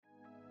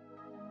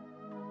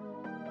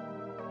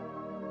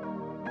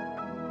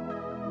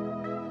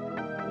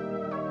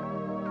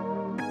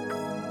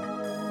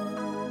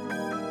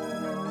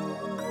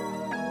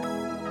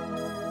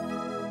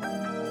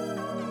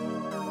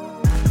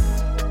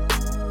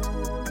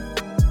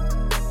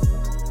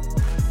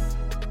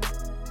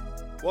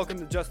Welcome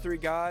to Just Three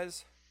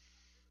Guys.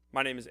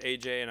 My name is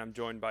AJ, and I'm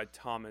joined by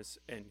Thomas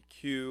and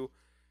Q.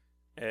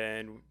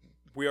 And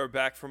we are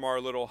back from our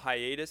little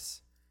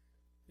hiatus.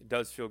 It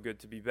does feel good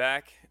to be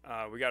back.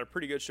 We got a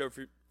pretty good show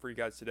for you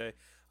guys today.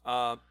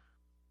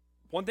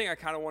 One thing I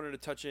kind of wanted to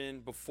touch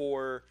in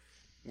before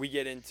we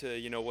get into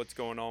what's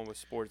going on with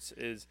sports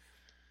is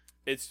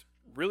it's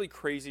really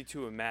crazy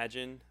to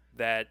imagine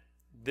that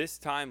this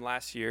time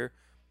last year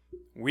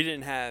we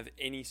didn't have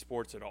any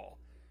sports at all.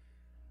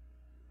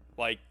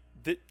 Like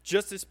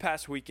just this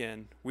past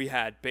weekend, we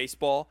had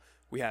baseball,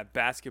 we had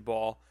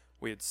basketball,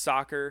 we had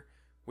soccer,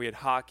 we had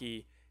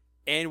hockey,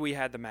 and we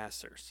had the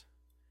Masters.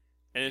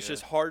 And it's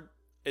just hard.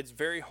 It's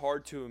very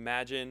hard to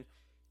imagine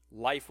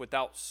life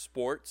without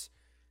sports,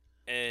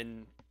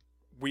 and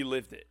we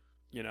lived it,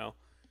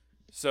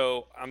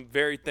 So I'm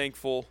very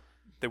thankful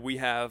that we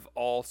have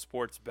all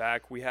sports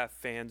back. We have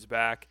fans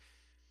back.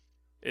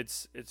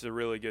 It's a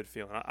really good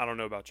feeling. I don't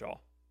know about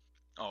y'all.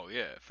 Oh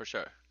yeah, for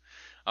sure.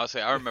 I'll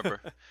say I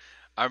remember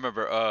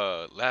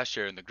last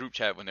year in the group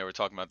chat when they were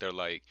talking about they're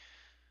like,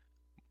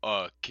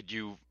 could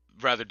you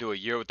rather do a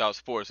year without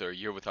sports or a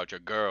year without your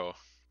girl?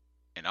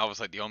 And I was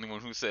like the only one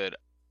who said,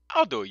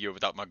 I'll do a year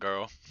without my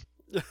girl.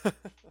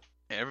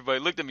 And everybody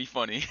looked at me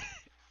funny.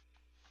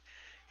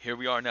 Here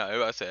we are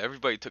now. I said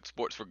everybody took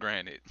sports for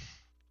granted.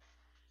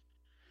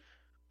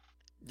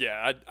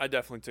 Yeah, I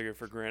definitely took it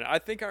for granted. I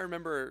think I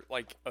remember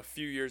like a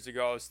few years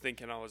ago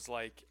I was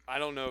like, I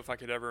don't know if I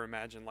could ever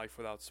imagine life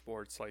without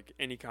sports, like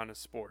any kind of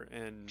sport.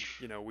 And,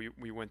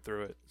 we went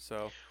through it.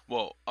 So,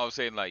 Well, I was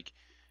saying like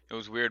it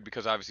was weird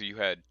because obviously you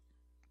had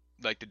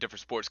like the different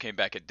sports came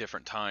back at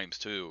different times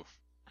too.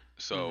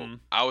 So mhm.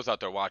 I was out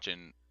there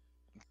watching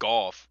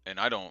golf, and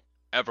I don't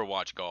ever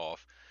watch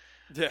golf.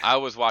 Yeah. I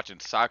was watching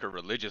soccer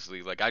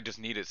religiously. Like I just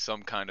needed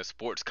some kind of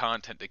sports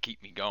content to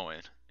keep me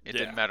going. It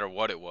didn't Yeah. matter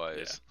what it Yeah.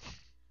 was.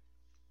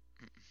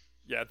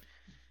 Yeah.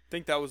 I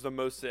think that was the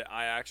most that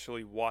I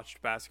actually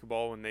watched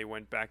basketball when they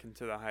went back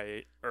into the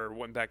hiatus, or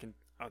went back in.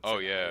 Oh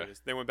yeah, hiatus.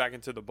 They went back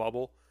into the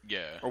bubble,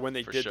 yeah, or when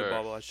they for did the sure.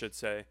 bubble, I should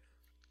say.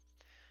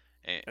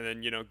 And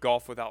And then,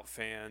 golf without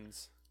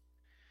fans,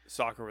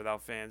 soccer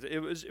without fans. It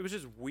was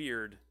just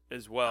weird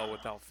as well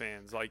without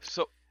fans. Like,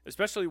 so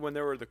especially when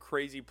there were the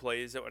crazy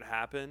plays that would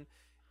happen,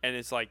 and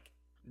it's like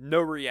no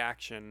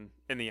reaction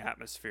in the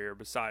atmosphere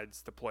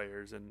besides the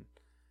players, and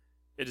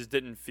it just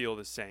didn't feel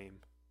the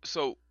same.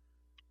 so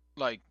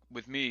like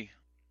with me,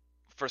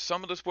 for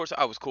some of the sports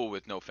I was cool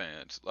with no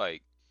fans.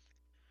 Like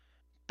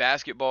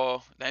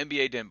basketball, the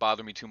NBA didn't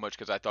bother me too much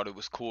because I thought it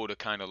was cool to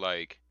kind of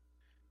like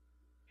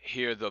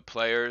hear the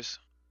players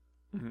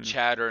Hmm.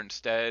 chatter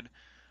instead.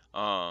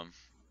 Um,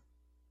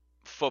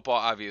 Football,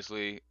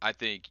 obviously, I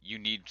think you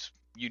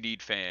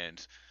need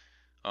fans.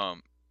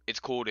 Um, it's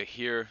cool to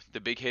hear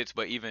the big hits,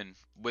 but even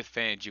with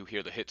fans, you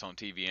hear the hits on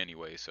TV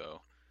anyway.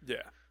 So,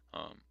 Yeah,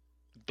 um,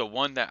 the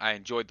one that I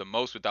enjoyed the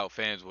most without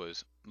fans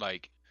was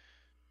like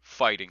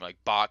fighting, like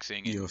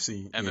boxing and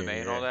UFC, yeah,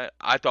 MMA and all yeah. that.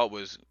 I thought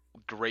was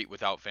great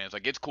without fans.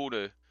 Like it's cool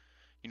to,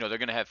 they're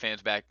gonna have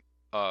fans back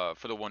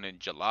for the one in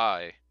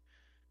July.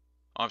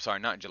 Oh, I'm sorry,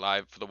 not in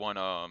July, for the one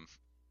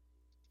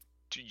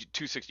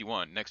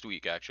 261 next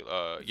week actually.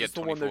 is Yeah, this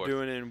the one they're 24th.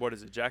 doing in what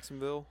is it,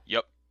 Jacksonville?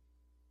 Yep.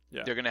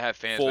 Yeah, They're gonna have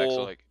fans back, so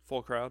full like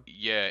full crowd.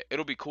 yeah,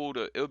 it'll be cool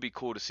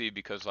to see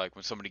because like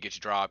when somebody gets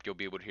dropped, you'll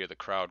be able to hear the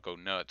crowd go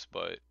nuts.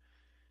 But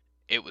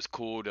it was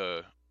cool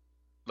to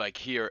like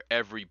hear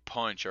every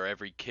punch or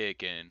every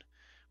kick and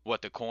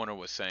what the corner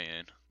was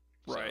saying.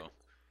 Right. So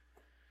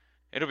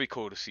it'll be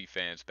cool to see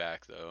fans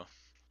back though.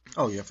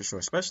 Oh yeah, for sure.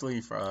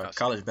 Especially for I say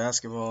college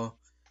basketball,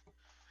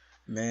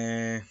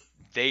 man,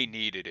 they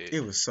needed it. it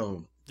was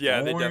so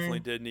Yeah, they definitely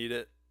boring, did need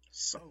it.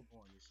 so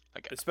boring.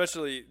 Like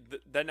Especially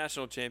that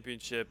national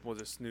championship was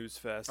a snooze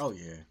fest. Oh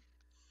yeah,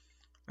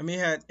 I mean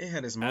it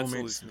had its Absolute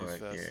moments, snooze but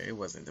fest. yeah, it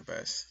wasn't the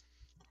best.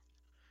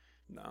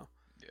 No,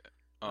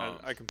 yeah.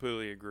 I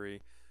completely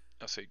agree.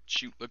 I say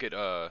shoot, look at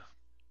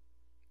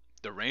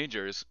the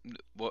Rangers.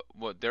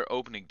 What their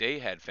opening day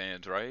had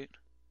fans, right?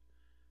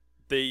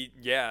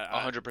 Yeah, they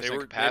 100% were they had a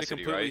capacity,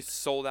 completely right?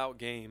 sold out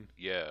game.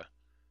 Yeah.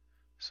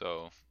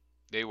 So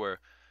they were,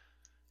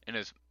 and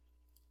as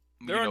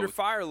you They're under know,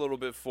 fire a little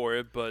bit for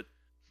it, but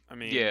I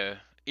mean, yeah,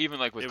 even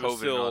like with it was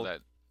COVID and all still, that,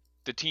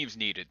 the teams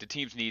need it. The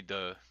teams need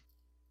the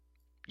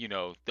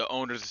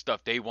owners and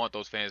stuff. They want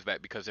those fans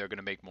back because they're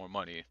gonna make more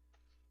money.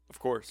 of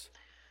course.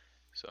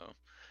 So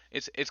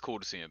it's cool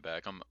to see them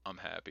back. I'm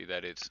happy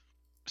that it's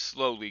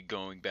slowly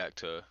going back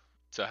to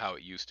how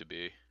it used to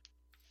be.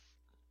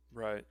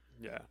 Right.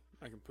 Yeah,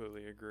 I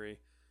completely agree.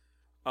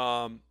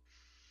 Um,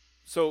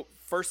 so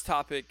first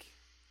topic,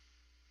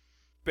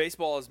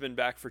 baseball has been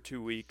back for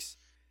 2 weeks,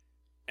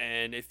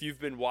 and if you've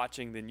been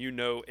watching, then you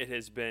know it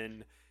has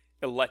been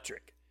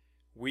electric.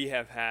 We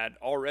have had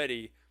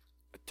already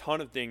a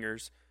ton of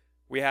dingers.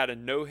 We had a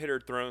no-hitter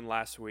thrown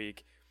last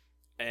week,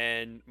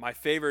 and my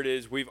favorite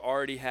is we've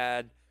already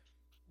had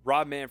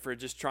Rob Manfred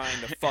just trying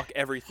to fuck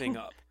everything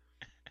up.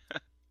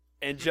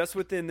 And just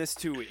within this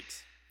 2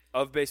 weeks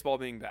of baseball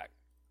being back,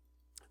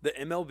 the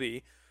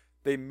MLB,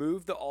 they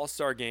moved the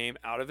All-Star game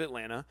out of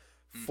Atlanta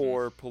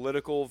for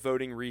political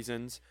voting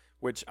reasons,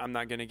 which I'm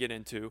not going to get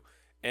into.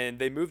 And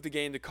they moved the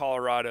game to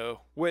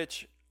Colorado,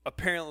 which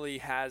apparently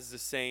has the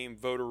same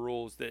voter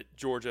rules that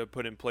Georgia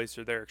put in place,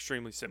 or they're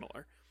extremely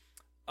similar.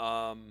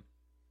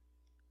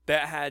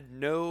 That had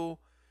no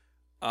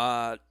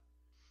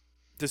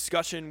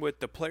discussion with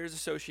the Players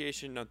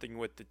Association, nothing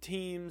with the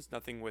teams,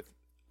 nothing with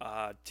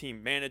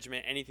team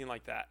management, anything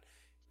like that.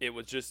 It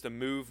was just a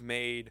move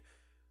made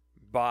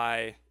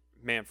by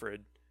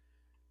Manfred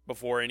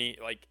before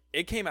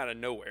it came out of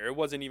nowhere. It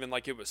wasn't even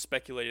like it was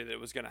speculated that it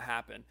was going to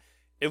happen.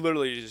 It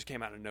literally just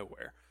came out of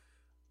nowhere.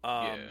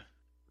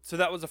 So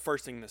that was the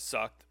first thing that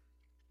sucked.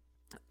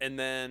 And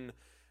then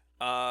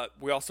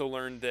we also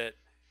learned that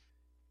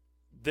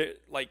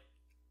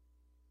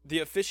the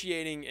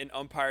officiating and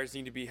umpires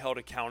need to be held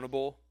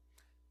accountable.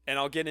 And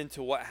I'll get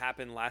into what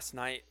happened last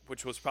night,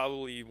 which was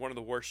probably one of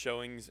the worst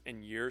showings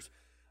in years.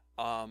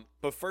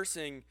 But first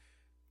thing,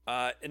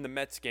 in the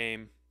Mets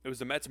game, it was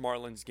the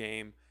Mets-Marlins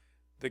game.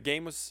 The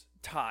game was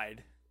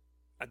tied.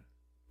 I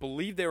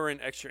believe they were in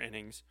extra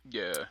innings.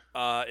 Yeah.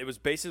 It was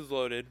bases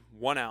loaded,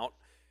 1 out,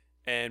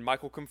 and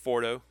Michael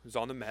Conforto, who's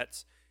on the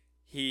Mets,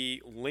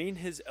 he leaned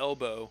his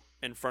elbow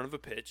in front of a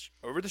pitch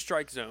over the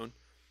strike zone,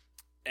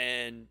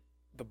 and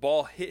the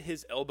ball hit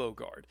his elbow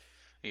guard.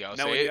 Yeah,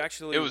 now, when you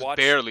actually it was watch,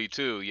 barely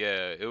too.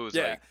 Yeah, it was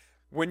like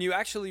when you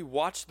actually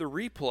watch the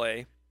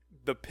replay,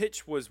 the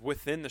pitch was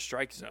within the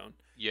strike zone.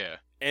 Yeah.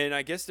 And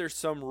I guess there's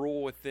some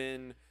rule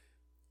within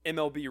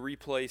MLB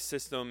replay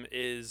system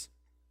is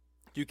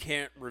you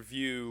can't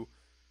review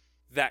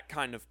that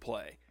kind of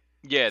play.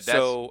 Yeah,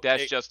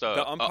 that's just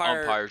the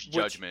umpire's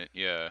judgment.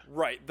 Yeah.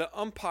 Right. The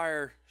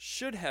umpire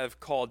should have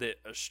called it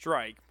a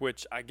strike,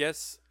 which I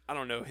guess, I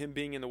don't know, him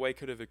being in the way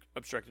could have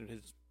obstructed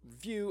his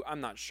view.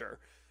 I'm not sure.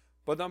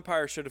 But the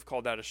umpire should have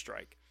called that a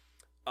strike.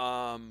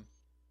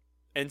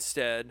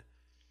 Instead,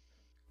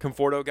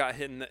 Conforto got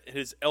hit in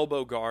his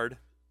elbow guard,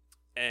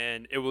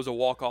 and it was a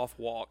walk-off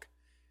walk,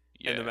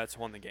 and the Mets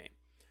won the game.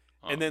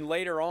 And then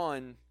later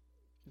on,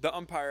 the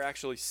umpire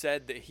actually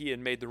said that he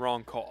had made the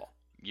wrong call.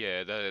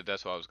 Yeah,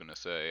 that's what I was gonna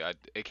say.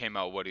 It came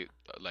out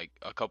like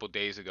a couple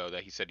days ago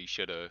that he said he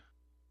should have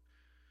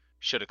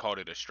called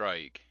it a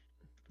strike.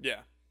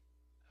 Yeah.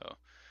 Oh.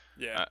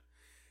 Yeah.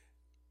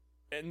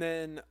 And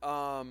then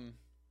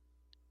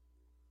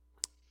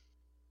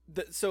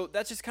so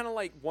that's just kind of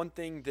like one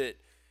thing that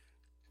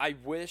I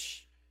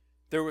wish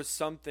there was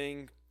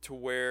something to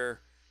where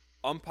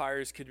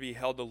umpires could be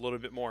held a little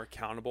bit more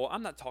accountable.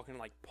 I'm not talking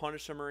like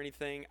punish them or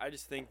anything. I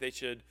just think they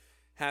should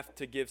have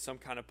to give some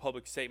kind of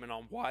public statement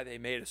on why they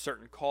made a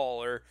certain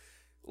call, or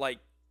like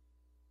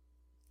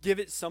give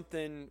it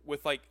something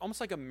with like almost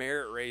like a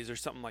merit raise or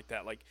something like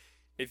that. Like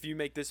if you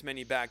make this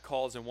many bad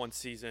calls in one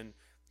season,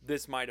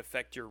 this might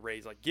affect your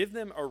raise. Like give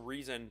them a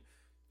reason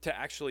to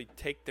actually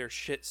take their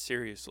shit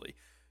seriously,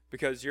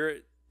 because you're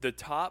the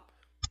top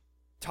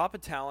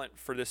of talent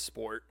for this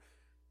sport.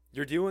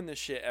 You're doing this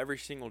shit every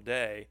single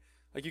day.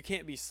 Like you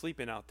can't be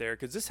sleeping out there,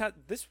 because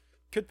this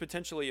could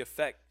potentially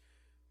affect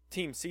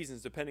team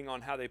seasons depending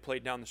on how they play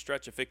down the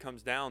stretch. If it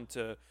comes down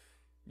to,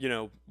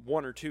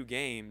 1 or 2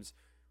 games,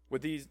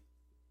 with these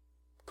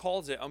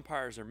calls that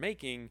umpires are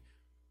making,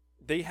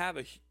 they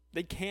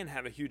can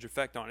have a huge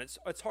effect on it.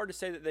 It's hard to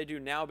say that they do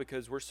now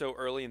because we're so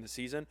early in the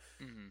season,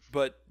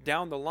 but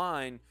down the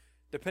line,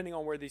 depending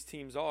on where these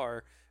teams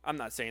are, I'm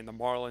not saying the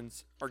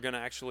Marlins are going to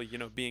actually,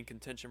 be in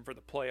contention for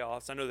the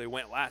playoffs. I know they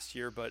went last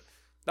year, but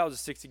that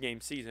was a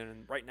 60-game season,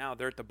 and right now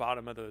they're at the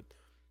bottom of the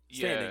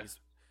standings.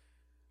 Yeah.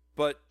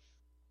 But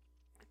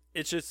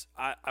it's just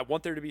I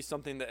want there to be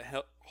something that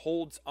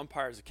holds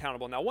umpires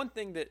accountable. Now, one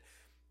thing that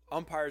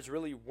umpires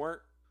really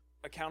weren't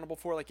accountable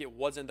for, like it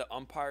wasn't the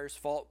umpire's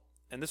fault,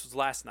 and this was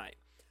last night.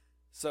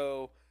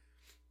 So,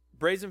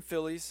 Braves and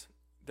Phillies,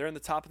 they're in the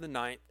top of the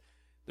ninth.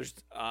 There's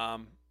I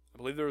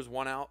believe there was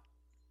 1 out.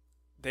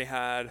 They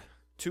had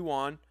 2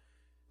 on.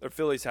 Their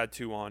Phillies had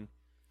 2 on.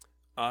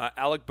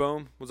 Alec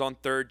Bohm was on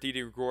third.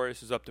 Didi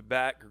Gregorius was up to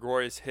bat.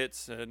 Gregorius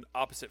hits an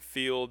opposite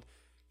field,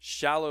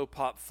 shallow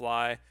pop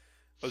fly.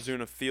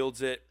 Ozuna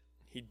fields it.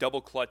 He double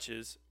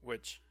clutches,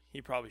 which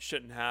he probably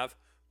shouldn't have,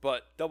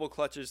 but double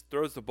clutches,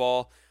 throws the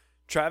ball.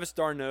 Travis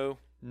d'Arnaud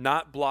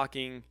not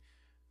blocking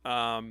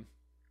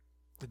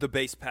the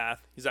base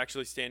path. He's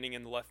actually standing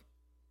in the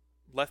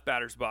left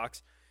batter's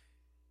box.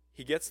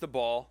 He gets the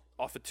ball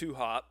off a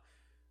 2-hop,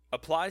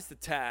 applies the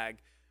tag,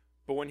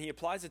 but when he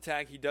applies the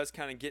tag, he does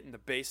kind of get in the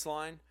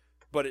baseline,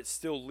 but it's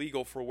still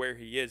legal for where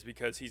he is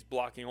because he's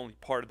blocking only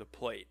part of the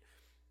plate.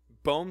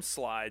 Bohm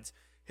slides.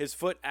 His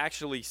foot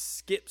actually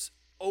skips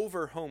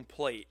over home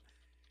plate,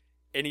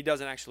 and he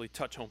doesn't actually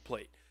touch home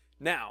plate.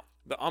 Now,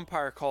 the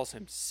umpire calls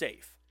him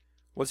safe.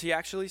 Was he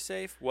actually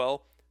safe?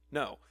 Well,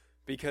 no,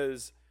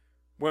 because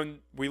when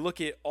we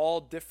look at all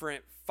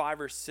different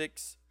 5 or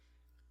 6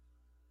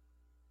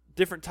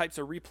 different types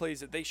of replays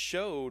that they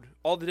showed,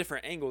 all the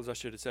different angles, I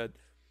should have said,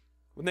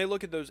 when they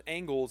look at those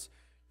angles,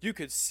 you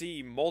could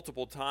see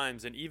multiple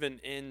times, and even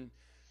in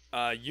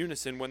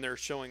unison when they're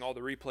showing all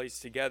the replays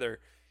together,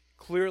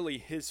 clearly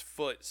his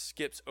foot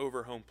skips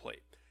over home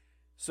plate.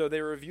 So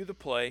they review the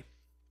play,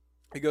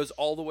 It goes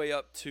all the way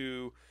up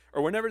to,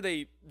 or whenever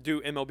they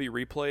do MLB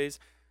replays,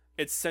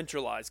 it's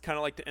centralized, kind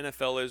of like the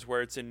NFL is,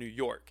 where it's in New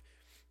York.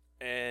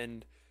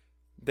 And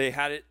they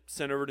had it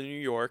sent over to New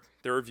York.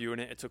 They're reviewing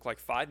it. It took like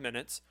 5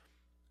 minutes.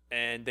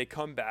 And they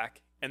come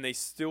back, and they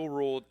still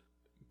ruled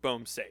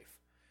Bohm safe.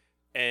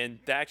 And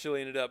they actually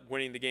ended up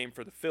winning the game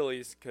for the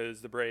Phillies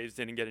because the Braves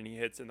didn't get any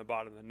hits in the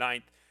bottom of the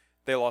ninth.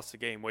 They lost the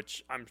game,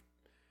 which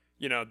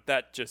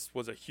that just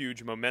was a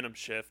huge momentum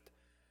shift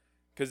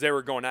because they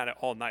were going at it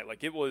all night.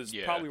 Like, it was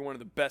probably one of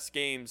the best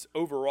games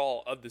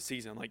overall of the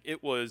season. Like,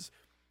 it was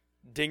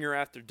dinger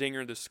after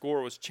dinger. The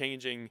score was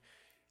changing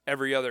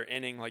every other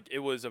inning. Like, it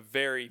was a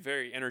very,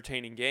 very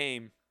entertaining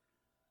game.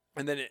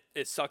 And then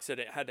it sucks that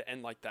it had to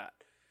end like that.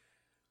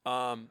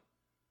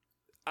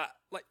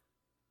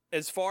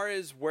 As far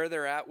as where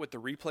they're at with the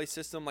replay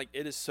system, like,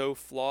 it is so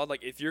flawed.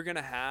 Like, if you're going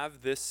to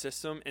have this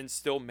system and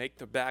still make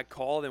the bad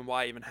call, then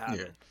why even have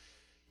it?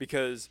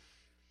 Because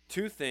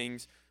two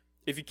things,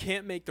 if you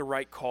can't make the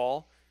right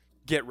call,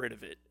 get rid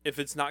of it. If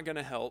it's not going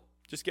to help,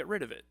 just get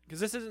rid of it. Because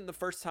this isn't the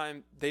first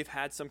time they've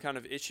had some kind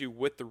of issue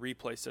with the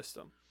replay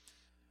system.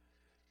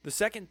 The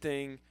second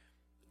thing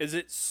is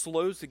it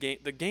slows the game.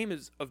 The game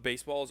of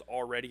baseball is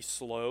already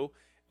slow,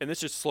 and this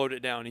just slowed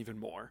it down even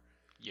more.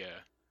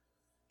 Yeah.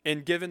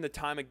 And given the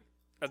time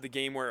of the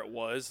game where it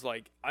was,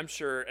 like, I'm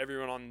sure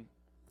everyone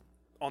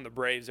on the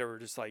Braves, they were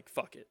just like,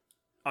 fuck it.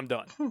 I'm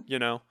done, you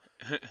know?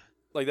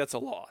 Like, that's a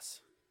loss.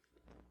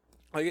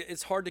 Like,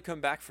 it's hard to come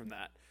back from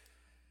that.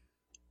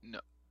 No,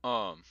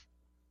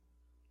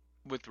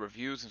 with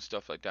reviews and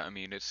stuff like that, I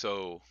mean, it's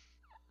so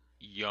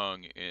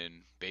young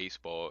in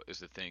baseball is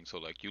the thing. So,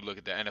 like, you look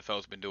at the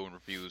NFL's been doing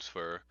reviews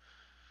for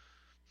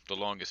the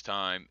longest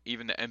time.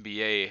 Even the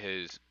NBA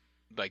has,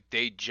 like,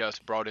 they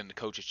just brought in the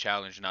Coach's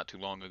Challenge not too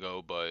long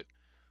ago, but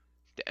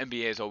the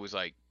NBA has always,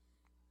 like,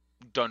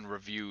 done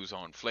reviews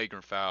on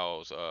flagrant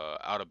fouls,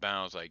 out of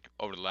bounds, like,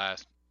 over the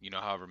last,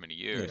 however many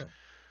years.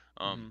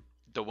 Yeah.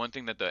 The one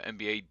thing that the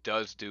NBA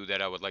does do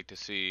that I would like to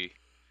see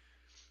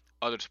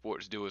other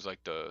sports do is,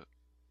 like, the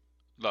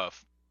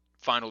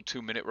final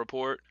 2-minute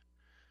report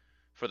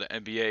for the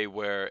NBA,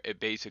 where it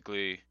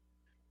basically,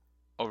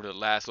 over the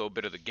last little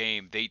bit of the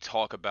game, they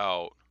talk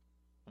about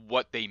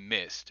what they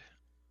missed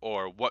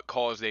or what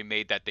calls they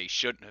made that they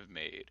shouldn't have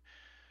made.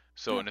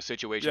 So in a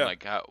situation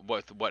like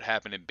what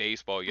happened in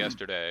baseball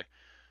yesterday,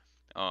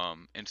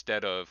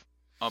 instead of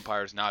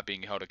umpires not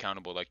being held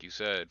accountable, like you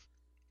said,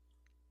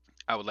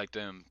 I would like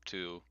them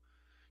to,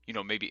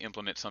 maybe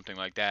implement something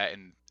like that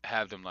and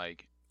have them,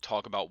 like,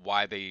 talk about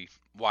why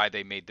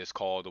they made this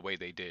call the way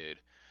they did.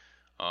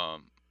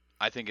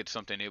 I think it's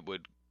something it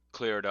would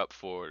clear it up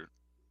for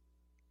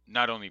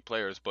not only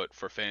players but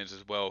for fans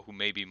as well, who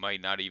maybe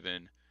might not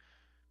even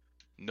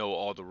know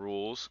all the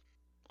rules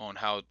on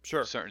how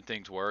certain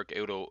things work.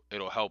 It'll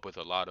help with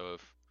a lot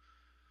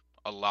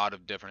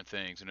of different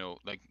things,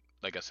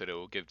 like I said, it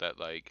will give that,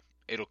 like,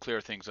 it'll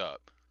clear things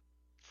up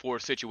for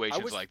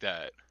situations like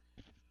that.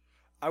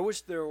 I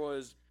wish there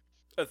was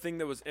a thing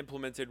that was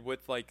implemented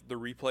with, like, the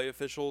replay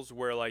officials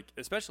where, like,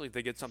 especially if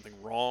they get something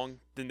wrong,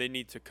 then they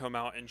need to come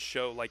out and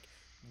show, like,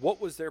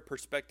 what was their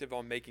perspective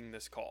on making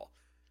this call.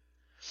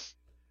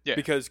 Yeah.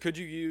 Because could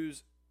you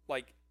use,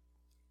 like,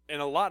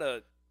 and a lot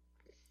of,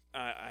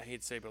 I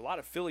hate to say, but a lot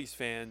of Phillies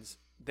fans,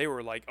 they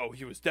were like, oh,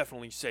 he was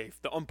definitely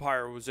safe. The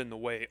umpire was in the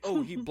way.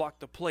 Oh, he blocked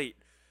the plate.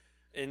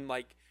 And,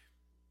 like,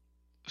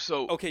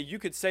 so okay, you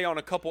could say on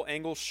a couple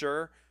angles,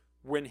 sure,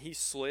 when he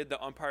slid, the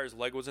umpire's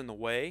leg was in the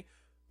way.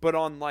 But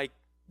on, like,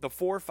 the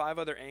 4 or 5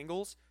 other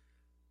angles,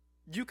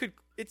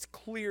 it's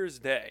clear as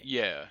day.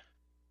 Yeah.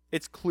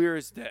 It's clear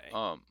as day.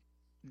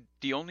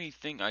 The only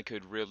thing I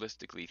could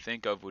realistically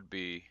think of would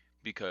be,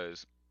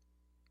 because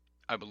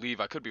I believe,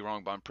 I could be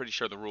wrong, but I'm pretty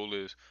sure the rule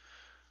is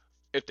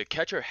if the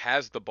catcher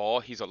has the ball,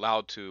 he's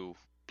allowed to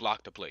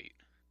block the plate.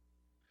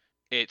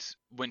 It's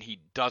when he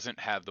doesn't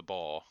have the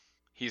ball,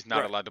 he's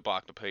not allowed to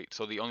block the plate.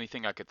 So the only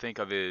thing I could think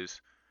of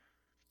is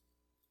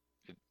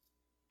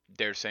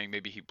they're saying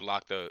maybe he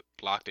blocked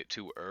it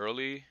too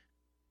early,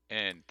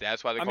 and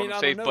that's why they call him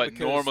safe. But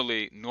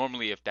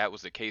normally, if that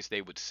was the case,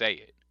 they would say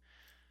it.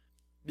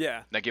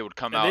 Yeah. Like, it would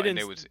come out and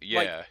they would,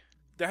 like,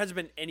 there hasn't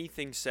been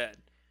anything said.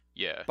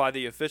 Yeah. By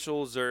the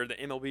officials or the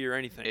MLB or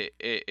anything.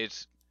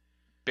 It's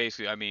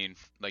basically, I mean,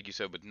 like you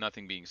said, with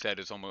nothing being said,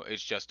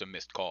 it's just a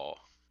missed call,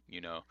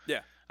 Yeah.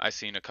 I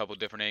seen a couple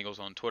different angles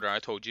on Twitter. I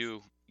told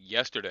you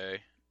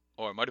yesterday,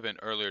 or it might have been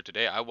earlier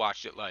today, I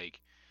watched it like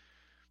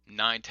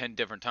 9-10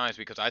 different times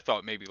because I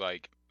thought maybe,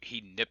 like,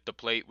 he nipped the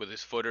plate with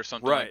his foot or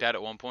something like that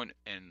at one point,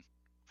 and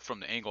from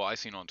the angle I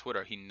seen on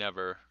Twitter, he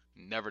never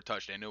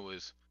touched it, and it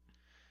was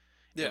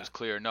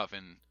clear enough,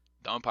 and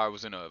the umpire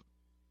was in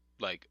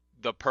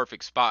the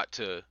perfect spot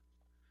to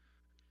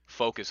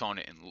focus on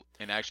it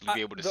and actually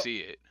be able to see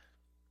it.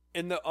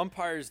 In the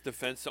umpire's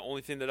defense, the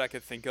only thing that I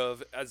could think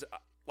of as,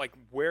 like,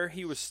 where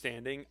he was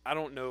standing, I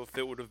don't know if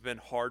it would have been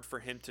hard for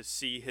him to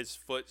see his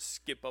foot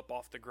skip up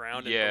off the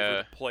ground and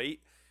over the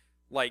plate,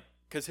 like,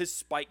 because his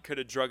spike could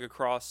have drug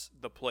across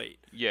the plate.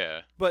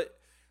 Yeah. But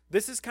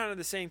this is kind of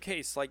the same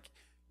case. Like,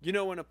 you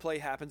know when a play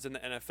happens in the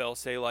NFL,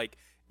 say like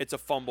it's a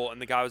fumble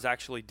and the guy was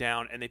actually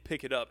down and they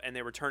pick it up and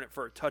they return it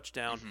for a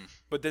touchdown, Mhm.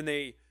 but then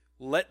they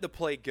let the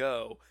play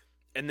go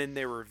and then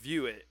they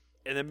review it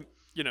and then,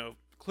 you know,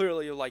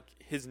 clearly like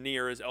his knee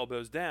or his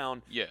elbow's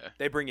down, Yeah.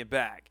 they bring it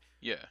back.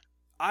 Yeah.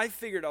 I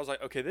figured, I was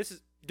like, okay, this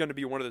is going to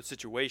be one of those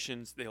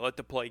situations. They let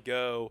the play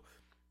go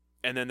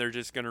and then they're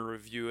just going to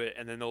review it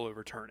and then they'll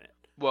overturn it.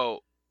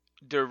 Well,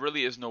 there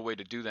really is no way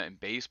to do that in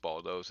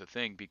baseball, though, is the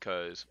thing,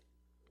 because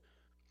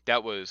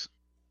that was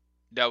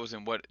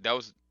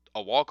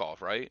a walk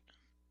off, right?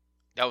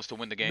 That was to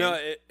win the game. No,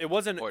 it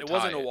wasn't. Or It tie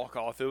wasn't a it. walk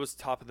off. It was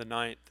top of the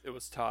ninth. It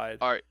was tied.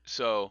 All right,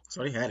 so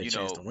So they had a you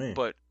chance know, to win.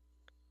 but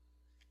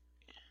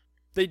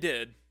They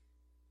did.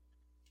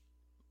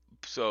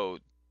 so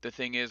the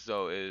thing is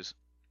though is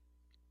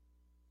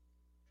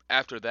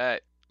after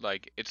that,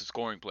 like it's a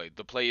scoring play.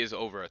 The play is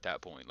over at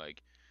that point.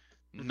 Like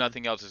Mhm.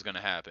 nothing else is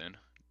gonna happen.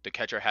 The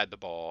catcher had the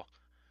ball.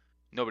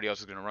 Nobody else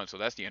is gonna run. So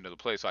that's the end of the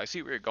play. So I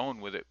see where you're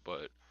going with it,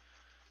 but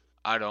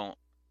I don't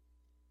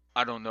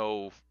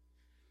know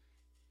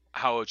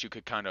how else you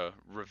could kind of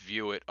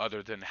review it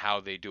other than how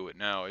they do it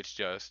now. It's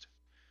just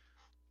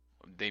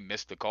they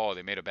missed the call.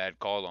 They made a bad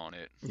call on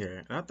it. Yeah,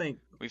 and I think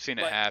We've seen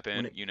it But happen,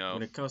 when it you know.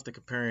 when it comes to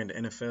comparing the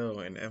NFL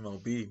and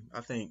MLB,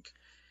 I think,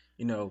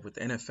 with the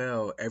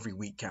NFL, every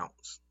week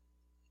counts.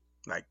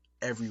 Like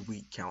every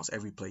week counts,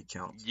 every play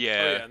counts. Oh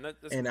yeah, Yeah. and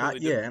that's And completely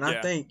different. and I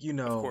Yeah, think,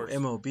 of course.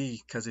 MLB,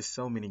 because it's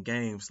so many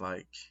games,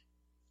 like,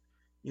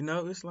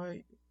 it's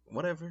like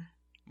whatever.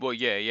 Well,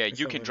 yeah, It's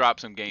you so can like, drop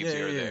some games yeah,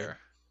 here or yeah, yeah. there.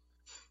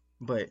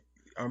 But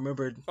I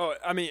remember, Oh,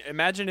 I mean,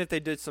 imagine if they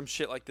did some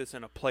shit like this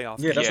in a playoff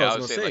Yeah, game. that's Yeah, what I I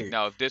would was say gonna like say.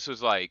 now if this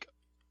was like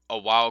a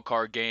wild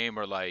card game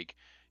or like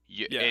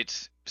Yeah.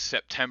 it's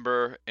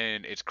September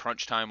and it's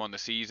crunch time on the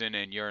season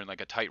and you're in like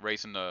a tight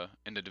race in the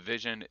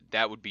division,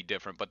 that would be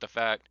different. But the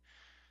fact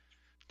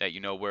that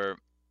we're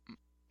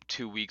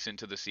 2 weeks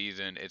into the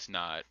season, it's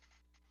not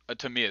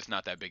to me it's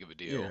not that big of a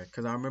deal. yeah,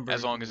 because I remember,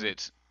 As long as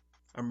it's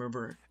I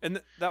remember, And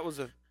that was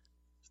a go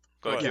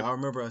Go ahead, ahead. yeah, Q. I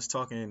remember us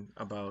talking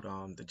about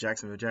the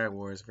Jacksonville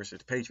Jaguars versus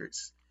the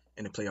Patriots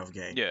in the playoff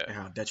game Yeah, and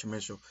how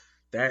detrimental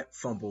that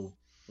fumble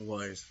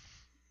was.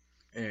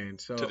 And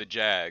to so, the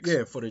Jags.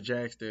 yeah, for the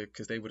Jags,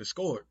 because they would have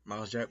scored.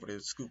 Miles Jack would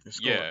have scooped and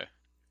scored. Yeah,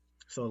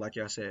 So, like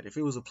y'all said, if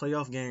it was a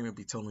playoff game, it'd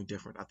be totally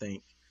different. I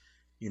think,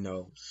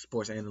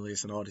 sports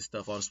analysts and all this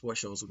stuff, all the sports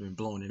shows have been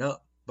blowing it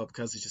up. But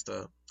because it's just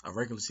a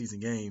regular season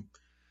game,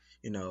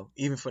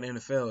 even for the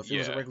NFL, if it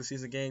was a yeah, regular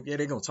season game, yeah,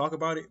 they're going to talk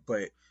about it,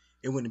 but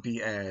it wouldn't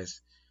be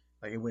as,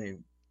 like, it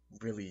wouldn't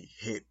really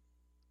hit,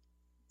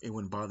 it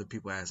wouldn't bother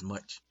people as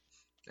much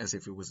as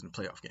if it was in a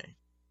playoff game.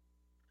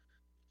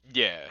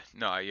 yeah.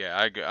 No, yeah,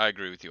 I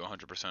agree with you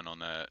 100% on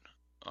that.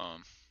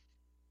 Um,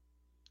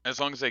 as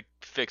long as they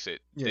fix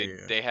it, Yeah, they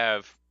yeah. they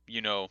have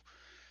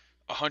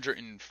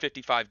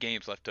 155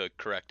 games left to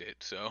correct it,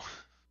 so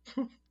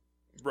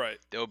right.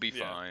 they'll be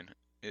Yeah. fine.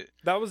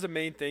 That was the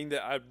main thing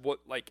that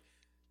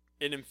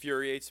it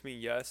infuriates me,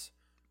 yes,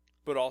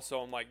 but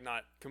also I'm like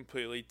not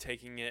completely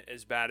taking it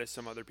as bad as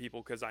some other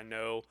people because I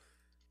know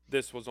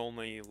this was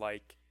only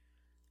like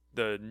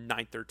the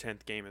 9th or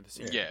 10th game of the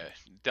season. Yeah,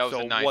 that was so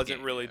the it ninth wasn't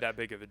game, really yeah. that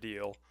big of a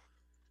deal.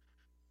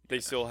 They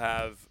still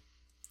have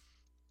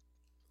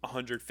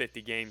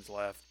 150 games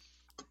left.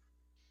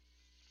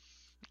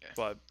 Yeah.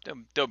 But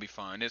They'll be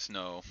fine. It's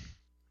not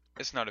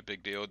a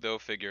big deal. They'll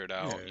figure it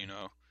out. Yeah.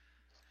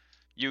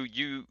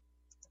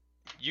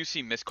 You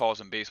see missed calls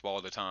in baseball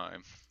all the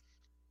time.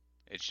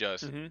 It's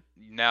just mhm.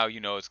 now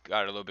it's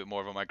got a little bit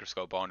more of a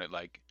microscope on it.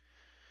 Like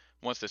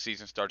once the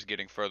season starts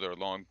getting further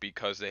along,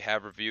 because they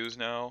have reviews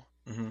now,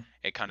 Mm-hmm.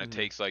 it kind of Mhm.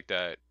 takes like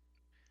that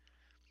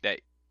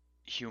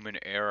human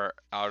error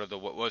out of the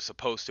what was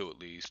supposed to at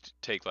least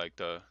take like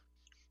the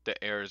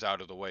errors out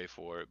of the way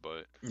for it.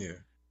 But Yeah.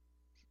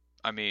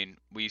 I mean,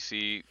 we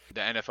see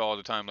the NFL all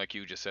the time, like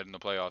you just said in the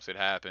playoffs, it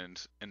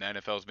happens, and the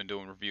NFL's been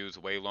doing reviews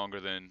way longer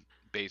than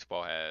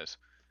baseball has.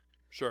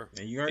 Sure.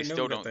 And you They already know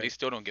still we got don't they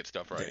still don't get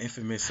stuff the right.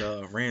 infamous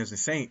Rams and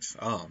Saints.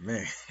 Oh,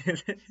 man.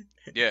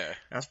 Yeah,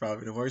 That's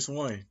probably the worst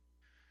one.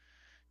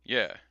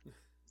 yeah.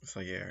 So,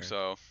 yeah.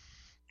 So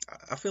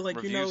I feel like,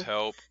 reviews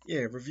help.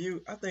 yeah,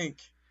 review, I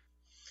think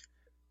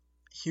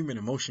human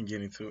emotion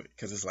get into it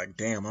because it's like,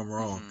 damn, I'm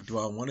wrong. Mhm. Do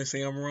I want to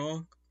say I'm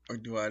wrong or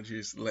do I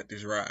just let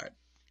this ride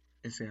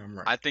and say I'm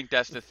right? I think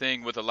that's the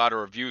thing with a lot of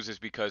reviews is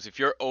because if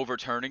you're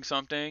overturning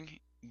something,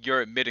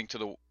 you're admitting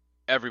to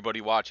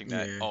everybody watching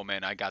that, Yeah. oh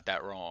man, I got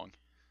that wrong.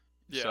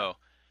 Yeah. So,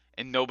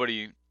 and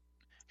nobody,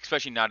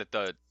 especially not at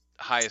the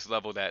highest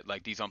level that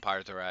like these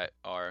umpires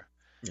are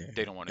Yeah.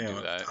 they don't want to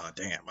do that. Oh,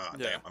 damn. Oh,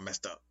 Yeah. damn. I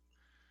messed up.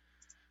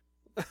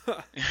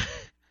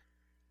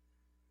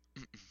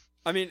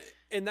 I mean,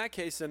 in that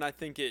case, then I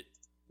think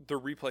the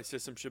replay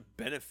system should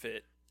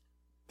benefit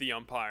the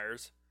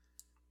umpires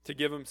to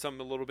give them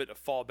something a little bit to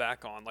fall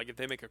back on. Like if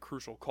they make a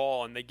crucial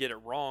call and they get it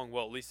wrong,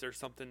 well, at least there's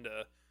something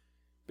to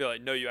be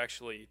like, no, you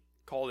actually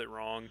called it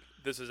wrong.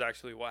 This is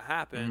actually what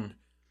happened.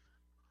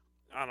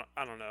 I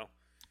don't know.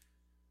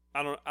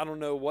 I don't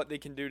know what they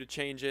can do to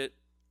change it.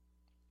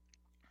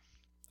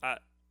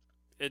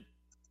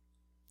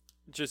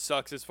 just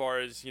sucks as far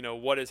as,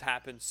 what has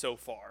happened so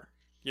far.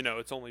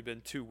 It's only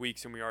been 2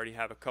 weeks and we already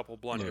have a couple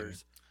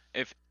blunders.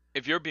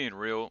 If you're being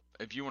real,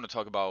 if you want to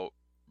talk about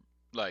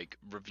like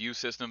review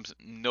systems,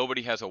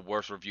 nobody has a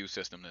worse review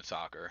system than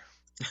soccer.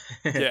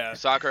 Yeah.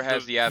 Soccer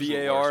has the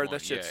absolute VAR, worst one.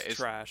 that shit's it's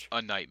trash.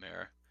 a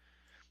nightmare.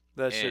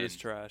 That shit is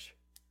And trash.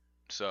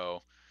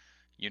 so,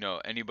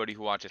 anybody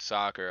who watches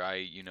soccer,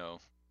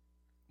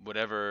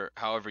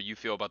 however you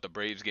feel about the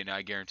Braves getting,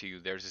 I guarantee you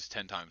theirs is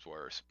 10 times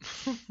worse.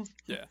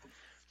 Yeah.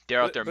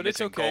 They're out there But it's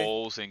missing okay.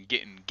 goals and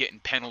getting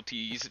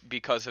penalties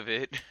because of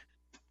it.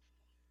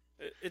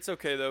 It's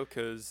okay though,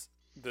 because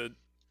the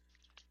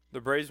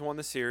Braves won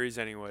the series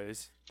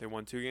anyways. They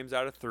won 2 games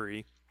out of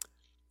 3.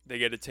 They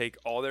get to take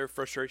all their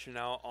frustration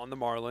out on the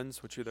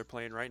Marlins, which they're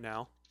playing right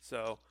now.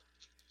 So,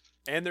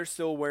 and they're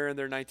still wearing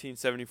their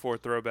 1974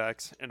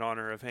 throwbacks in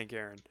honor of Hank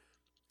Aaron.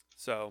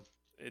 So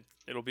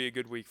it'll be a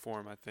good week for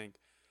him, I think.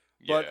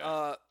 Yeah.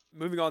 But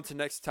moving on to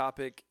next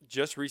topic,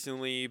 just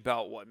recently,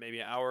 about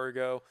maybe an hour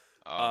ago,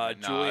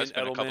 Julian it's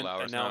been a couple Edelman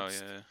hours now,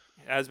 announced.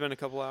 Has been a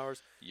couple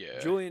hours. Yeah.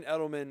 Julian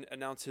Edelman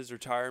announced his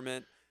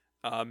retirement,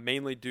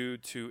 mainly due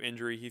to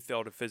injury. He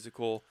failed a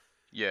physical.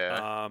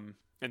 Yeah.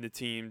 And the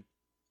team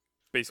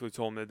basically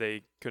told him that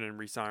they couldn't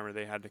re-sign him or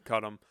they had to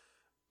cut him.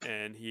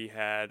 And he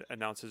had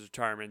announced his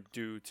retirement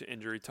due to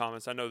injury.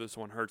 Thomas, I know this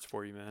one hurts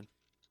for you, man.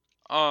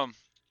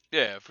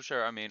 Yeah, for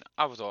sure. I mean,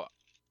 I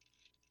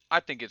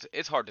think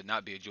it's hard to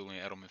not be a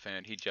Julian Edelman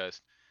fan. He's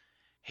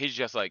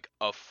just like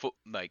a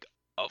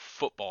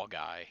football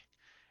guy.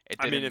 It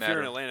I mean, didn't if you're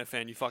an matter. Atlanta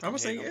fan, you fucking I'm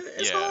hate saying him.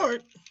 it's Yeah.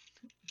 hard.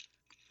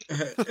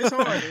 It's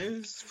hard.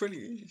 It's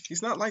pretty.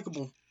 He's not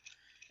likable.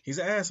 He's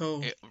an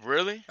asshole.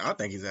 Really? I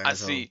think he's an I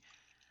asshole. see.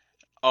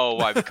 Oh,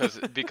 why?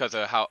 Because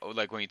of how,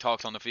 like, when he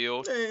talks on the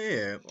field.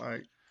 Yeah.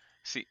 Like.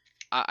 See,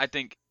 I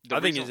think I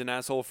think he's an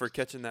asshole for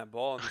catching that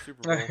ball in the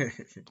Super Bowl.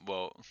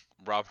 well,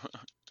 Rob,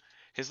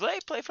 his leg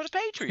played for the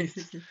Patriots.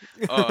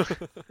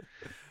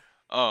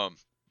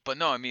 But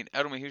no, I mean,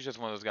 Edelman, he was just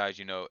one of those guys,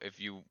 if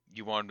you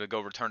wanted to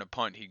go return a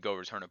punt, he'd go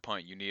return a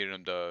punt. You needed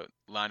him to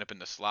line up in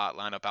the slot,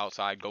 line up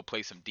outside, go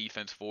play some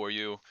defense for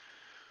you,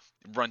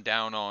 run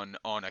down on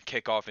a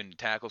kickoff and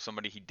tackle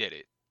somebody. He did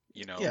it.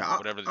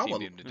 Whatever the team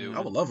needed him to do.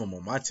 I would love him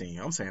on my team.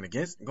 I'm saying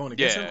going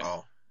against him. Yeah.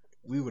 Oh,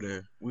 we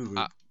would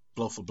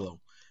blow for blow.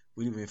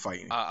 We'd have been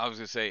fighting. I was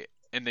gonna say,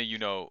 and then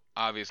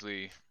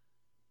obviously,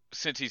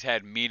 since he's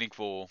had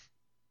meaningful,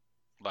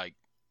 like,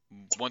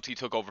 once he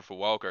took over for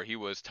Welker, he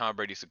was Tom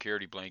Brady's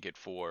security blanket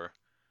for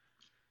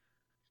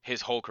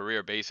his whole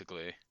career,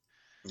 basically.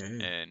 Yeah.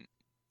 And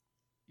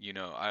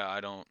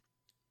I don't,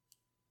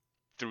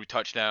 threw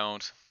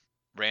touchdowns,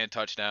 ran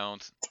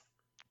touchdowns,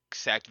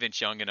 sacked Vince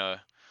Young in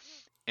a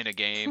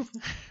game.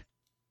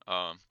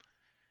 I'm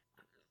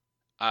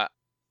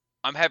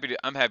happy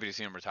to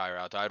see him retire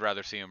out. I'd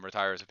rather see him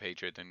retire as a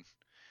Patriot than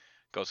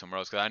go somewhere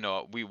else. Because I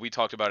know we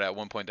talked about it at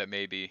one point that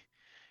maybe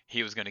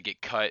he was going to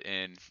get cut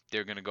and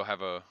they're going to go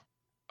have a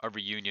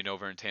reunion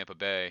over in Tampa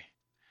Bay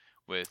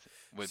with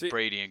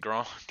Brady and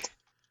Gronk.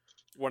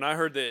 When I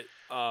heard that,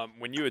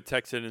 when you had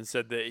texted and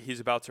said that he's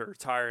about to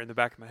retire, in the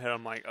back of my head,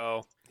 I'm like,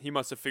 oh, he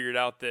must have figured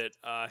out that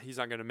he's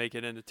not going to make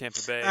it into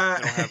Tampa Bay. They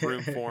don't have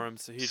room for him,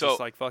 so he's just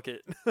like, fuck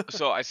it.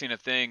 So I seen a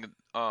thing,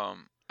 I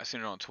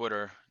seen it on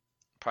Twitter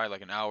probably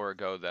like an hour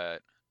ago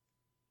that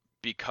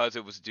because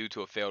it was due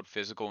to a failed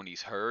physical and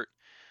he's hurt,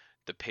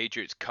 the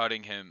Patriots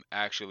cutting him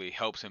actually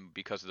helps him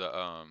because of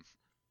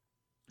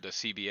the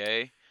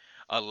CBA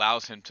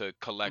allows him to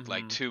collect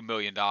like $2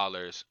 million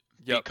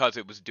because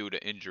it was due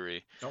to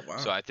injury. Oh wow.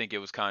 So I think it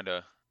was kind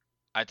of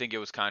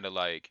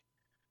like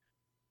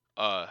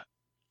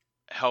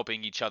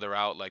helping each other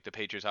out, like the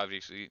Patriots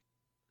obviously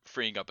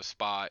freeing up a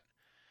spot,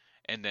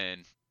 and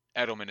then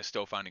Edelman is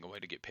still finding a way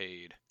to get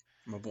paid.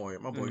 My boy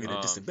get a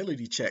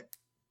disability check.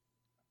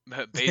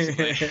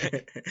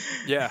 Basically.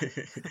 Yeah.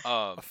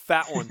 A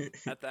fat one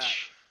at that.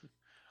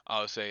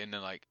 I would say, and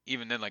then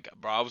even then,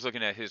 bro, I was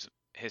looking at his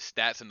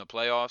stats in the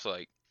playoffs.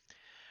 Like,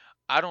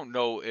 I don't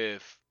know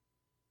if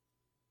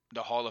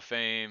the Hall of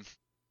Fame.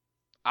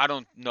 I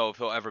don't know if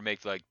he'll ever make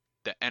the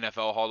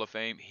NFL Hall of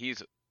Fame.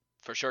 He's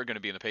for sure going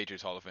to be in the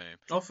Patriots Hall of Fame.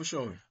 Oh, for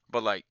sure.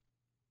 But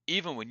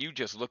even when you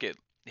just look at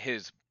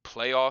his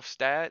playoff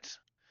stats,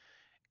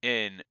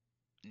 he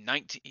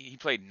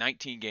played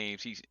 19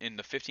 games. He's in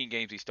the 15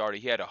 games he started.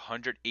 He had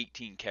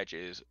 118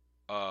 catches,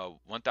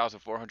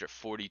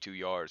 1,442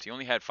 yards. He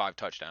only had 5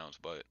 touchdowns,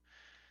 but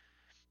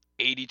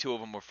 82 of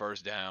them were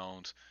first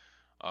downs.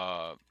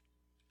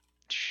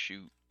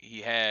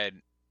 He had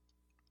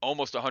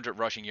almost 100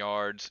 rushing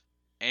yards,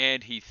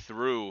 and he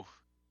threw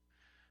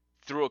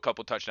a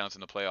couple touchdowns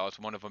in the playoffs.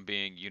 One of them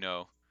being,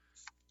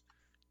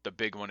 the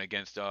big one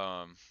against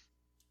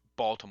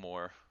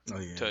Baltimore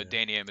to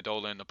Danny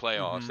Amendola in the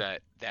playoffs.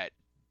 That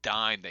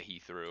dime that he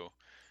threw.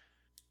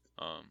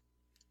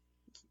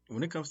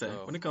 When it comes to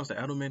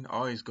Edelman, I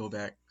always go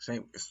back.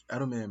 It's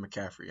Edelman and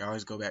McCaffrey. I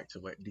always go back to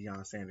what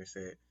Deion Sanders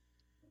said.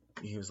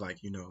 He was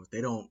like,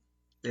 they don't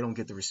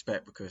get the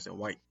respect because they're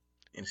white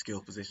in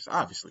skilled positions,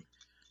 obviously.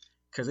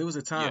 Because it was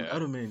a time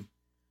Edelman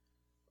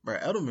Bro,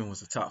 Edelman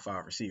was a top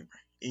 5 receiver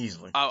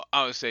easily.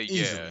 I would say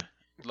Easily. yeah.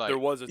 Like There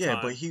was a Yeah,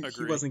 time. but he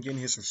Agree. wasn't getting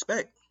his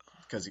respect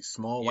because he's a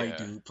small white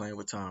Yeah. dude playing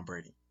with Tom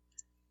Brady,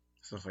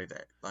 stuff like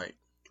that. Like,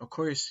 of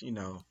course, it's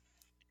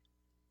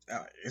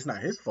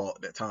not his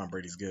fault that Tom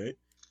Brady's good.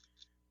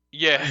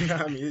 yeah. You know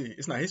what I mean?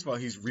 It's not his fault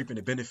he's reaping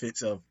the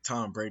benefits of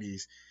Tom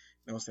Brady's,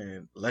 you know what I'm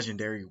saying,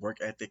 legendary work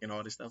ethic and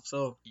all this stuff.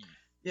 So,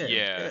 yeah,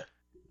 Yeah.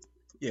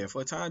 yeah.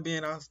 For a time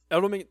being, I was,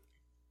 Edelman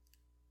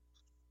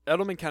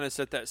kind of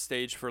set that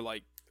stage for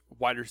like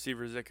wide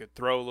receivers that could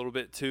throw a little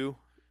bit too,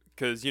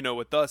 because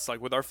with us,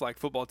 like with our flag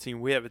football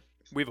team, we have a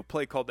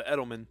play called the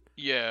Edelman,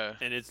 Yeah.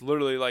 and it's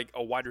literally like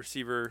a wide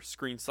receiver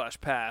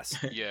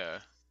screen/pass. Yeah.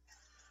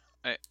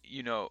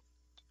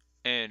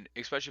 And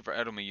especially for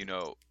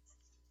Edelman,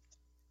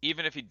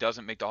 even if he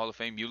doesn't make the Hall of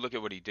Fame, you look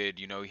at what he did.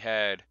 He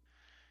had,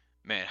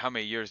 man, how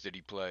many years did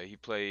he play? He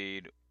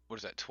played, what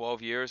is that,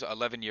 12 years?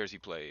 11 years he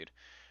played.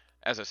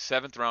 As a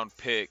 7th round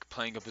pick,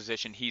 playing a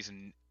position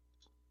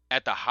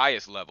at the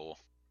highest level.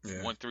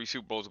 yeah, Won 3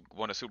 Super Bowls,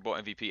 won a Super Bowl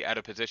MVP at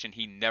a position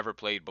he never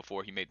played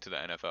before he made it to the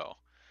NFL.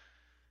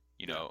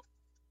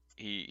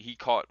 He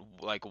caught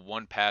like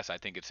one pass, I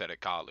think it said,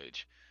 at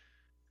college.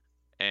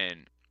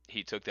 And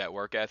he took that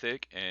work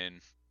ethic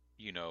and,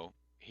 he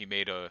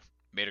made a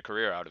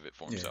career out of it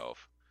for Yeah.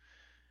 himself.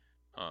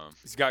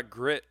 He's got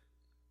grit.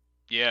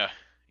 Yeah.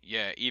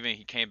 Even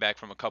he came back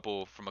from a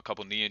couple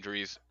knee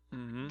injuries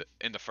Mm-hmm.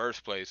 in the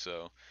first place.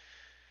 So,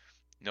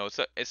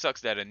 it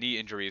sucks that a knee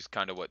injury is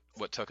kind of what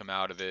took him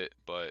out of it.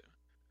 But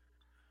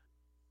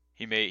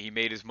he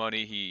made his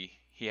money.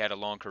 He had a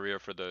long career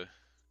for the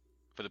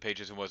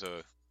Patriots and was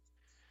a,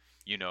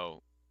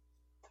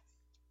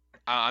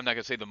 I'm not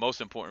gonna say the most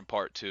important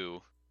part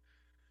to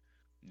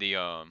the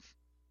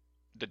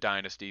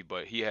dynasty,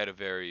 but he had a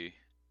very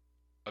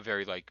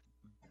like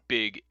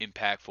big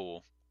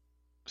impactful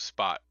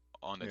spot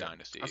on the Yeah.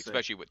 dynasty, I say-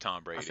 especially with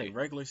Tom I say Brady.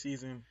 regular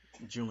season,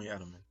 Julian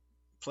Edelman.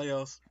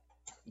 Playoffs,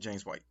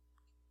 James White.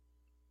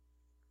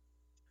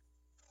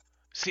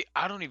 See,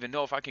 I don't even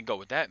know if I can go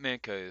with that, man,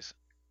 because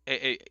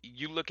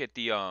you look at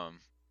the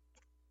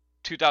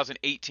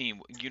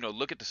 2018,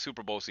 look at the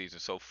Super Bowl season.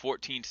 So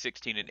 14,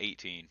 16, and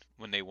 18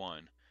 when they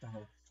won.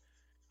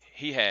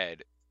 He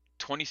had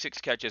 26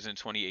 catches in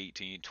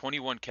 2018,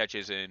 21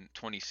 catches in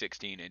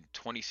 2016, and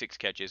 26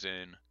 catches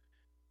in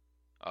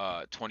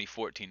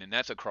 2014, and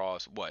that's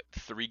across what,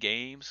 3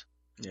 games,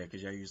 Yeah,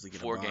 because y'all usually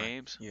get 4 a bye.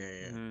 games. Yeah.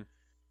 Mm-hmm.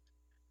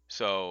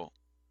 So,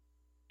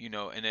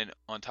 and then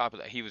on top of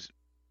that, he was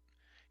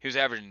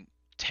averaging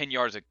 10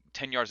 yards a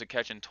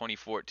catch in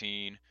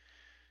 2014.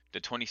 The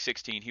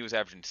 2016 he was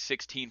averaging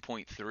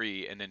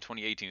 16.3, and then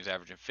 2018 he was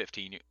averaging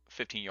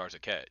 15 yards a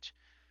catch.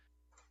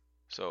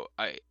 So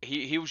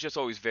he was just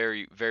always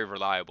very, very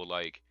reliable.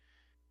 Like,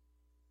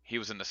 he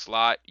was in the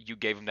slot, you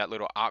gave him that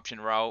little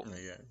option route,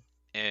 Yeah.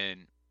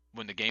 and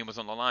when the game was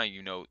on the line,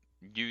 you know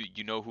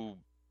who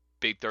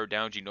big third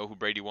downs, who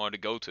Brady wanted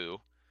to go to,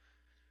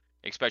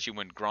 especially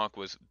when Gronk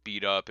was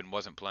beat up and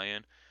wasn't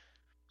playing.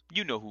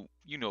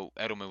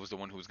 Edelman was the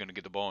one who was going to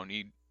get the ball, and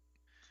he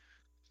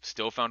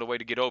still found a way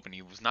to get open.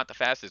 He was not the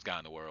fastest guy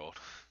in the world.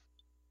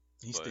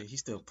 He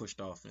still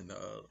pushed off in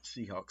the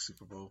Seahawks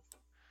Super Bowl.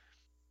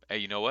 Hey,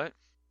 you know what?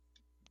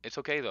 It's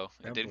okay though.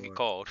 It That didn't boy. get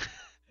called.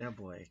 That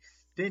boy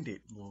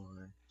extended, boy.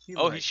 He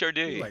Oh, he sure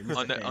did. He like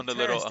On Mr. the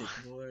little.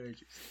 Fantastic, boy.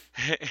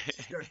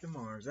 Just stretch them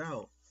arms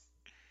out.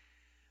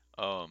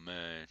 Oh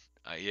man,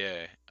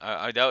 yeah.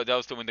 That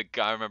was the one. The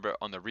guy, I remember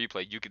on the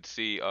replay, you could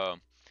see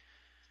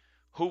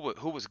who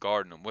was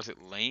guarding him. Was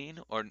it Lane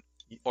or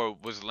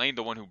was Lane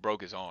the one who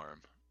broke his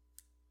arm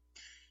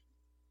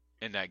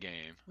in that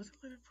game? Was it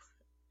Lane?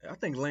 I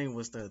think Lane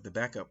was the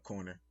backup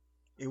corner.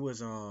 It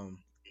was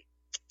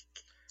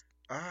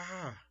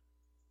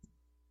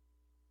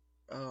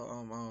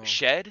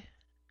Shed?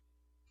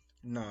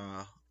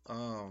 nah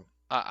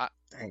I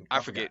dang, I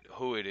forget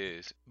who it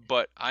is,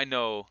 but I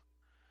know.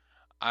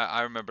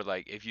 I remember,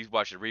 like, if you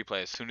watch the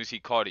replay, as soon as he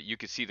caught it, you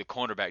could see the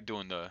cornerback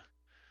doing the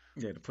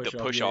the push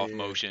push off off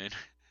motion.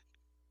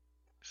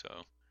 So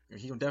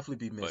He gonna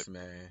definitely be missed,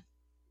 man.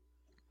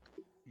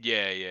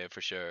 yeah,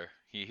 for sure.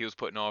 He was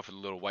putting on for the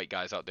little white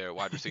guys out there at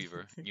wide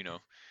receiver.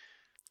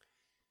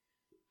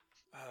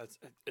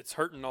 It's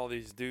hurting all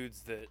these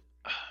dudes that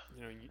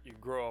you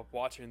grow up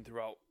watching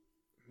throughout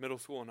middle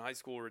school and high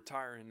school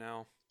retiring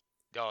now.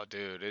 Oh,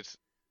 dude, it's,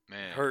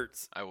 man. It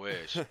hurts. I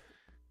wish.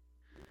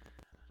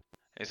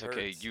 It's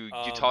okay. hurts. You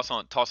toss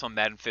on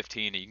Madden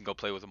 15 and you can go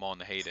play with them all in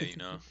the heyday.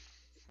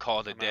 Call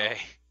it a I'm day. out.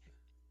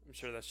 I'm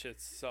sure that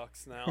shit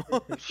sucks now.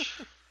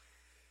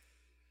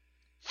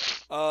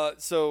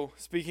 So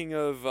speaking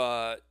of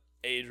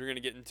age, we're gonna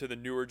get into the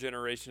newer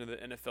generation of the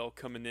NFL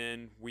coming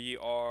in. We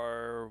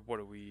are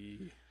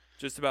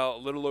just about a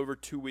little over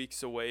 2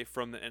 weeks away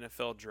from the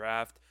NFL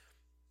draft.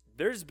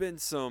 There's been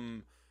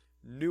some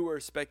newer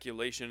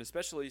speculation,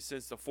 especially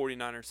since the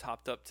 49ers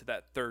hopped up to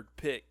that 3rd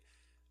pick.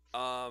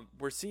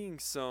 We're seeing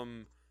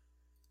some.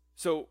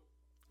 So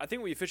I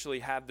think we officially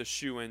have the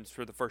shoe-ins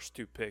for the first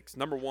 2 picks.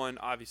 Number 1,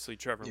 obviously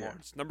Trevor Yeah.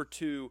 Lawrence. Number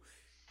 2,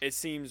 it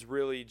seems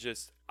really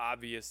just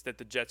obvious that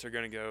the Jets are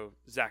going to go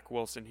Zach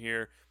Wilson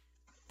here.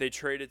 They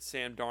traded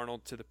Sam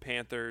Darnold to the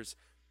Panthers.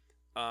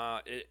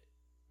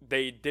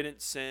 They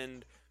didn't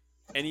send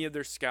any of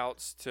their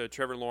scouts to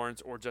Trevor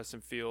Lawrence or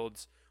Justin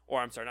Fields, or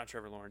I'm sorry, not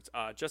Trevor Lawrence,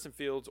 Justin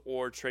Fields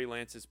or Trey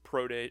Lance's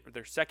pro day,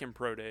 their second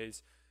pro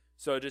days.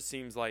 So it just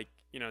seems like,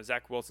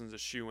 Zach Wilson's a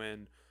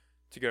shoo-in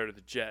to go to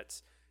the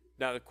Jets.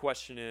 Now the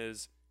question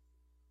is,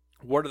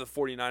 what are the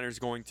 49ers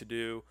going to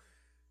do?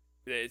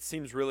 It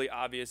seems really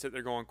obvious that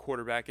they're going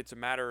quarterback. It's a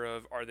matter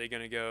of, are they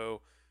going to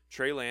go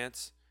Trey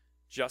Lance,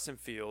 Justin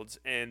Fields?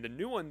 And the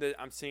new one that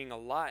I'm seeing a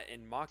lot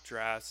in mock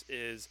drafts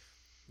is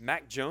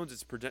Mac Jones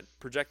is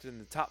projected in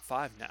the top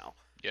 5 now.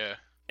 Yeah.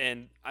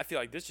 And I feel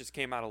like this just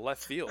came out of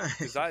left field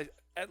because I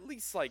at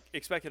least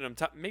expected him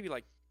maybe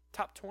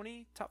top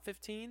 20, top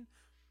 15,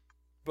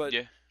 but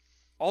yeah,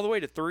 all the way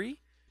to 3.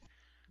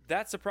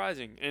 That's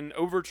surprising. And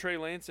over Trey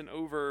Lance and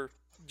over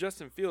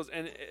Justin Fields.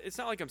 And it's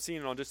not like I'm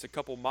seeing it on just a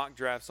couple mock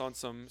drafts on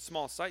some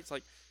small sites.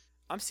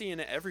 I'm seeing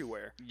it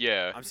everywhere.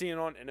 Yeah. I'm seeing it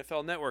on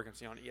NFL Network. I'm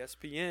seeing it on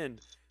ESPN.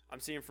 I'm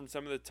seeing from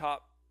some of the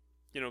top,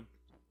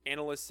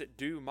 analysts that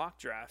do mock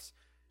drafts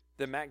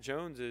that Mac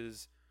Jones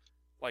is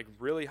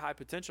really high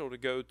potential to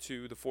go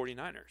to the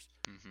 49ers.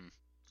 Mm-hmm.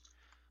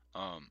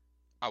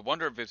 I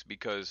wonder if it's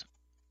because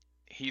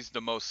he's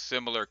the most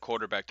similar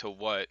quarterback to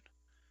what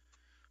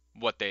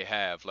they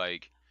have.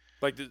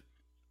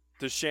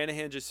 Does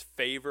Shanahan just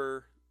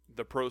favor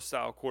the pro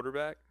style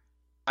quarterback?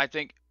 I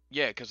think,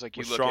 yeah, because you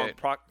with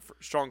look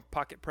strong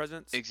pocket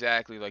presence.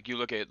 Exactly. You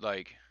look at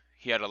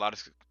he had a lot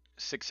of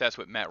success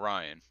with Matt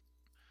Ryan.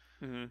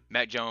 Mm-hmm.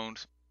 Matt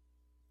Jones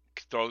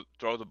throw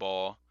the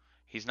ball.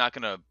 He's not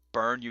gonna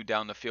burn you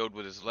down the field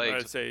with his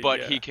legs,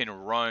 but he can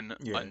run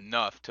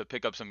enough to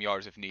pick up some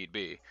yards if need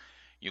be.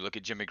 You look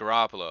at Jimmy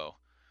Garoppolo.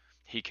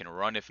 He can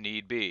run if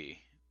need be.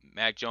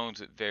 Mac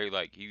Jones,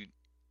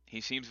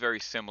 he seems very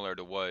similar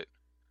to what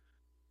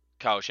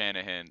Kyle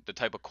Shanahan, the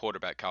type of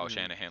quarterback Kyle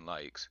Shanahan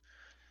likes.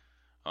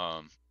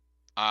 I'm,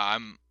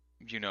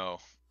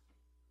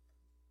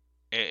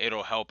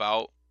 it'll help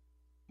out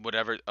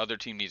whatever other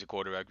team needs a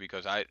quarterback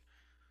because I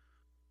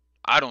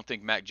don't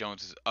think Mac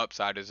Jones'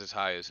 upside is as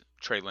high as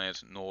Trey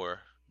Lance nor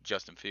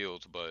Justin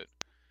Fields, but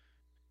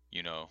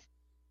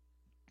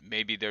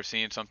maybe they're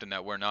seeing something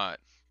that we're not.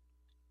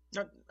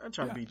 I'm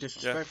trying to be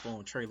disrespectful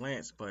on Trey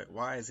Lance, but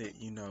why is it,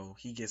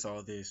 he gets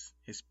all his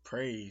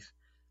praise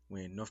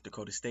when North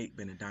Dakota State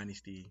been a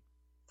dynasty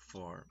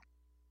for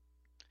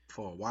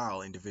a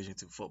while in Division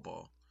II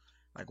football?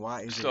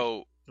 Why is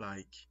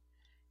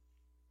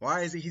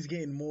it he's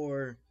getting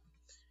more,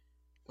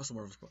 what's the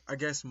word? I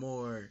guess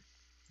more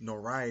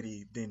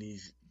notoriety than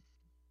these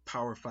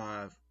Power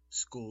 5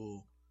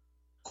 school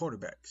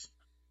quarterbacks?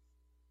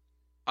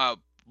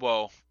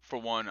 Well, for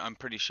one, I'm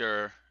pretty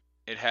sure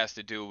it has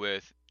to do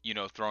with,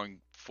 throwing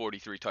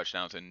 43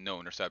 touchdowns and no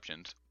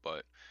interceptions.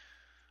 But,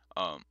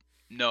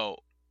 no,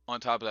 on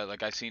top of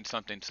that, I seen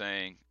something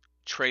saying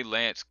Trey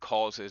Lance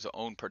calls his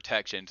own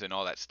protections and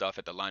all that stuff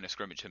at the line of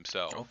scrimmage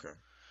himself. Okay.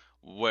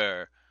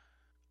 Where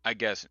I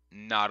guess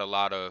not a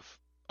lot of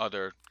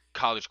other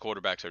college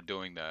quarterbacks are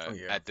doing that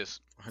at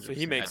this. 100%. So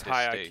he makes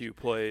high IQ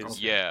plays. Okay.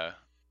 Yeah.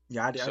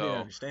 Yeah, I didn't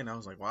understand. I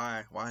was like,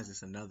 why is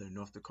this another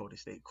North Dakota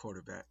State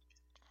quarterback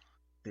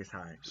this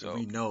high? So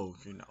we know,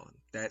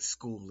 that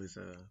school is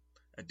a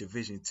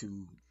Division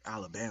II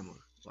Alabama,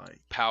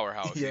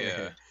 powerhouse.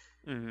 Yeah.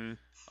 Mm-hmm.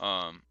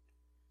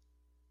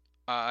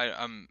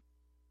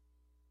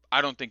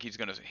 I don't think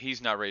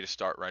he's not ready to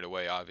start right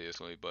away,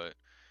 obviously, but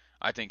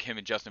I think him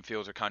and Justin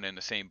Fields are kind of in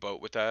the same boat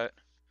with that,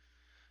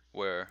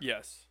 where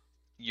yes,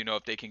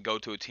 if they can go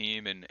to a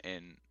team and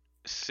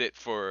sit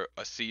for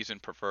a season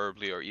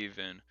preferably, or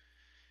even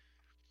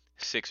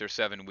 6 or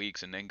 7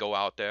 weeks, and then go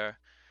out there,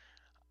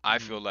 I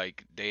feel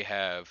like they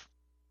have,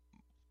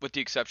 with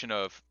the exception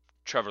of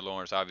Trevor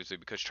Lawrence, obviously,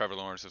 because Trevor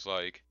Lawrence is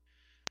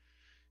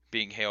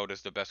being hailed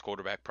as the best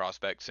quarterback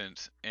prospect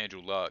since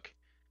Andrew Luck.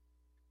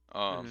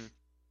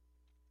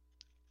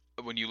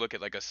 When you look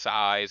at a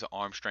size,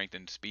 arm strength,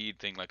 and speed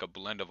thing, a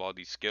blend of all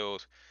these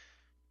skills,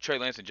 Trey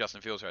Lance and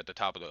Justin Fields are at the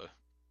top of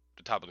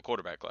the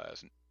quarterback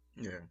class.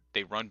 Yeah.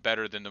 They run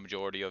better than the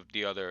majority of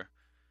the other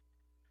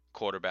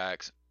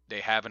quarterbacks.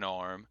 They have an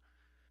arm,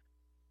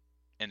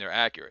 and they're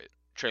accurate.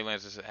 Trey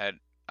Lance has had,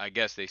 I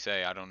guess they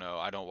say, I don't know,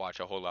 I don't watch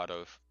a whole lot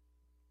of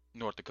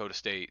North Dakota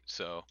State,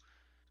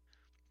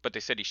 but they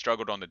said he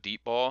struggled on the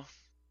deep ball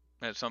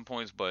at some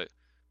points, but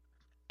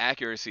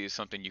accuracy is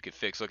something you could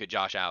fix. Look at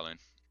Josh Allen.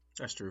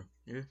 That's true.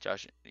 Yeah.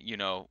 Josh,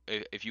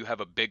 if you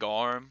have a big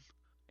arm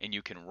and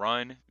you can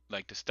run,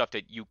 the stuff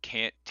that you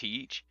can't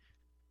teach,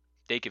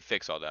 they can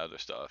fix all the other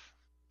stuff.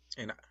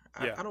 And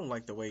I don't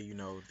like the way,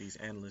 these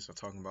analysts are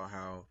talking about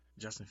how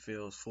Justin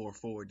Fields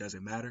 4-4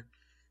 doesn't matter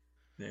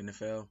in the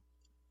NFL.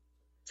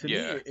 To me,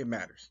 it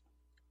matters.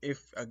 If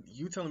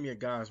you telling me a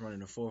guy's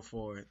running a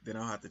 4-4, then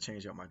I'll have to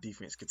change up my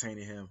defense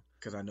containing him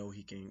because I know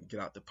he can get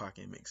out the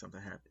pocket and make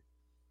something happen.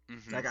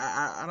 Mm-hmm.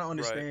 I don't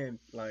understand,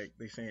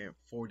 they saying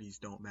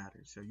 40s don't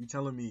matter. So you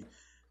telling me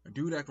a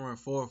dude that can run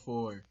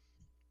 4-4,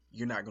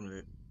 you're not going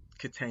to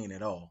contain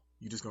at all.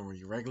 You just gonna run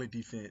your regular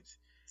defense,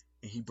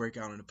 and he break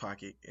out in the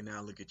pocket, and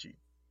now look at you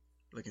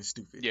looking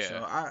stupid. So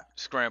Yeah,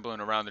 scrambling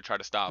around to try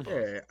to stop him.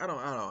 yeah, I don't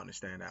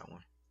understand that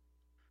one.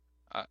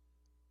 I,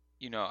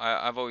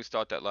 I've always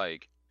thought that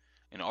like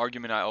an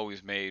argument I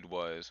always made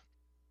was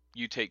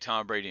you take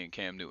Tom Brady and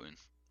Cam Newton.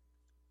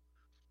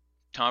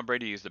 Tom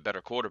Brady is the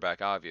better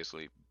quarterback,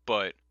 obviously,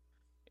 but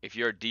if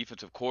you're a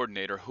defensive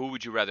coordinator, who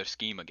would you rather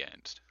scheme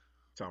against?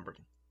 Tom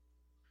Brady.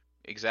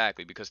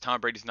 Exactly, because Tom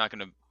Brady's not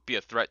going to be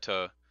a threat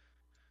to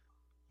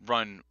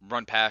run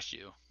past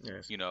you.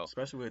 Yes, You know,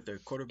 especially with the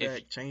if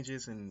quarterback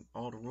changes and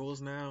all the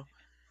rules now.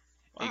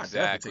 I definitely take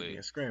me exactly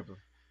a scrambler.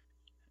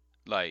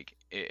 like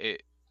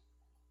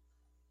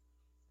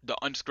the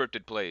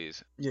unscripted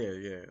plays Yeah,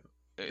 yeah.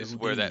 The is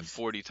where that Houdinis.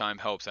 40 time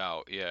helps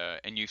out. Yeah,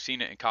 and you've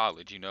seen it in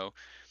college,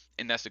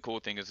 and that's the cool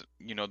thing is,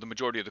 the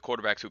majority of the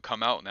quarterbacks who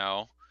come out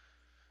now,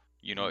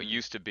 it Hmm.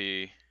 used to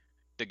be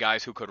the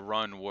guys who could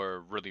run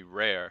were really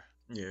rare,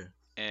 Yeah,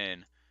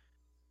 and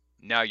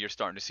now you're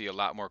starting to see a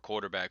lot more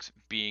quarterbacks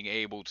being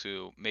able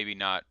to maybe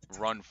not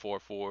run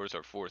 4.4s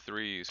or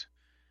 4.3s,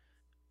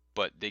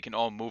 but they can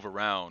all move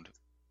around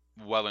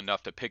well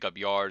enough to pick up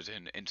yards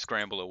and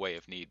scramble away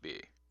if need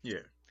be. yeah.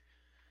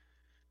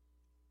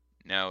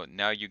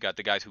 Now you got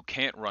the guys who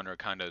can't run are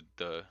kind of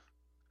the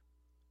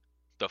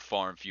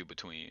far and few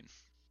between.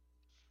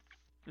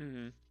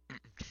 Mm-hmm.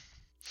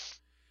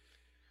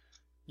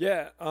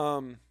 Yeah.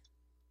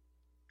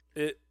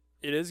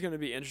 It is going to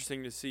be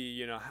interesting to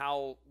see,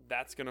 how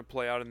that's going to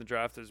play out in the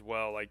draft as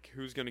well. Like,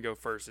 who's going to go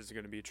first? Is it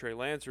going to be Trey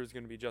Lance or is it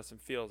going to be Justin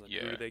Fields? And who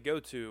Yeah. do they go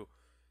to?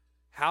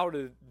 How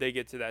do they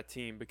get to that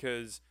team?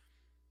 Because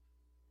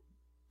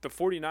the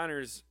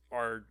 49ers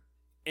are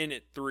in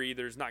at 3.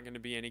 There's not going to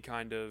be any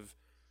kind of,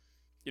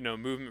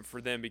 movement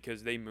for them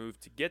because they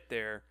moved to get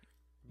there.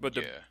 But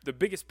the Yeah. the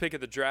biggest pick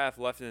of the draft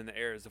left in the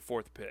air is the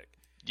 4th pick.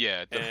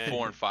 Yeah, the And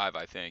 4 and 5,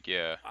 I think.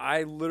 Yeah.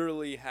 I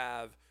literally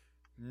have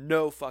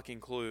no fucking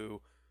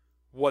clue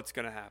what's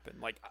going to happen.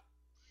 Like,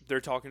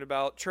 they're talking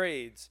about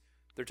trades.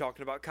 They're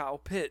talking about Kyle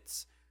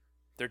Pitts.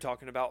 They're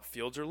talking about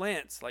Fields or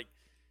Lance. Like,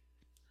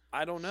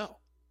 I don't know.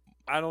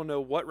 I don't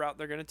know what route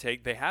they're going to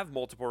take. They have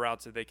multiple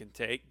routes that they can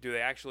take. Do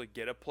they actually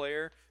get a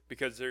player?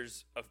 Because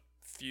there's a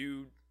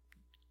few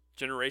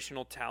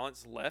generational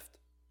talents left,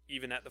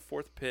 even at the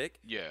 4th pick.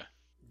 Yeah.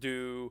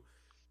 Do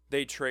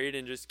they trade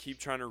and just keep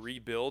trying to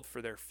rebuild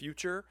for their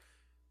future?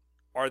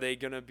 Are they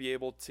going to be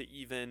able to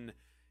even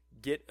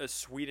get a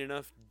sweet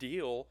enough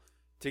deal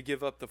to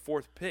give up the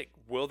 4th pick?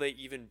 Will they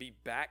even be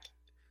back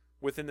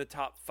within the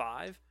top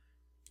 5?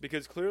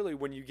 Because clearly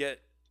when you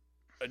get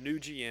a new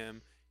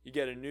GM,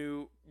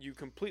 you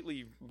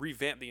completely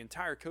revamp the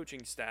entire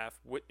coaching staff,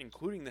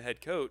 including the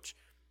head coach.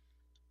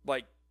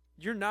 Like,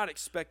 you're not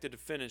expected to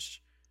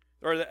finish,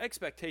 or the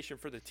expectation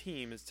for the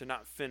team is to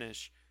not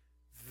finish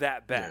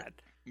that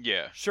bad.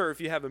 Yeah. Sure, if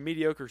you have a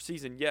mediocre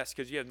season, yes,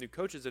 because you have new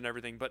coaches and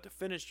everything, but to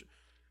finish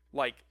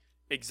like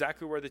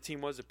exactly where the team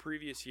was the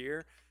previous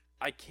year,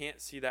 I can't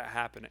see that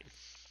happening.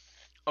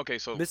 Okay,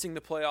 so Missing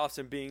the playoffs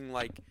and being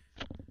like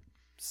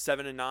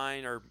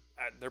 7-9, or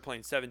they're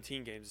playing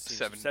 17 games this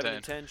season.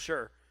 7-10. 7-10,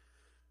 sure.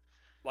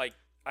 Like,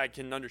 I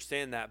can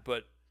understand that,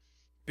 but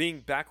being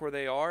back where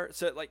they are,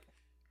 so like,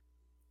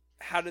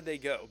 how did they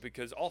go?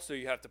 Because also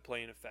you have to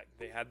play in effect.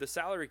 They had the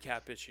salary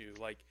cap issue.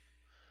 Like,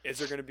 is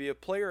there going to be a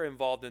player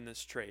involved in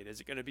this trade? Is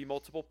it going to be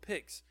multiple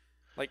picks?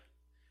 Like,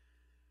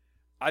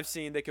 I've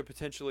seen they could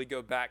potentially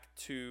go back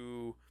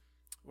to,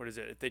 what is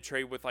it? If they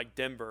trade with like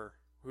Denver,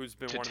 who's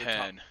been to one of the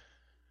 10.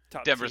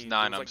 top Denver's teams.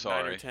 9, It was I'm like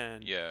sorry. 9 or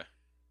 10. Yeah.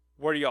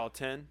 What are y'all,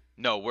 10?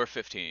 No, we're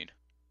 15.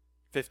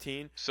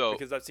 15? So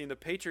Because I've seen the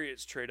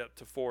Patriots trade up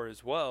to 4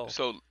 as well.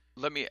 so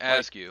let me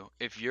ask you,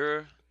 if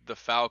you're the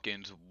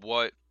Falcons,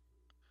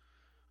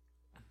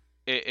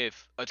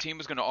 if a team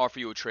was going to offer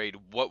you a trade,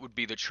 what would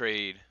be the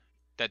trade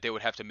that they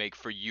would have to make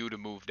for you to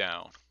move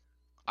down?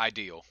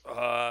 Ideal.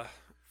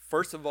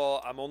 First of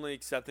all, I'm only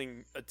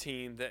accepting a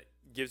team that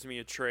gives me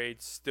a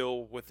trade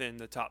still within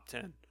the top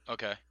 10.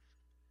 Okay.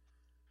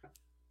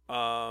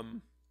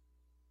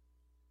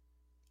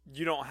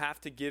 You don't have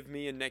to give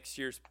me a next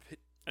year's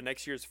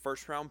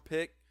first round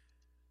pick,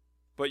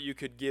 but you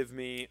could give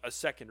me a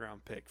second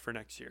round pick for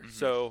next year. Mhm.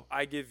 So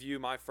I give you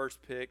my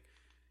first pick,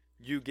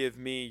 you give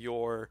me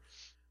your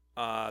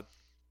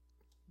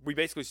we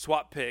basically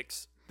swap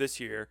picks this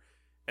year,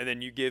 and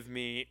then you give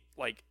me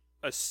like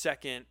a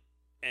second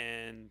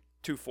and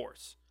 2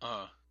 fourths,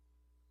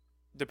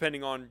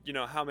 depending on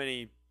how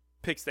many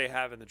picks they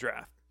have in the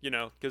draft.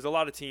 Because a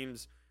lot of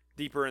teams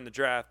deeper in the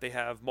draft they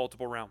have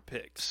multiple round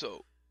picks.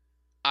 So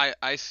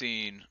I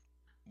seen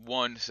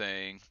one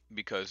saying,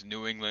 because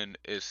New England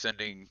is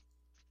sending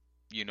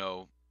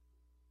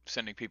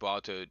people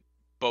out to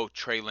both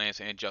Trey Lance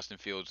and Justin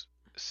Fields'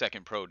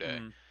 second pro day.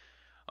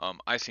 Mhm.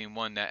 I seen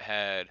one that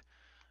had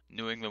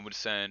New England would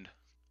send,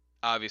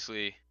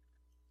 obviously,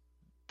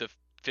 the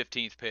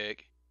 15th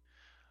pick,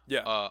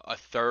 Yeah. a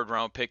third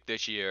round pick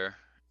this year,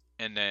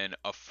 and then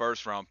a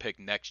first round pick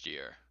next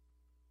year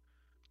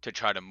to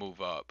try to move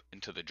up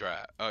into the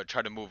draft,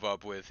 try to move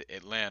up with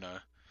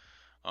Atlanta.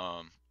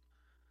 Um,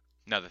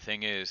 Now the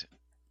thing is,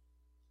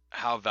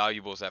 how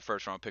valuable is that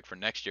first round pick for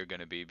next year going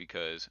to be?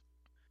 Because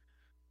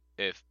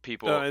if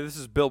people, This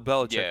is Bill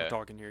Belichick we're yeah,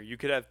 talking here. You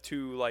could have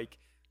two like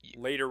y-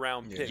 later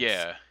round Yeah, picks.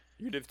 yeah,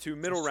 You could have two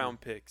that's middle true.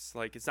 round picks.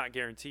 Like it's not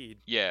guaranteed.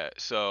 yeah.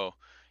 So,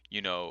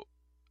 you know,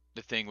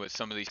 the thing with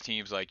some of these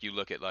teams, like you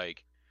look at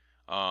like,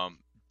 um,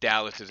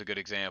 Dallas is a good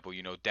example.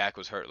 Dak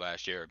was hurt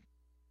last year.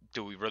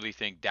 Do we really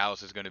think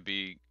Dallas is going to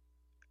be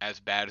as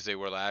bad as they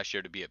were last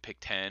year to be at pick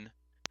 10?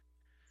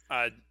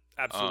 I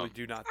absolutely Um,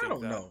 do not I think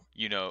don't that. know.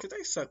 you know, Because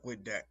they suck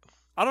with that.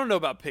 I don't know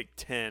about pick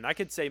 10. I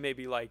could say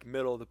maybe like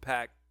middle of the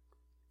pack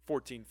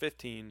 14,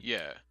 15.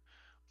 yeah.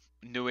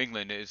 New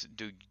England is.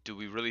 Do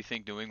we really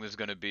think New England's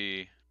going to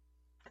be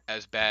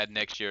as bad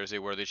next year as they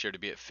were this year to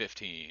be at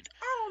 15?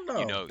 I don't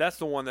You know. know, That's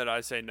the one that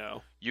I say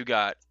no. you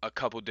got a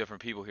couple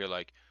different people here.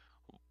 Like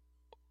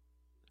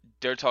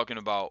they're talking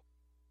about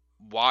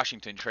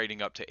Washington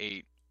trading up to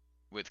 8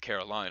 with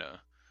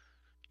Carolina.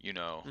 You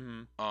know,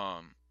 Hmm.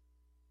 um,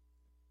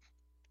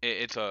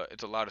 it's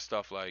a lot of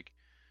stuff. Like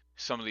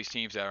some of these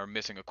teams that are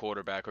missing a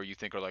quarterback, or you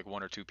think are like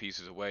one or two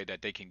pieces away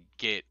that they can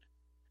get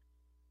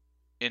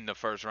in the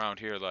first round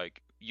here.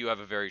 Like you have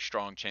a very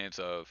strong chance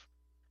of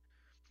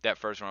that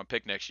first round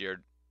pick next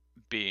year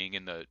being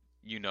in the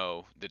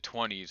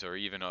 20s or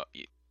even a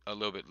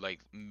little bit like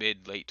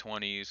mid late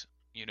 20s.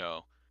 You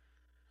know,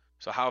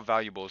 so how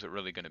valuable is it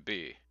really going to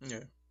be?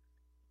 Yeah.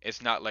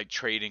 It's not like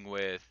trading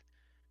with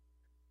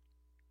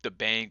the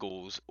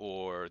Bengals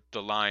or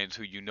the Lions,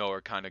 who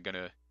are kind of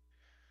gonna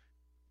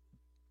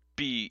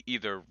be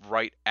either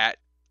right at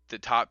the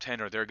top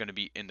 10 or they're gonna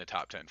be in the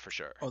top 10 for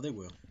sure. Oh, they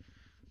will.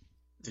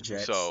 The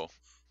Jets, So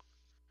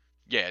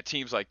yeah,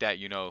 teams like that,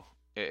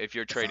 if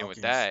you're the trading with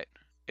Falcons. that,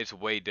 it's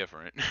way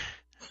different.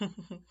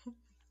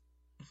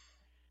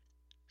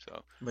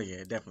 So But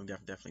yeah,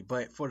 definitely.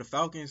 But for the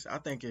Falcons, I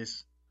think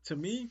to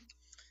me,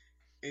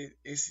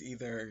 it's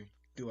either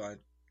do I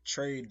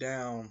trade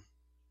down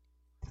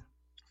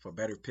for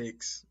better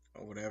picks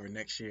or whatever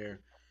next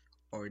year,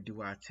 or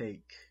do I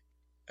take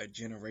a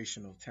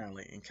generational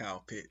talent in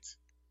Kyle Pitts?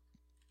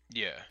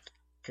 yeah,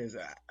 Because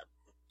I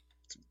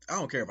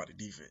don't care about the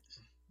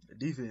defense. The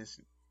defense,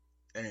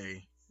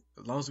 hey,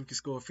 as long as we can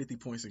score 50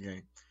 points a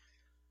game,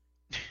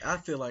 I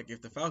feel like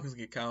if the Falcons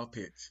get Kyle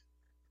Pitts,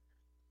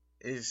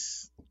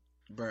 it's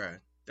bruh,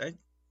 that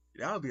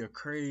would be a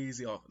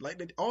crazy off. Like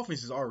the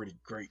offense is already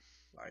great.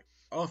 Like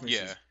offense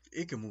yeah, is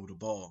it can move the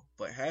ball,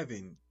 but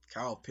having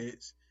Kyle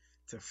Pitts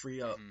to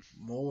free up hmm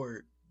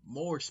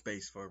more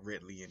space for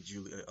Ridley and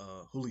Julio.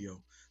 I was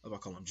about to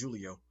call him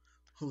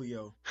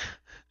Julio.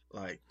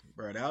 Like,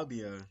 bro, that'd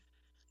be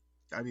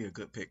a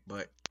good pick.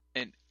 But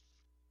and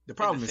the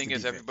and the problem is the thing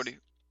is, defense.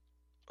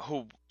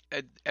 who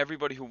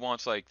everybody who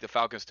wants like the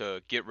Falcons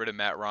to get rid of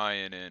Matt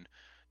Ryan, and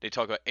they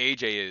talk about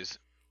AJ is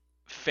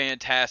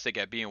fantastic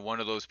at being one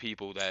of those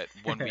people that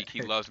one week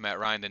he loves Matt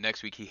Ryan, the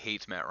next week he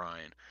hates Matt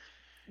Ryan.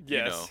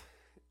 You know, Yes,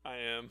 I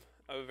am.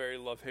 I have a very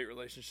love-hate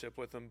relationship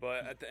with him,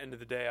 but at the end of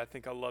the day, I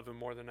think I love him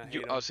more than I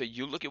hate I'll him. say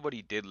you look at what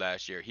he did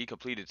last year. He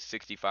completed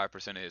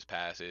 65% of his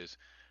passes,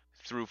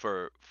 threw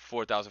for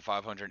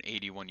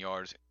 4,581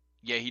 yards.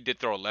 Yeah, he did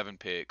throw 11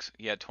 picks.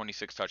 He had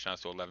 26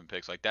 touchdowns to 11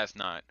 picks. Like that's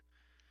not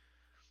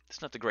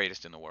the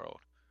greatest in the world.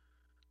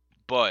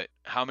 But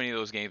how many of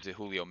those games did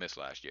Julio miss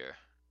last year?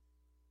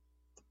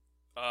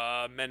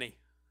 Many.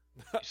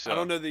 I So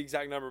don't know the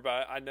exact number,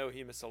 but I know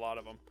he missed a lot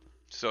of them.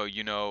 so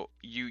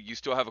you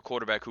still have a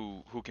quarterback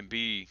who can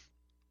be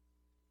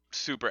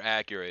super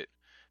accurate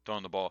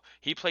throwing the ball.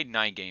 He played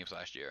 9 games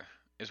last year,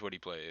 is what he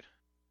played.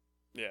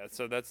 Yeah,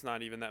 so that's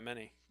not even that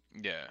many.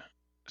 Yeah.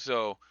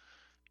 So,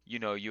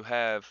 you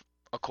have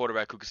a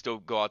quarterback who can still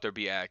go out there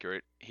be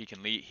accurate. He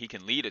can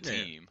lead a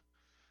Yeah, team.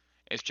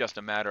 It's just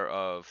a matter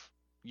of,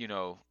 you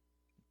know,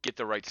 get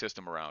the right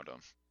system around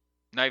him.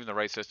 Not even the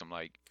right system,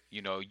 like,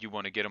 you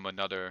want to get him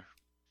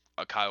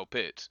a Kyle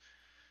Pitts.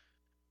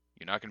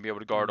 You're not going to be able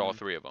to guard all Hmm.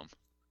 three of them.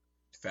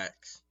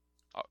 facts.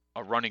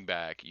 A running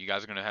back, you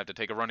guys are going to have to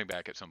take a running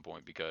back at some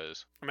point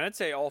because I mean, I'd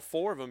say all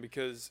four of them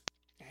because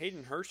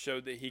Hayden Hurst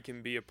showed that he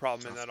can be a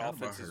problem I in that forgot about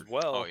offense as her.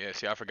 oh well. yeah,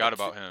 see, I A forgot two,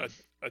 about him.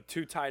 a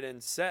two tight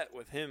end set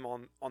with him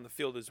on the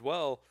field as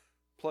well,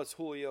 plus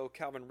Julio,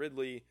 Calvin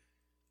Ridley.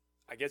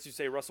 I guess you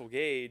say Russell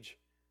Gage.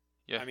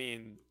 Yeah. I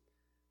mean,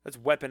 that's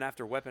weapon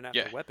after weapon after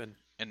Yeah. weapon.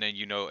 And then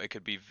it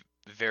could be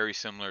very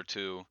similar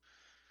to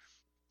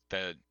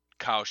the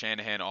Kyle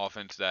Shanahan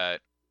offense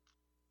that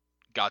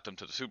got them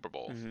to the Super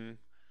Bowl. Hmm.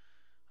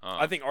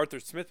 I Um, think Arthur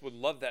Smith would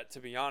love that, to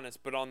be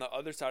honest. But on the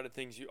other side of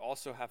things, you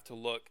also have to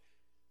look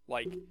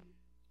like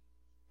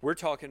we're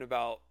talking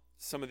about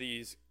some of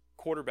these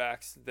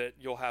quarterbacks that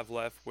you'll have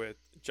left with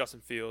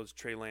Justin Fields,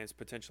 Trey Lance,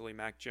 potentially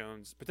Mac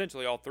Jones,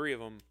 potentially all three of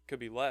them could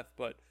be left.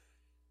 But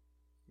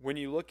when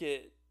you look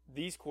at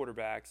these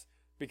quarterbacks,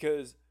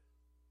 because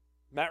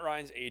Matt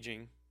Ryan's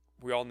aging,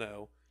 we all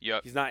know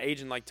yep. he's not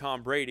aging like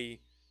Tom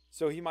Brady,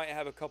 so he might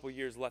have a couple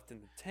years left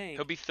in the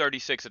He'll tank. be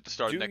 36 at the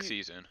start of Do next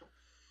you, season.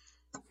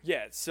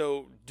 yeah,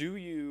 so do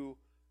you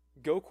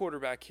go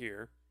quarterback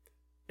here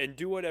and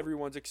do what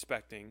everyone's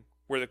expecting,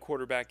 where the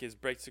quarterback is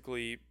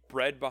basically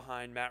bred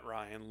behind Matt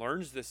Ryan,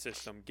 learns the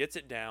system, gets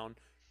it down,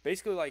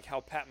 basically like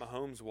how Pat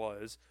Mahomes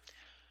was,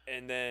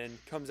 and then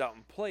comes out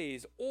and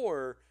plays?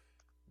 Or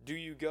do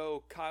you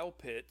go Kyle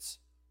Pitts?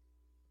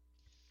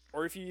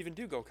 Or if you even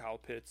do go Kyle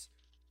Pitts,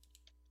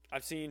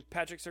 I've seen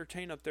Patrick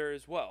Surtain up there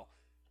as well.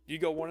 You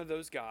go one of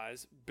those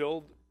guys,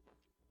 build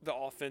the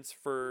offense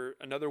for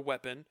another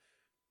weapon,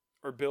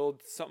 or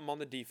build something on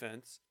the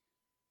defense,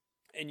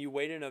 and you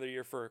wait another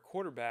year for a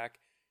quarterback.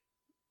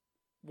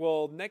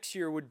 Well, next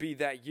year would be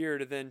that year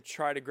to then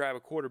try to grab a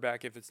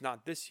quarterback if it's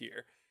not this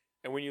year.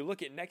 And when you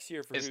look at next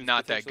year for It's who's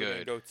not that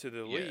potentially going to good. go to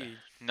the Yeah, league,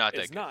 not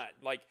that it's good. not.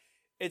 Like,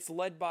 it's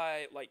led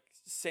by like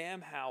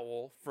Sam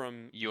Howell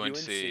from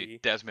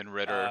UNC, Desmond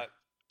Ritter.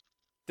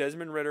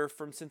 Desmond Ritter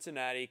from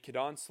Cincinnati,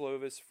 Kadon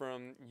Slovis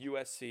from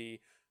USC,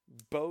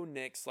 Bo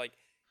Nix. Like,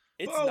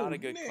 it's Bo not a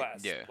good Nix.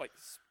 class. Yeah. Like,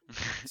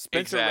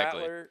 Spencer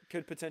Exactly. Rattler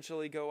could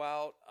potentially go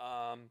out.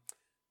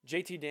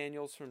 JT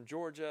Daniels from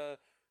Georgia,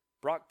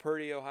 Brock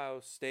Purdy, Ohio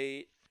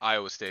State,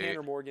 Iowa State.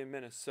 Tanner Morgan,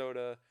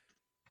 Minnesota,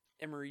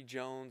 Emory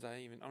Jones.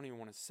 I don't even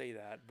want to say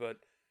that, but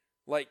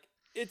like,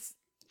 it's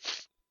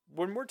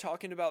when we're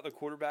talking about the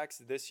quarterbacks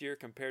this year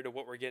compared to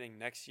what we're getting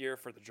next year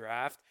for the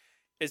draft,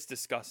 it's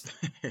disgusting.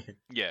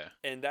 Yeah.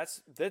 And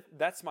that's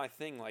my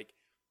thing. Like,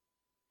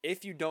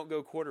 if you don't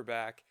go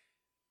quarterback,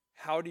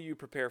 how do you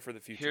prepare for the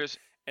future?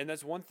 And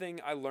that's one thing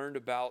I learned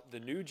about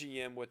the new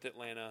GM with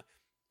Atlanta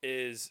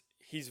is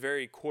he's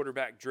very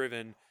quarterback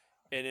driven.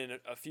 And in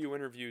a few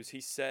interviews,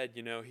 he said,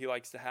 you know, he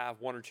likes to have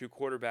one or two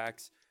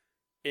quarterbacks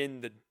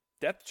in the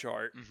depth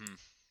chart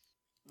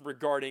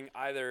regarding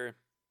either,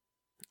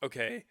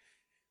 okay,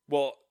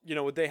 well, you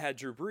know, when they had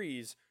Drew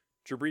Brees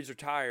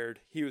retired.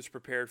 He was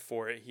prepared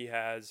for it. He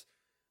has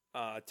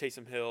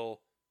Taysom Hill,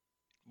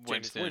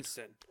 Jameis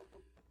Winston.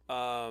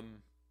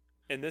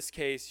 In this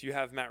case, you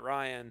have Matt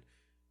Ryan.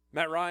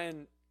 Matt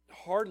Ryan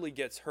hardly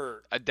gets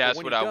hurt.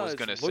 That's what I was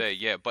going to say.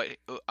 Yeah, but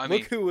I mean,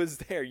 look who was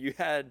there. You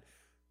had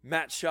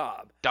Matt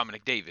Schaub.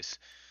 Dominic Davis.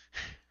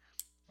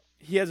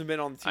 He hasn't been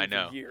on the team I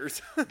know. for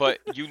years. But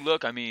you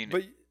look, I mean,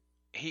 but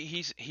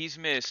he's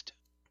missed,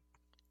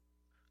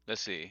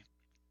 let's see,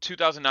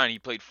 2009 he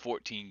played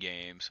 14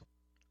 games.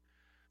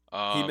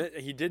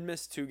 He did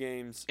miss 2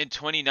 games. In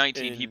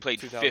 2019 he in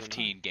played 2009.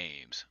 15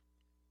 games.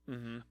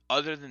 Mm-hmm.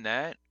 Other than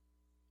that,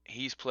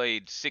 he's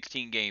played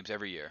 16 games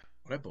every year.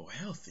 Well, that boy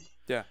healthy.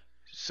 Yeah.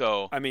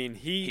 So I mean,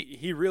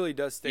 he really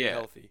does stay yeah.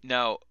 healthy.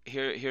 Now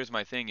here's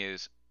my thing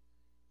is,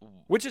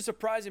 Which is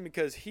surprising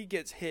because he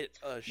gets hit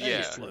a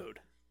Yeah. shitload.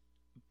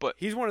 But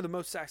He's one of the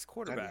most sacks That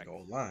quarterbacks.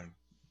 nigga line.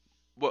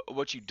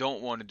 what you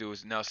don't want to do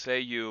is now say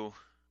you're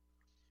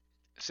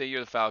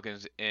the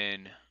Falcons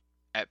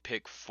at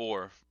pick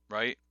 4,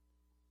 right?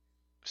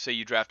 Say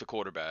you draft a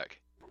quarterback.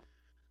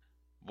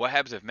 What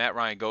happens if Matt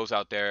Ryan goes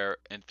out there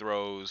and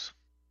throws,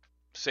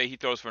 say he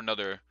throws for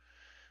another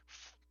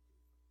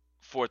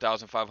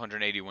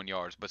 4,581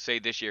 yards, but say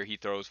this year he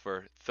throws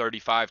for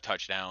 35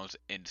 touchdowns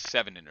and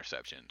 7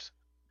 interceptions.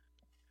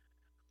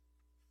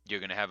 You're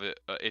going to have a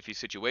iffy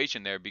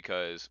situation there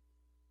because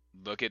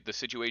look at the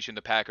situation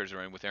the Packers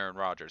are in with Aaron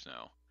Rodgers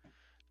now.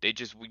 They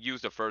just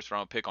used a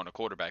first-round pick on a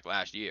quarterback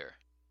last year.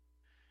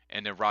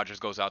 And then Rodgers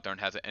goes out there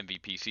and has an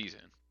MVP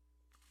season.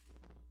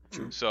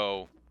 True.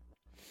 So,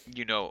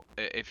 you know,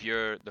 if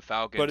you're the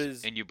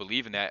Falcons and you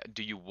believe in that,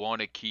 do you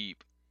want to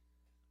keep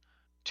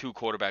 2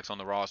 quarterbacks on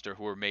the roster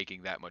who are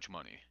making that much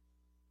money?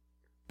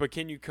 But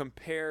can you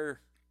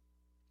compare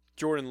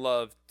Jordan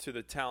Love to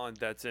the talent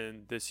that's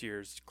in this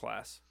year's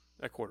class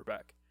at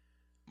quarterback?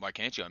 Why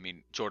can't you? I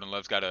mean, Jordan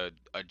Love's got a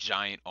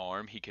giant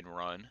arm. He can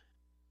run.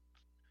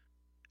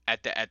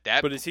 At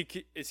that. But is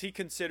he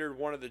considered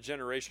one of the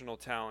generational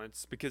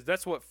talents? Because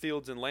that's what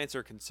Fields and Lance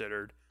are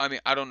considered. I mean,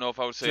 I don't know if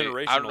I would say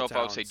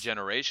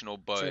generational,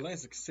 but Trey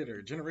Lance is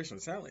considered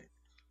generational talent.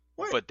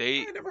 What? But I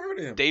ain't never heard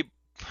of him.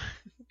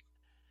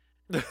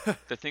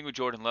 The thing with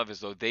Jordan Love is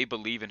though they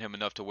believe in him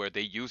enough to where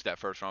they use that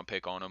first round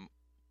pick on him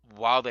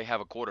while they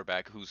have a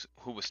quarterback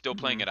who was still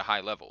playing at a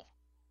high level.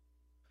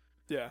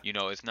 Yeah. You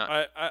know, it's not.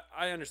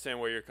 I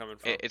understand where you're coming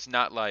from. It's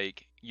not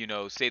like, you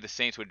know, say the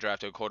Saints would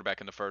draft a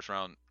quarterback in the first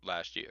round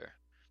last year.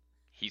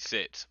 He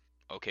sits.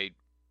 Okay,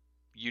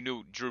 you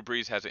knew Drew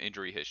Brees has an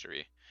injury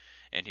history,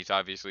 and he's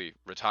obviously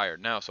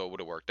retired now, so it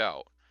would have worked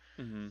out.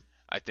 Mm-hmm.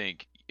 I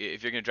think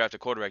if you're going to draft a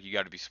quarterback, you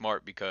got to be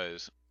smart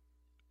because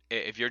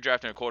if you're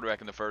drafting a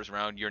quarterback in the first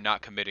round, you're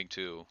not committing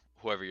to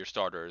whoever your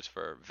starter is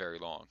for very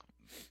long.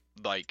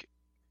 Like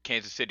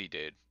Kansas City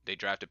did. They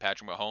drafted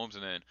Patrick Mahomes,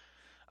 and then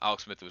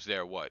Alex Smith was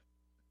there,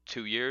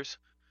 2 years?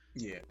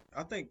 Yeah,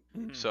 I think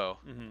So,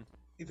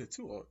 either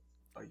 2 or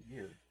a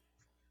year.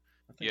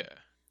 I think. yeah.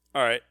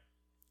 All right.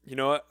 You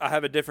know what? I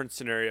have a different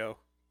scenario.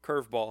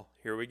 Curveball.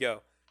 Here we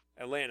go.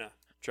 Atlanta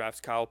drafts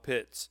Kyle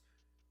Pitts.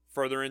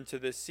 Further into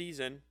this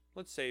season,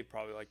 let's say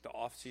probably like the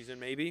off season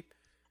maybe,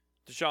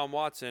 Deshaun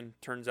Watson,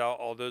 turns out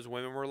all those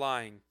women were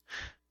lying.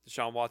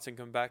 Deshaun Watson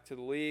come back to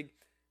the league.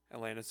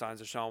 Atlanta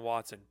signs Deshaun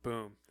Watson.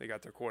 Boom. They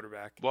got their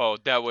quarterback. Well,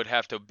 that would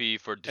have to be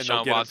for they'll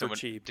Deshaun get him Watson. for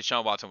cheap.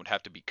 Deshaun Watson would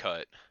have to be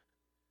cut.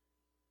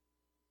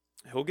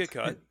 He'll get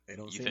cut. They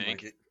don't You seem think?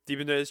 like it. Deep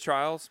into his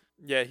trials.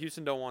 Yeah,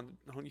 Houston won't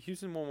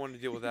want to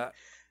deal with that.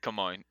 Come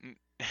on.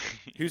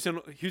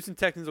 Houston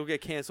Texans will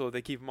get canceled if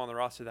they keep him on the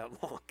roster that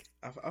long.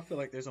 I feel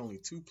like there's only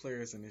 2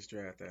 players in this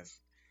draft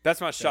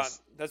That's my shot.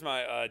 That's- That's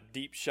my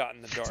deep shot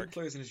in the 2 dark.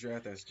 players in this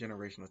draft that's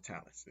generational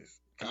talents.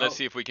 Let's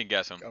see if we can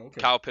guess them. Oh,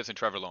 okay. Kyle Pitts and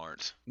Trevor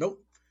Lawrence.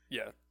 Nope.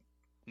 Yeah.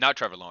 Not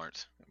Trevor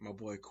Lawrence. My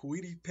boy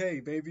Kwity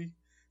Paye, baby.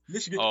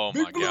 Michigan. Oh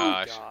Big my Blue.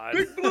 gosh. God.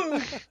 Big Blue.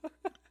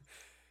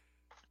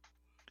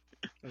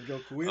 Let's go,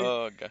 Kwity.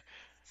 Oh god.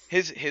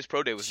 His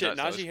pro day was Shit,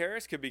 nuts. Najee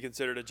Harris could be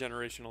considered a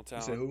generational You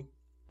said talent. who?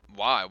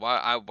 Why?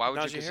 Why would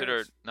Najee you consider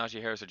Harris.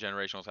 Najee Harris a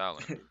generational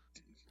talent?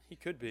 He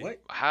could be. What?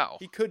 How?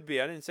 He could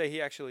be. I didn't say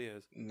he actually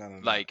is. No.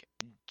 Like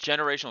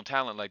generational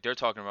talent, like they're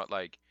talking about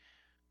like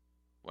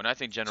when I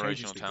think Changes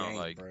generational the talent, game,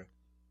 like bro.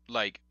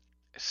 like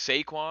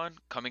Saquon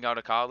coming out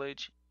of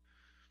college.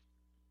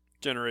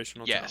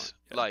 Generational Yes. talent.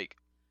 Yeah. Like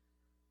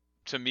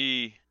to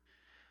me,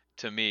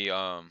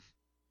 damn,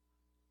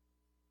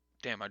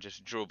 I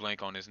just drew a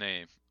blank on his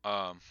name.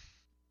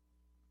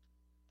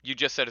 You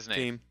just said his name.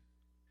 Team.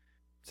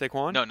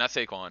 Saquon? No, not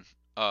Saquon.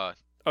 Oh,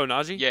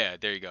 Najee? Yeah,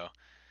 there you go.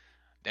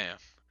 Damn.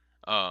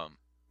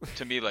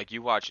 To me, like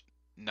you watch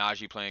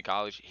Najee play in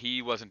college,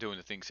 he wasn't doing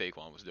the things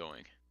Saquon was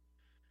doing.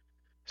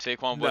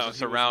 Saquon No, wasn't he was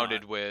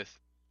surrounded not. with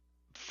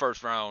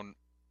first round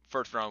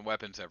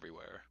weapons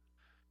everywhere.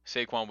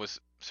 Saquon was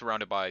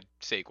surrounded by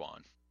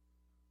Saquon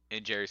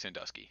and Jerry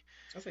Sandusky.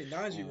 I say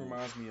Najee Ooh.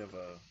 reminds me of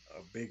a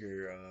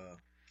bigger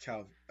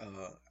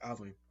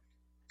Alvin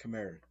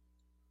Kamara.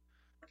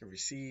 Can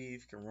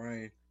receive, can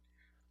run.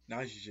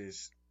 Najee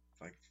just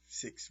like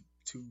 6'2",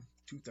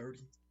 230.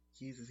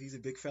 He's a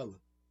big fella.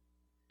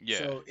 Yeah.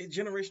 So it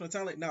generational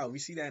talent. No, we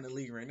see that in the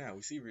league right now.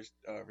 We see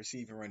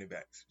receiving running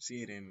backs. We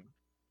see it in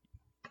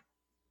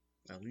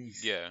at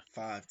least Yeah.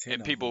 5, 10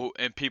 and of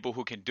them. people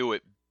who can do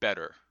it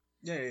better.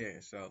 Yeah.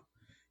 So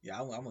yeah,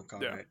 I'm gonna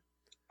call Yeah. that.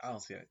 I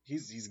don't see that.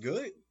 He's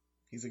good.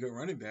 He's a good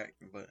running back,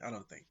 but I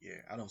don't think.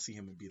 Yeah, I don't see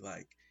him to be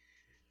like,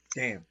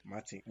 damn,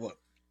 my team. Well,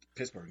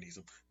 Pittsburgh needs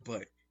him,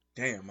 but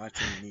damn, my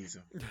team needs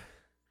him.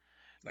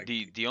 Like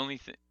The only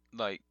thing,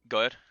 like,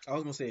 go ahead. I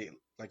was gonna say,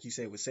 like you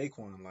said with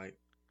Saquon, like,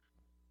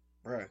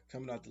 bruh,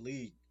 coming out the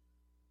league,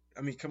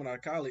 coming out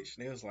of college,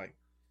 they was like,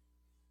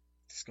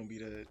 this is gonna be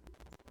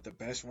the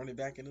best running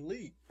back in the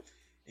league,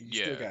 and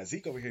you still Yeah. got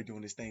Zeke over here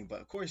doing this thing.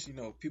 But of course,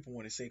 people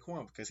wanted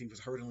Saquon because he was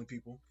hurdling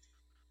people.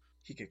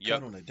 He could Yep.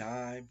 cut on a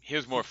dime. He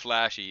was more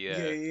flashy.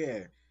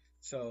 Yeah.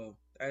 So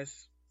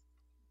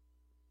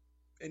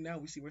and now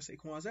we see where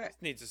Saquon's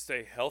at. Needs to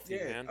stay healthy,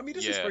 Yeah, man. this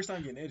is his Yeah. first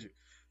time getting injured.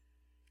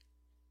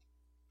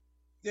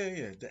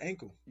 Yeah, the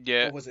ankle.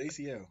 Yeah. Or was it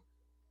ACL?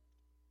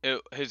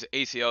 His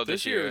ACL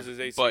this year was his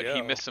ACL. but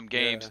he missed some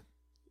games. Yeah.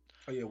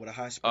 Oh yeah, with a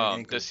high sprained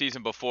ankle. The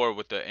season before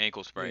with the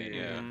ankle sprain.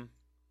 Yeah. Yeah. Mhm.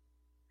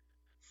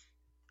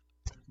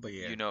 But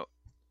yeah, You know,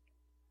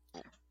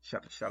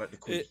 shout out to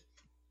Queen. It-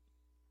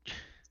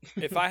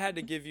 If I had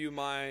to give you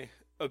my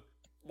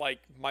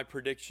my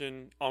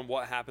prediction on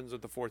what happens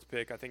with the 4th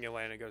pick, I think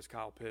Atlanta goes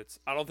Kyle Pitts.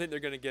 I don't think they're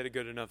going to get a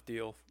good enough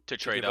deal to to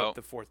trade give up out.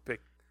 the 4th pick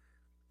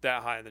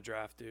that high in the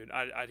draft, dude.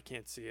 I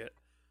can't see it.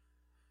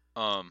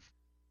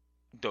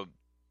 The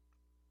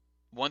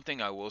one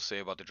thing I will say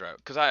about the draft,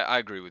 because I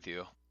agree with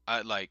you.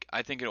 I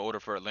think in order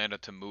for Atlanta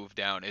to move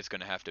down, it's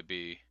gonna have to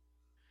be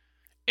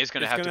a It's good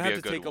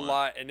to take one. a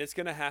lot, and it's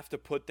going to have to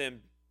put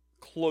them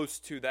close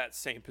to that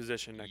same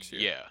position next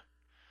year. Yeah.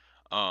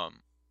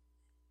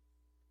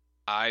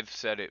 I've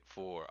said it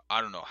for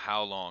I don't know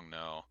how long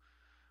now,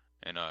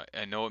 and I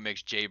know it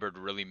makes Jaybird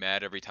really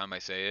mad every time I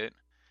say it.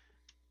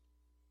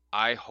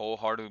 I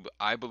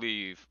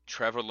believe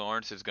Trevor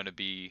Lawrence is going to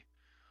be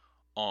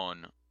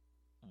on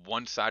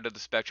one side of the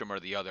spectrum or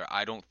the other.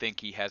 I don't think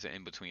he has it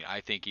in between.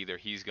 I think either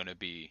he's going to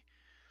be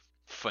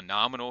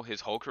phenomenal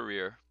his whole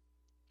career,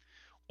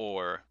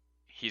 or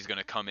he's going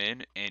to come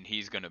in and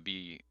he's going to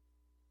be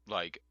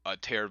like a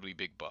terribly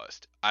big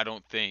bust. I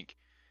don't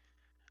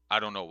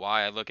know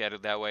why I look at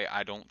it that way.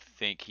 I don't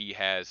think he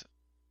has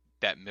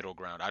that middle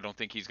ground. I don't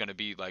think he's going to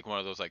be like one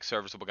of those like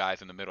serviceable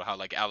guys in the middle, how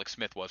like Alex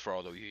Smith was for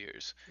all those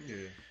years. Yeah.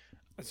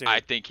 I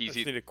think I he's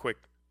just need a quick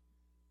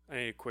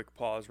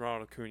pause.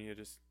 Ronald Acuna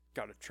just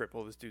got a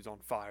triple. This dude's on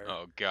fire.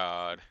 oh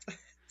god.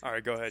 All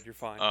right, go ahead. You're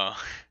fine.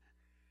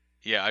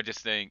 Yeah, I just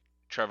think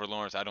Trevor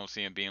Lawrence, I don't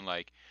see him being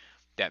like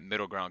that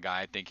middle ground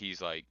guy. I think he's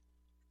going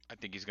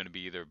to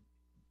be either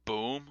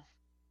boom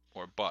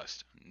or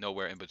bust,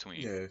 nowhere in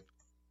between. Yeah.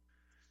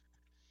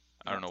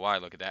 I don't know why I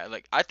look at that.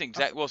 Like I think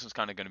Zach Wilson's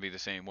kind of going to be the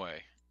same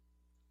way,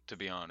 to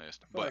be honest.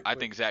 feel But like I with-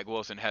 think Zach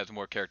Wilson has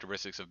more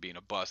characteristics of being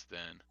a bust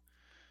than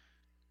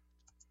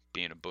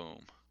being a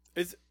boom.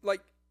 It's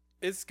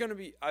gonna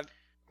be.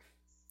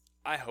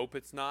 I hope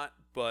it's not,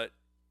 but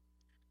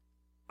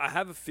I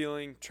have a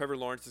feeling Trevor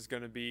Lawrence is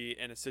gonna be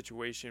in a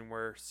situation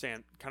where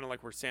kind of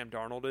like where Sam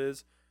Darnold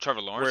is,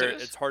 Trevor Lawrence where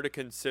is? it's hard to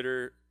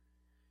consider.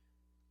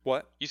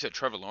 What? You said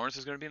Trevor Lawrence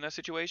is going to be in that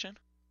situation?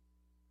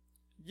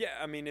 Yeah,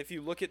 I mean, if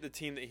you look at the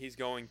team that he's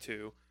going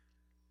to,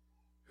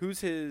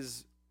 who's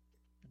his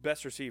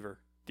best receiver?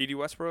 D.D.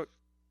 Westbrook.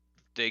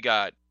 They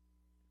got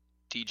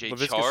DJ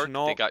Laviska Chark. They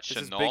Shenault got is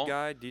this big Chenault.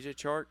 guy, DJ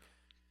Chark.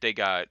 They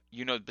got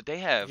but they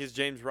have He's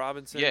James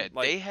Robinson. yeah.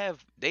 Like,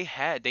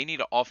 They need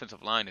an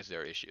offensive line is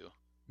their issue.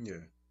 Yeah.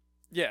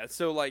 yeah.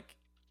 So like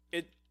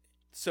it.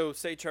 So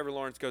say Trevor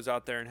Lawrence goes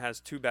out there and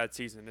has 2 bad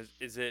seasons.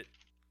 Is it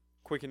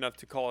quick enough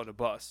to call it a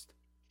bust?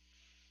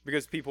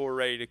 Because people were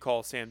ready to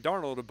call Sam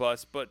Darnold a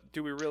bust, but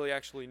do we really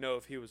actually know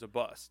if he was a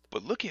bust?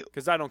 But look at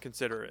Because I don't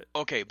consider it.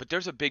 okay, but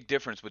there's a big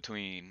difference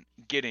between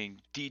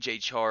getting DJ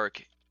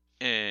Chark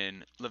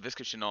and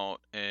Laviska Shenault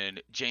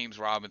and James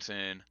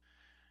Robinson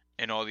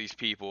and all these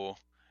people,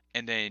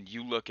 and then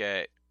you look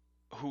at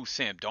who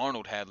Sam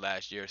Darnold had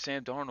last year.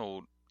 Sam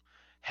Darnold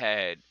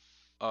had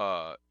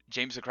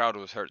Jameson Crowder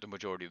was hurt the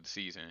majority of the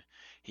season.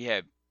 He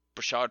had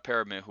Brashad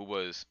Perriman, who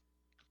was,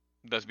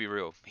 let's be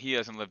real, he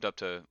hasn't lived up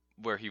to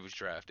where he was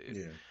drafted.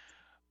 Yeah.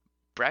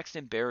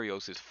 Braxton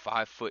Berrios is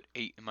 5'8",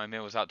 and my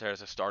man was out there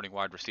as a starting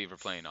wide receiver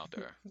playing out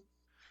there.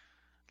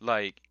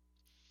 Like,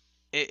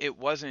 it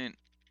wasn't.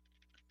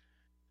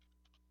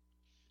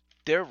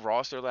 Their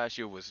roster last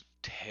year was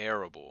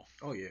terrible.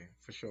 Oh yeah,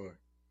 for sure.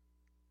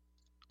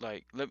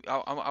 Like,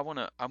 I'm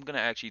gonna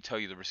actually tell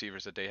you the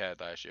receivers that they had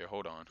last year.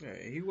 Hold on. Yeah,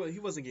 he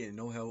wasn't getting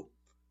no help,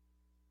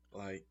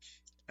 like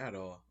at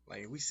all.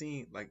 Like we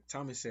seen, like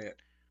Thomas said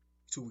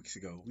 2 weeks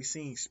ago, we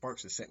seen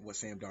sparks of what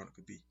Sam Darnold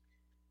could be.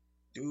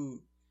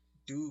 Dude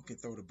can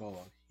throw the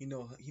ball. He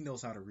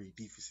knows how to read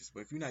defenses.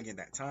 But if you're not getting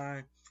that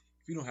time,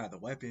 if you don't have the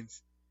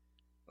weapons,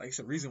 like it's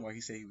a reason why he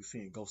said he was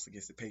seeing ghosts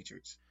against the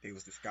Patriots. They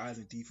was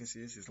disguising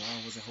defenses. His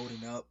line wasn't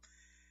holding up.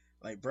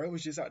 Like bro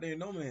was just out there in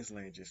no man's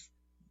land, just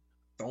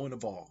throwing the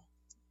ball,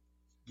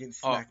 getting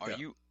smacked up.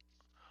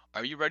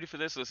 Are you ready for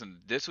this? Listen,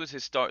 this was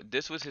his start.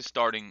 This was his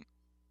starting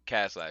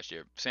cast last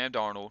year. Sam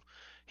Darnold.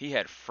 He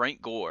had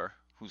Frank Gore,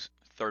 who's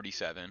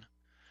 37.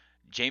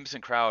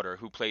 Jameson Crowder,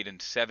 who played in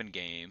 7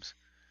 games.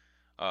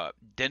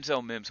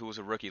 Denzel Mims, who was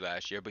a rookie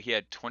last year, but he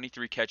had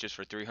 23 catches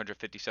for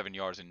 357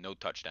 yards and no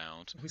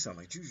touchdowns. We sound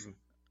like Juju.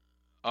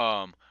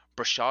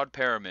 Brashad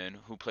Perriman,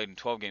 who played in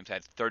 12 games,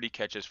 had 30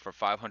 catches for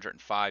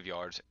 505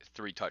 yards,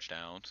 3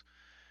 touchdowns.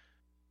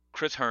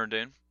 Chris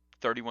Herndon,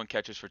 31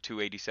 catches for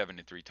 287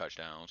 and 3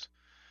 touchdowns.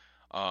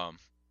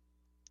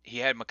 He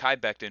had Mekhi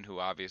Becton, who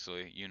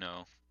obviously,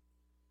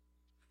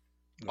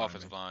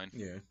 offensive line.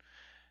 Yeah.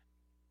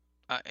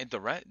 And the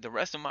rest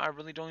of them I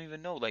really don't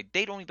even know. Like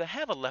they don't even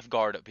have a left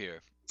guard up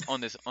here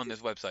on this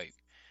website.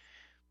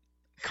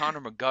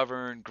 Connor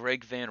McGovern,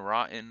 Greg Van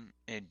Rotten,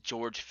 and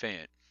George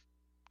Fant.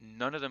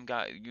 None of them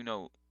got,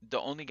 the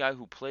only guy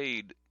who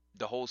played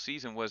the whole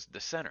season was the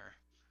center.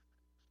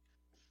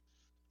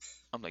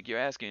 I'm like, you're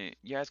asking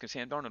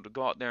Sam Darnold to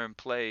go out there and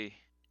play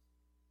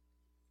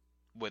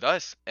with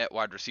us at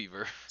wide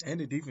receiver. And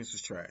the defense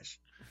was trash.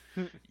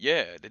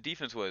 Yeah, the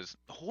defense was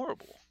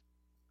horrible.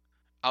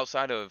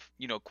 Outside of,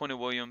 Quinnen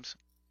Williams,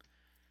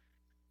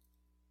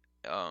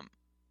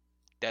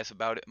 that's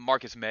about it.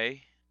 Marcus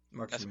May,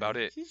 that's about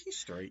it. He's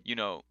straight.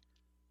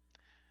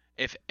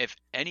 If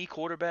any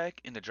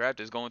quarterback in the draft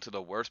is going to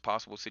the worst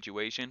possible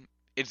situation,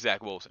 it's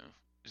Zach Wilson.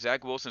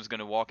 Zach Wilson's going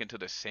to walk into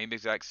the same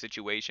exact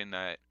situation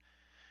that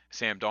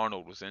Sam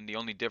Darnold was in. The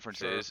only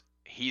difference is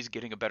he's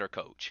getting a better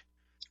coach.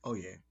 Oh,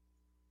 yeah.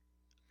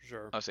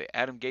 Sure. I'll say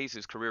Adam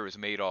Gase's career is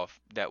made off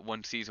that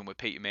one season with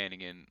Peyton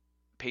Manning, and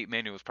Peyton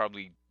Manning was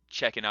probably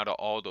checking out of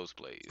all those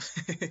plays.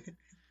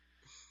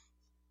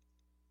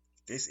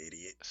 This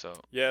idiot. So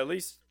Yeah, at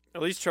least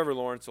Trevor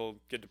Lawrence will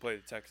get to play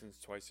the Texans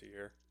twice a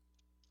year,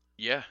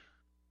 yeah.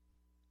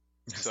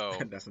 So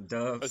that's some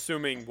dubs.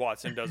 assuming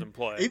Watson doesn't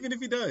play. Even if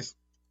he does,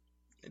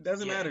 it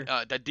doesn't matter.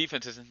 That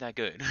defense isn't that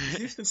good.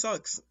 Houston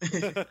sucks.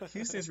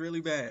 Houston's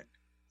really bad.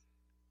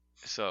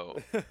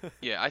 So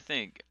yeah, I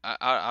think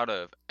out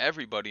of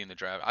everybody in the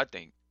draft, I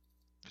think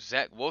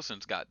Zach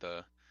Wilson's got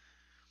the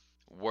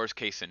worst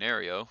case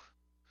scenario.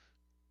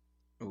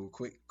 Oh,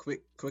 quick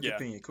Yeah,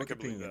 opinion. I could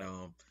believe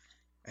that.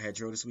 I had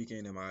drill this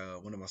weekend, and my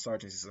one of my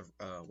sergeants is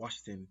a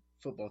Washington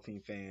football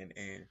team fan,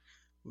 and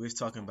we was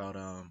talking about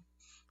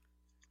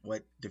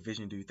what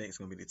division do you think is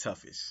going to be the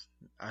toughest?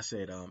 I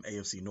said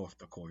AFC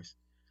North, of course,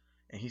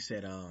 and he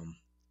said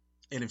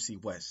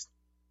NFC West.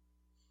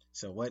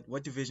 So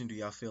what division do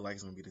y'all feel like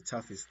is going to be the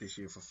toughest this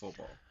year for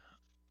football?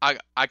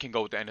 I can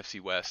go with the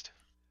NFC West.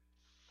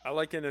 I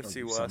like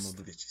NFC Son of West.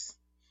 a bitches.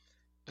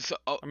 So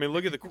I mean,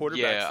 look at the quarterbacks.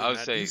 yeah, in I would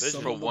that say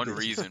division. for Son of a one bitch.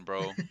 reason,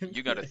 bro.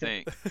 You got to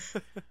think.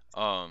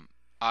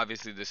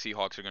 Obviously the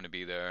Seahawks are going to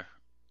be there.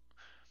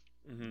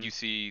 Mhm. You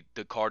see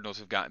the Cardinals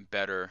have gotten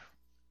better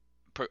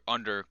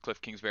under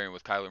Cliff Kingsbury and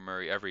with Kyler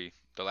Murray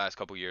the last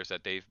couple years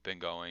that they've been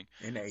going.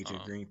 And the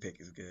AJ Green pick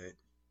is good.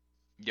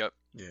 Yep.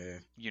 Yeah,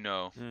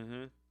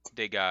 Mhm.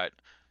 They got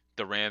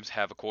the Rams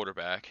have a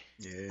quarterback,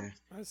 yeah.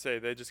 I'd say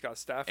they just got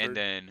Stafford. and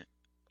then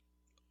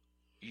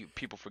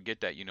people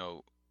forget that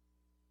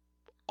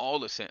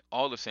all of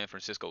San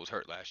Francisco was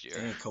hurt last year.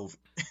 And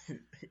COVID.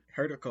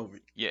 Hurt of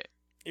COVID.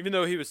 Even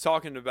though he was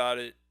talking about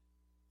it,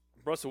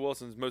 Russell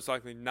Wilson's most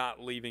likely not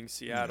leaving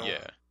Seattle.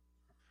 Yeah.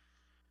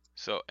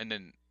 So and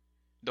then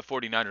the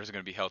 49ers are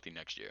going to be healthy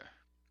next year.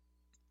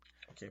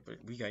 Okay,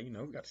 but we got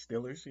the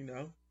Steelers,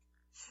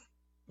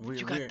 we're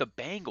You got we're the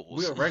we're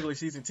Bengals. a regular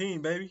season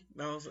team, baby.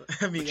 No,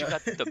 I mean, But you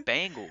got the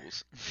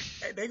Bengals.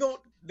 hey, they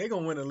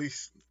gonna win at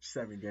least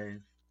 7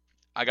 games,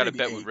 I got to maybe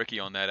bet with 8. Ricky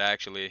on that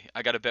actually.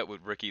 I got to bet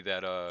with Ricky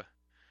that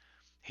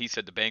he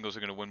said the Bengals are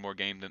going to win more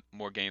games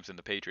than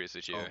the Patriots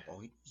this year.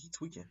 He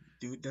tweaking,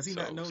 dude. Does he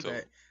not So know so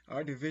that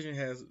our division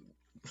has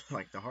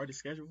like the hardest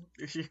schedule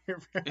this year?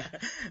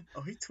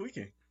 Oh, he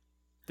tweaking.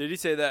 Did he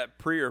say that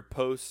pre or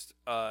post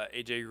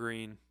AJ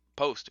Green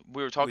post.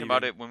 We were talking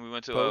about leaving? it when we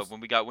went to Post? when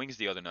we got wings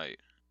the other night.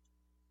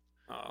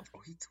 Oh, Oh,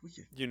 he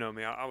tweaking. you know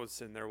me. I was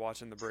sitting there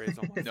watching the Braves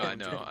on my No,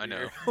 phone. I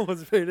know. I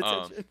wasn't paying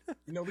Um, attention.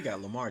 You know, we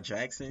got Lamar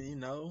Jackson. You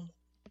know,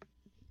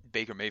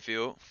 Baker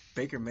Mayfield.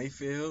 Baker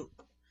Mayfield.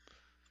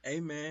 Hey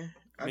man,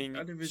 I mean,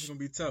 our division gonna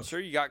be tough. Sure,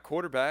 you got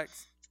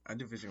quarterbacks. Our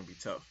division gonna be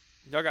tough.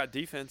 Y'all got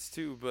defense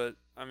too, but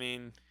I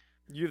mean,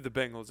 you have the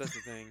Bengals. That's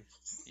the thing.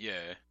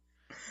 Yeah.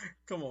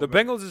 Come on, The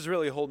man. Bengals is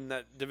really holding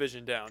that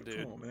division down,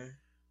 dude. Come on, man.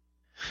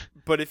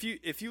 But if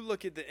you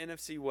look at the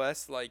NFC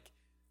West, like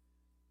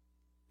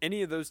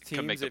any of those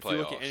Can make teams, the if you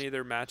look at playoffs. any of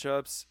their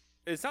matchups,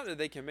 it's not that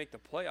they can make the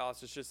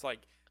playoffs. It's just like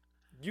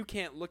you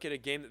can't look at a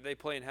game that they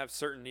play and have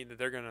certainty that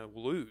they're gonna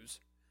lose.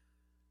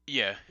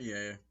 Yeah.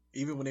 Yeah,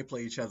 even when they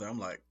play each other, I'm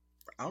like,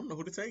 I don't know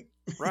who to take.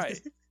 Right.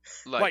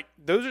 Like, Like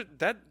those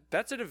are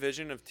that's a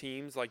division of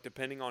teams. Like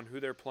depending on who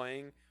they're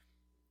playing,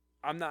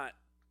 I'm not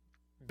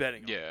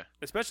betting. On. yeah.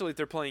 Especially if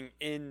they're playing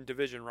in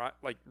division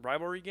like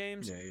rivalry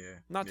games. yeah.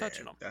 Not Yeah,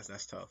 touching 'em.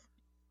 That's tough.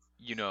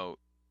 You know,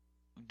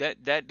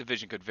 that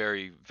division could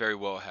very very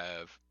well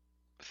have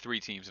 3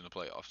 teams in the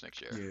playoffs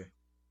next year, Yeah. in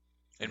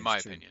That's my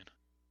true. opinion.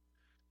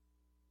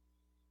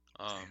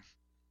 Um,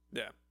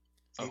 Yeah.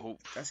 I See,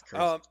 hope. That's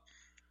crazy. Um,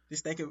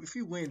 Just think if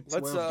you win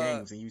let's, 12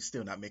 games and you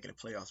still not making the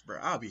playoffs, bro,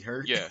 I'll be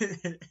hurt. Yeah.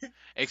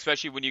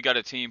 Especially when you got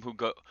a team who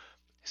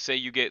say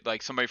you get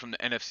like somebody from the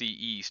NFC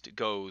East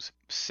goes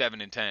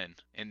 7-10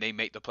 and they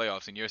make the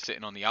playoffs and you're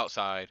sitting on the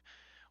outside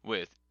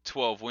with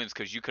 12 wins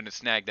because you couldn't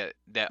snag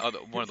that other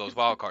one of those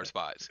wild card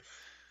spots.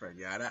 But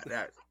yeah,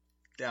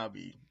 that'll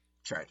be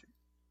tragic.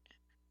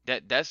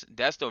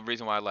 That's the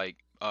reason why I like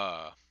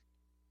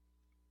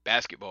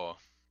basketball,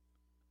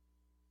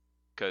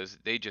 because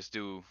they just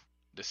do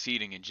the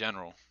seeding in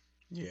general.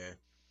 Yeah.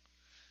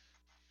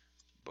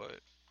 But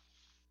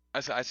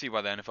I see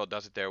why the NFL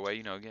does it their way.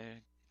 You know,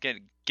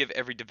 give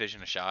every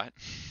division a shot.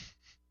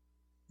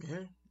 Yeah.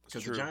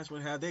 Because the true. Giants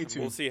would have they And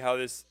too. we'll see how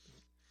this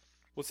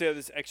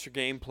extra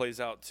game plays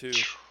out too.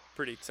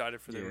 Pretty excited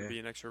for there to Yeah. be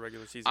an extra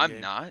regular season I'm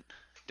game. not.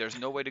 There's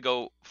no way to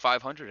go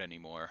 500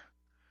 anymore.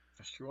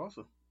 That's true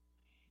also.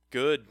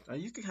 Good.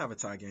 You can have a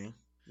tie game.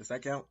 Does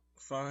that count?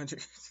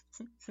 500?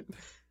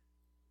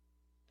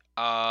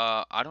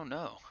 I don't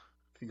know.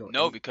 If you go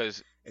No, eight-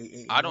 because eight,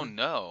 eight, I and don't one?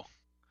 know.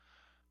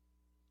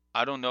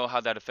 I don't know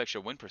how that affects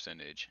your win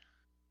percentage.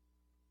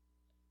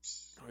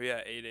 Oh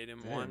yeah,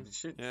 8-1.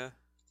 Shit. Yeah.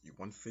 You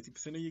won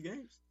 50% of your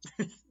games.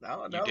 I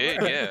don't You know.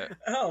 did, yeah.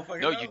 I don't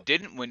fucking No, know. you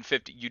didn't win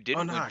 50. You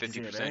didn't nah, win 'cause,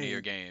 yeah, 50% of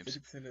your dang, games.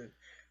 50% of.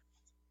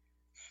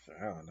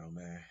 I don't know,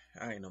 man.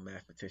 I ain't no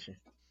mathematician.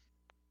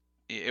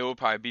 It will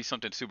probably be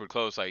something super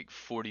close, like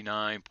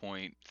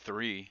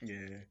 49.3.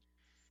 Yeah.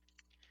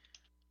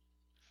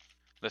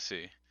 Let's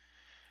see.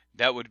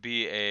 That would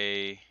be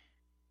a.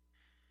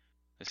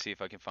 Let's see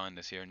if I can find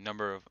this here.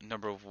 Number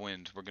of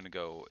wins. We're gonna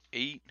go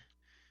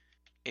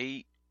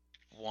 8-1.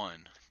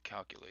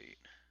 Calculate.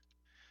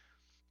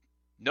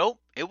 Nope.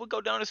 It would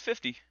go down as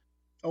 50.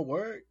 Oh,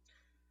 word?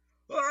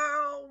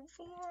 Oh,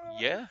 boy.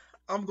 Yeah.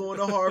 I'm going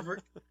to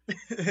Harvard.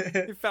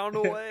 You found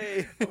a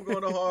way. I'm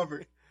going to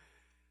Harvard.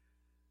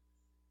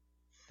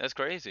 That's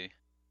crazy.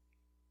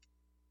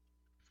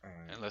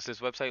 Alright. Unless this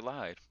website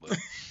lied. But,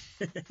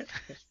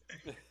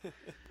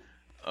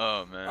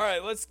 oh man. All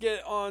right, let's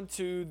get on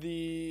to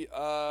the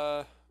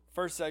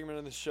first segment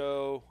of the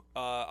show.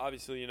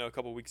 Obviously, a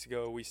couple weeks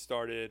ago we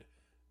started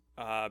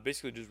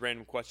basically just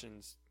random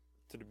questions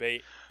to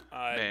debate.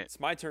 Man, It's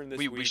my turn this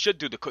we week. should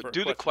do the for a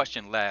do the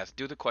question last.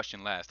 Do the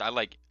question last. I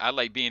like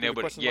being Do the able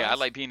to question I last?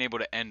 like being able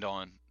to end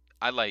on.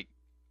 I like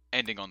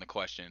ending on the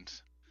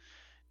questions.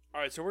 All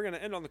right, so we're going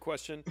to end on the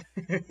question.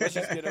 Let's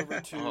just get over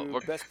to Oh,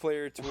 we're- best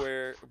player to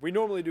where we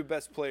normally do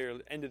best player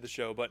end of the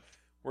show, but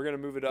we're going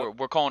to move it up.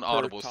 We're calling per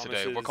audibles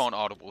today. We're Thomas's- calling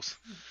audibles.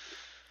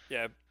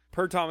 Yeah,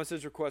 per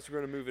Thomas's request, we're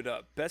going to move it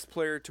up. Best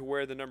player to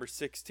wear the number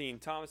 16.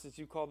 Thomas, since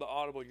you called the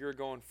audible, you're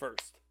going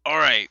first. All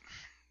right.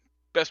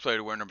 Best player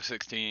to wear number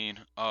 16.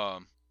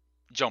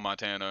 Joe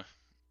Montana,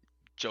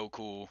 Joe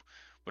Cool,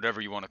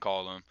 whatever you want to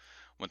call him.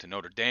 Went to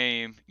Notre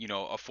Dame. A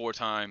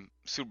 4-time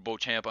Super Bowl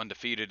champ,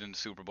 undefeated in the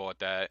Super Bowl at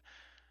that.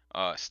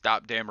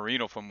 Stopped Dan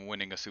Marino from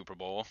winning a Super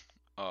Bowl.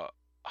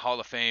 Hall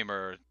of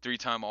Famer,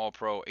 3-time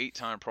All-Pro,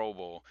 8-time Pro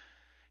Bowl.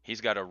 He's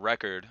got a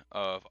record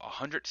of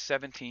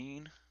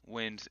 117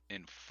 wins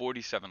and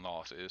 47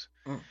 losses.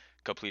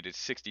 Completed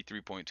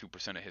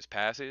 63.2% of his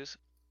passes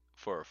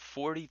for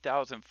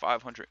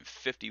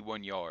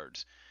 40,551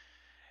 yards.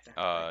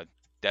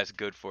 That's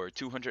good for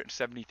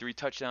 273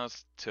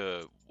 touchdowns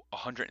to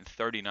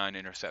 139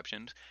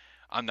 interceptions.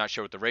 I'm not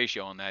sure what the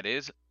ratio on that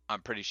is.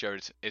 I'm pretty sure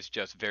it's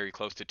just very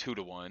close to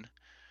 2-1.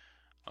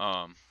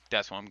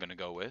 That's what I'm gonna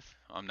go with.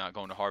 I'm not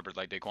going to Harvard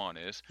like Daquan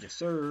is. Yes,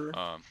 sir.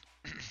 Um,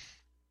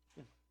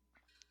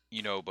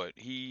 but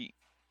the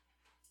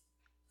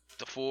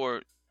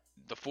four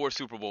the four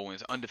Super Bowl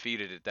wins,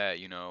 undefeated at that,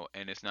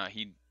 and it's not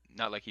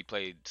like he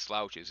played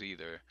slouches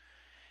either.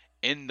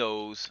 In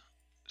those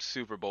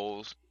Super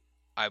Bowls,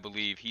 I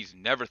believe he's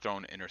never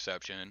thrown an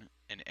interception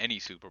in any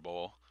Super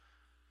Bowl.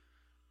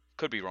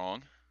 Could be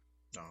wrong,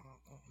 No, I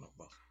don't know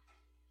about.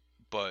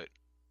 but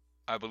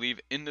I believe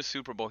in the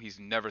Super Bowl he's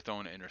never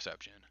thrown an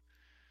interception.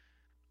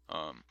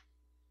 Um,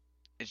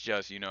 it's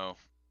just,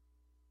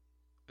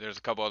 there's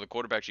a couple other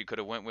quarterbacks you could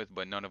have went with,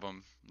 but none of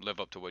them live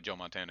up to what Joe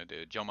Montana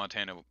did. Joe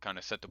Montana kind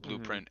of set the Mm-hmm.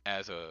 blueprint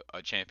as a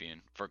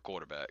champion for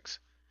quarterbacks.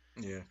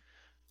 Yeah.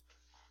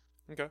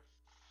 Okay.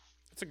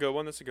 That's a good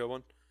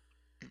one.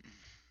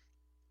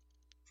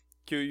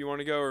 Q, you want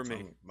to go or me?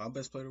 So, my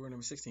best player to wear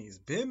number 16 is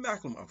Ben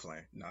McLemore. I'm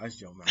playing. No, it's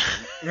Joe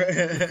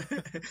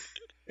McLemore.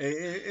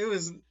 it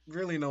was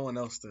really no one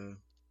else to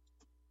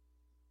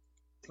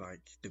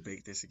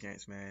debate this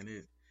against,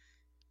 man.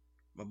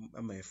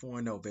 I mean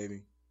 4-0,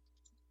 baby.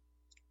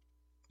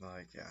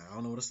 I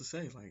don't know what else to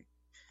say.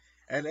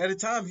 At the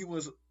time, he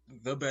was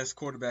the best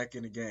quarterback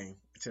in the game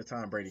until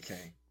Tom Brady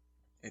came.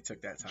 It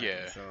took that time.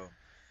 Yeah. So,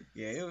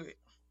 yeah,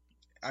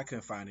 I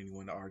couldn't find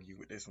anyone to argue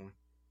with this one.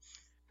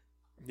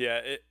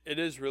 Yeah, it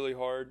is really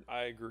hard.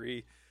 I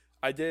agree.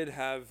 I did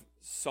have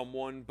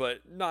someone,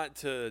 but not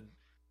to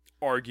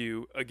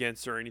argue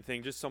against or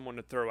anything, just someone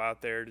to throw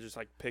out there to just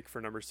pick for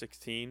number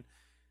 16.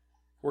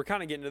 We're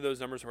kind of getting to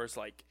those numbers where it's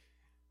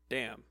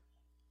damn,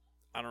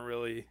 I don't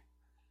really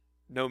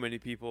know many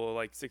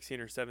people 16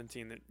 or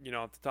 17 that,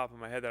 off the top of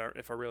my head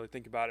if I really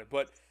think about it.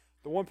 But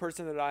the one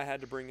person that I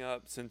had to bring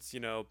up, since,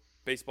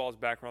 baseball is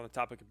back around the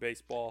topic of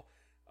baseball,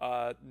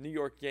 New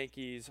York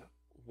Yankees,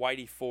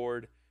 Whitey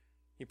Ford.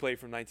 He played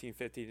from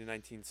 1950 to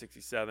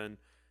 1967.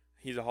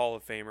 He's a Hall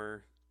of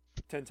Famer,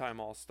 10-time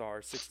All-Star,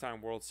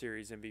 6-time World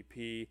Series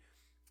MVP.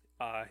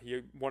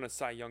 He won a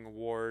Cy Young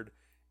Award,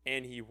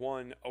 and he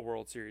won a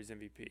World Series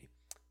MVP.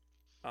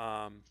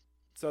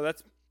 So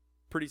that's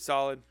pretty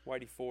solid,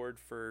 Whitey Ford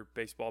for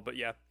baseball. But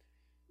yeah,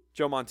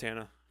 Joe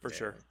Montana for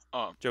sure.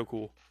 Joe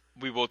Cool.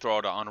 We will throw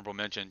out an honorable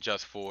mention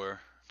just for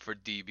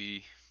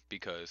DB,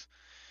 because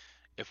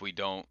if we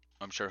don't,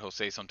 I'm sure he'll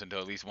say something to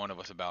at least one of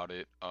us about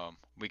it.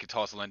 We could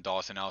toss Len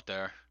Dawson out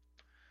there,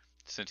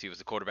 since he was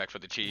the quarterback for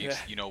the Chiefs.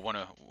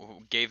 Yeah.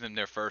 Gave them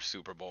their first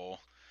Super Bowl.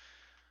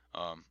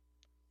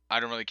 I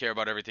don't really care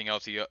about everything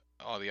else.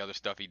 All the other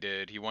stuff he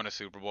did. He won a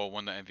Super Bowl,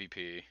 won the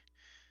MVP.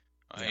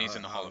 Yeah, he's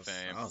in the Hall of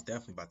Fame. I was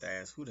definitely about to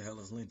ask, who the hell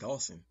is Len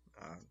Dawson?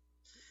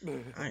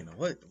 I ain't know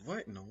what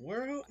in the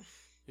world.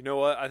 You know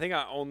what? I think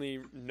I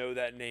only know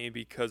that name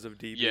because of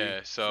DB. Yeah,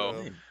 so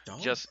Len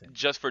Dawson.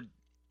 just for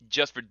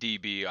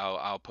DB,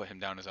 I'll put him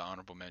down as an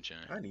honorable mention.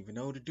 I didn't even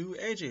know the dude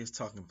AJ is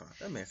talking about.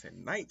 That man said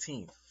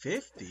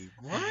 1950.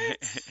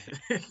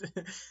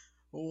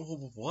 What?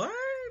 What?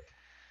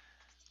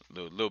 A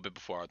little bit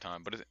before our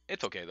time, but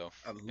it's okay though.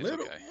 A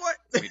little okay. what?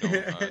 We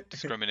don't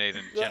discriminate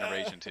in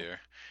generations here.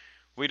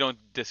 We don't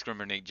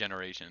discriminate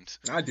generations.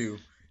 I do.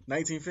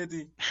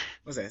 1950.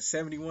 What's that?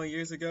 71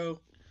 years ago.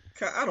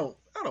 I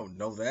don't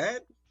know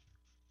that.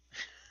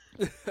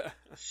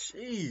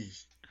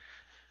 Sheesh.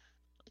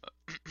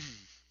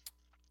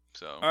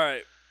 So. All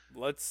right,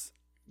 let's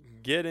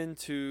get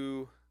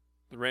into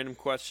the random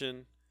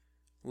question.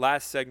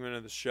 Last segment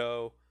of the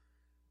show.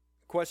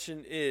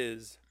 Question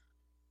is,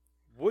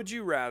 would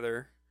you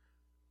rather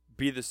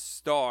be the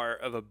star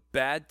of a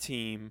bad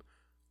team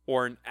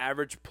or an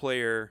average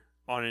player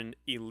on an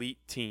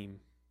elite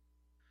team?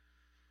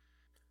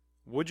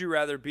 Would you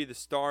rather be the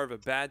star of a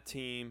bad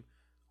team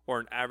or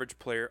an average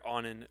player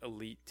on an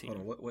elite team?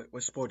 Hold on,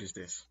 what sport is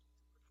this?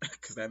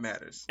 Because that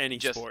matters. Any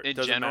Just sport. in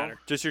Doesn't general? matter.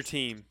 Just your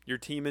team. Your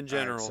team in All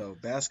general. right, so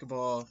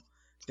basketball,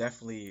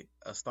 definitely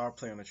a star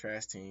player on the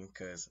trash team.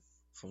 Because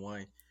for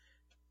one,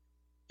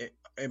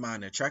 am I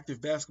an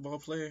attractive basketball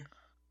player?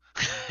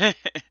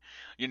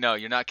 You're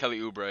not Kelly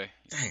Oubre.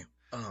 Damn.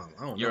 I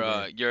don't know.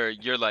 Man.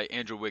 You're like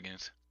Andrew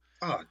Wiggins.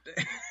 Oh,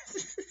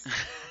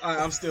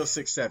 I'm still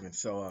 6'7",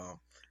 so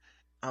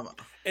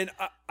And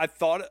I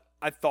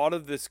thought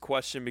of this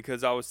question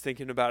because I was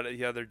thinking about it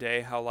the other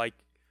day. How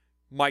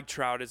Mike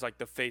Trout is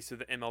the face of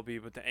the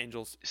MLB, but the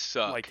Angels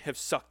have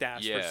sucked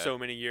ass for so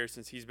many years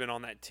since he's been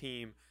on that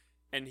team,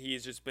 and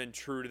he's just been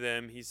true to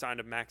them. He signed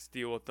a max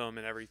deal with them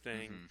and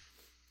everything,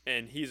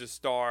 and he's a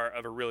star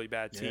of a really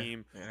bad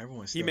team. Yeah,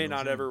 he may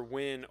not ever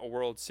win a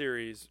World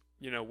Series,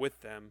 with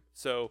them.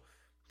 So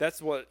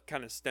that's what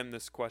kind of stemmed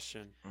this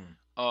question.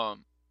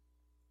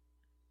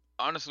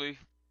 Honestly,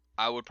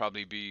 I would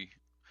rather be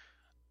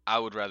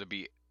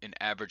an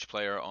average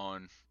player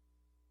on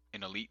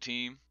an elite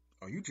team.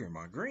 Oh, you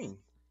Draymond Green.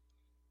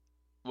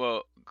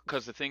 Well,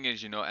 because the thing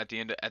is, at the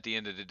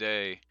end of the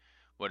day,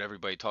 what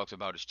everybody talks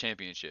about is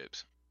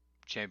championships.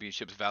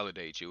 Championships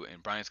validate you,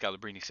 and Brian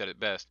Scalabrine said it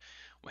best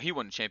when he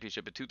won the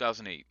championship in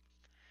 2008.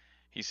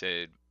 He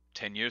said,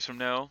 10 years from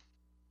now,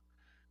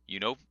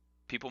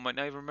 people might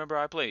not even remember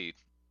I played.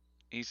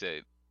 He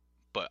said,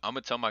 but I'm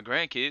gonna tell my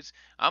grandkids.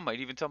 I might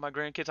even tell my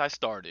grandkids I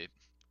started.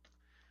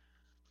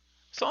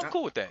 So I'm I,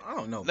 cool with that. I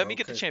don't know, Let bro, me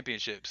get the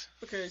championships.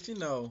 because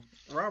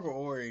Robert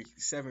Ory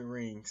 7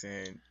 rings,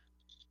 and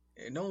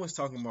no one's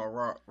talking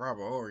about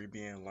Robert Ory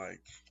being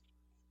like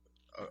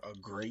a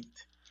great.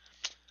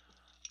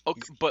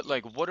 Okay, He's, but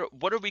like, what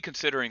are we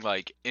considering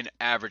like an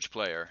average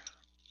player?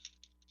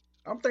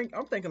 I'm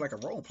thinking like a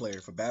role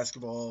player for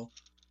basketball,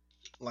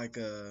 like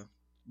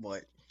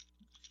what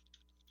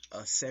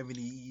a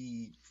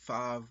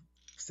 75,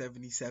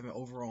 77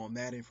 overall on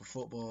Madden for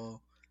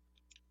football.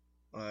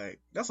 Like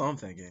that's what I'm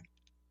thinking.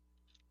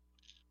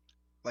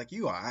 Like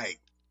you alright.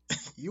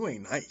 You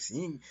ain't nice.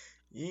 You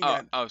ain't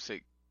got I would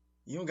say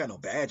you don't got no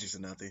badges or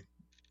nothing.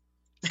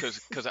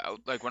 because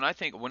like when I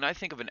think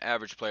of an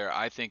average player,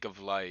 I think of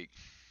like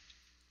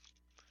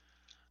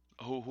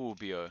who would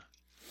be a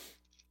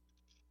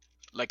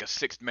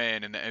sixth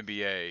man in the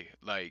NBA,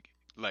 like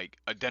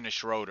a Dennis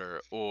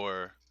Schroeder,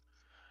 or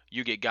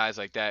you get guys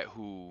like that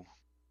who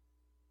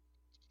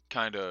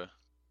kind of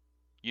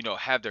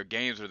have their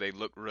games where they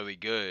look really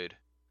good,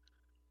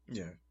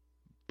 Yeah.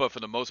 but for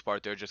the most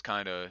part they're just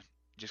kind of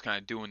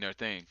doing their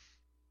thing.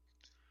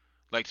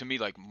 Like to me,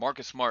 like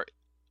Marcus Smart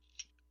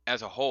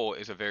as a whole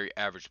is a very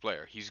average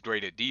player. He's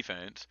great at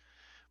defense,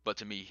 but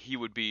to me he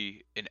would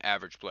be an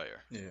average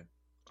player. Yeah.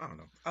 I don't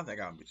know. I think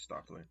I'll be the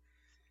star player.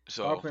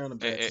 Star So player on the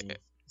bad team.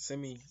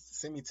 Send me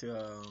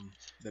to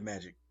the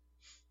Magic.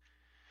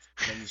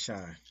 Let me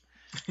shine.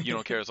 you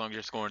don't care as long as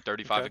you're scoring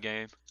 35 Okay. a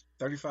game.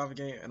 35 a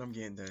game, and I'm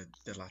getting the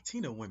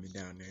Latino women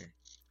down there.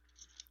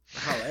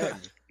 Holla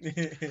at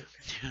me.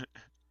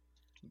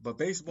 But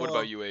baseball. What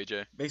about you,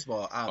 AJ?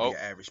 Baseball, I'll Oh, be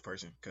an average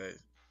person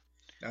because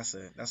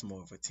that's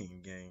more of a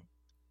team game.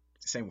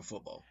 Same with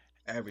football.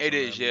 Average it on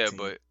an is, elite yeah, team.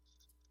 but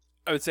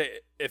I would say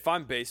if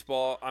I'm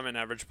baseball, I'm an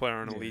average player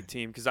on an Yeah. elite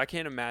team because I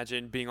can't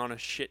imagine being on a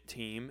shit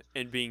team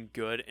and being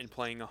good and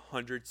playing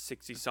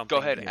 160 something.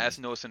 go ahead, Yeah. ask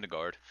Noah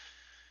Syndergaard.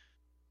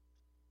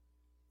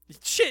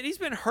 Shit, he's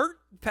been hurt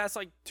the past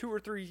like 2 or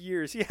 3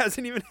 years. He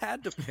hasn't even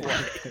had to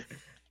play.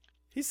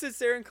 He sits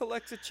there and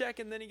collects a check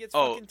and then he gets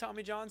Oh, fucking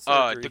Tommy John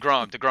surgery.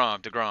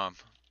 DeGrom.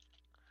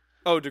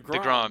 Oh,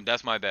 DeGrom. DeGrom,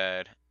 that's my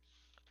bad.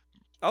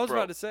 I was Bro,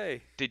 about to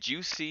say Did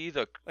you see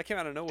the that came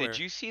out of nowhere. Did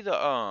you see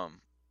the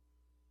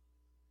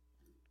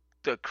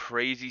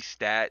crazy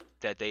stat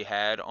that they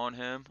had on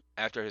him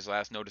after his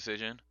last no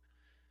decision?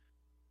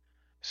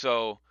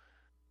 So,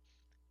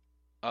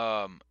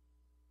 um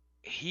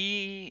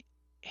he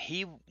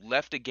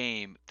left a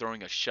game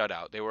throwing a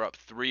shutout. They were up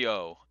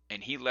 3-0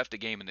 and he left the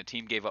game and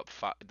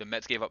the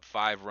Mets gave up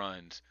 5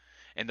 runs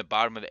in the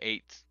bottom of the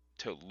 8th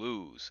to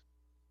lose.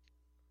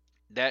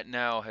 That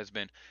now has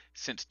been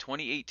since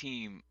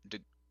 2018.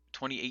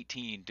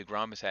 2018,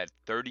 DeGrom has had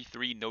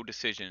 33 no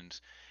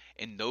decisions.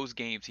 In those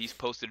games, he's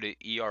posted an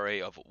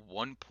ERA of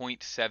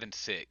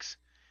 1.76.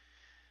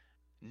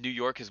 New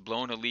York has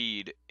blown a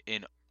lead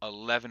in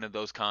 11 of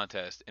those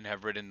contests and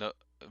have ridden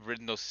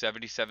those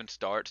 77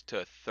 starts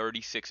to a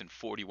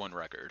 36-41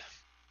 record.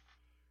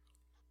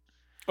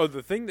 Oh,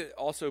 the thing that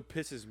also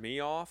pisses me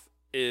off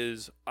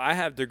is I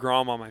have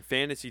DeGrom on my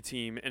fantasy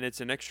team, and it's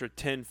an extra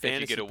 10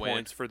 fantasy get a win.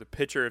 points for the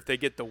pitcher if they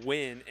get the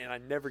win, and I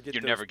never get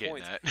You're those never getting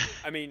points. that.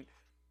 I mean,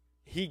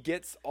 he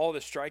gets all the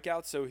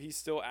strikeouts, so he's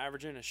still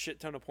averaging a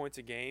shit ton of points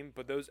a game,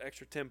 but those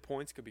extra 10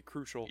 points could be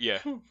crucial. Yeah.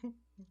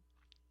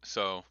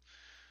 So,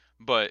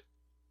 but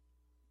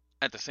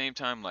at the same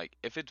time, like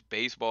if it's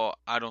baseball,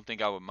 I don't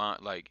think I would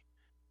mind. Like,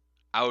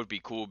 I would be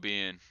cool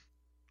being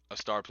a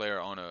star player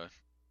on a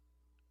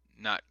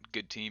not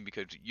good team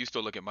because you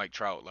still look at Mike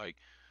Trout. Like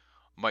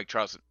Mike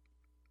Trout's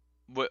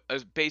what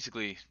is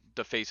basically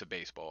the face of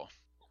baseball,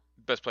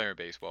 best player in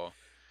baseball.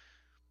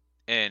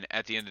 And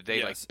at the end of the day,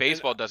 Yes, like and-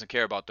 baseball doesn't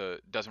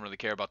really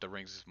care about the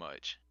rings as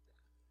much.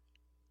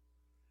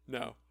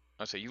 No.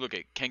 I say you look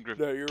at Ken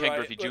No, you're right.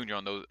 Griffey Look, Jr.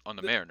 on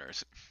the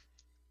Mariners.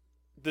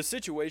 The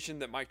situation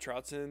that Mike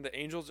Trout's in, the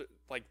Angels,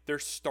 like, they're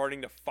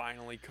starting to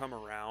finally come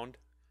around.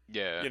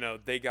 Yeah. You know,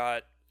 they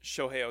got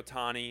Shohei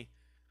Ohtani,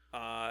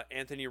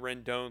 Anthony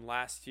Rendon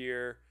last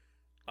year.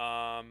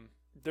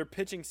 Their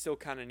pitching still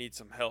kind of needs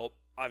some help.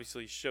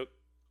 Obviously,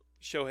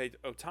 Shohei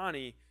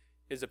Ohtani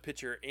is a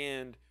pitcher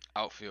and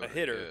Outfielder. a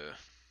hitter. Yeah.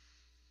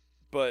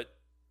 but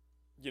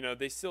you know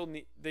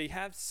they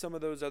have some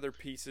of those other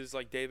pieces.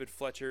 Like David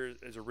Fletcher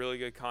is a really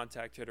good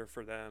contact hitter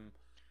for them.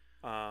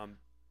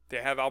 They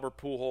have Albert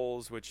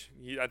Pujols, which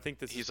I think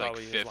this He's is like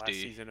probably his last 50.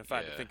 season if I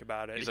had to Yeah. think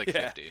about it. He's like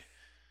Yeah. 50.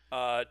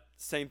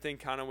 Same thing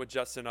kind of with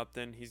Justin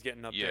Upton. He's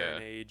getting up there Yeah.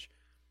 in age.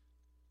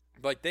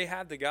 Like they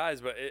have the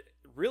guys, but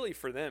really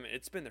for them,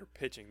 it's been their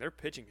pitching. Their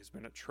pitching has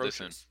been atrocious.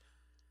 Listen.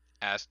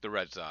 Ask the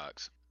Red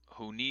Sox,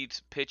 who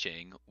needs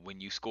pitching when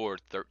you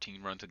scored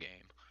 13 runs a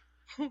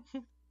game.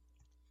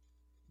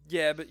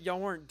 Yeah, but y'all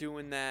weren't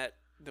doing that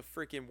the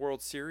freaking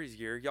World Series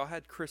year. Y'all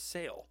had Chris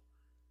Sale.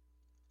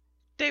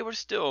 They were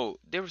still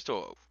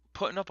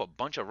putting up a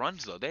bunch of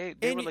runs though. They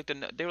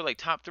were like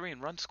top 3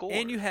 in runs scored.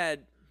 And you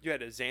had a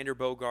Xander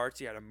Bogaerts,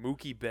 you had a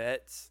Mookie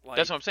Betts. Like,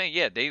 That's what I'm saying.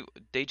 Yeah,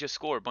 they just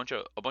scored a bunch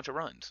of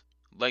runs.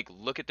 Like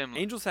look at them.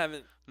 Angels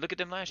haven't Look at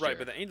them last right, year.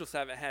 but the Angels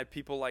haven't had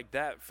people like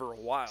that for a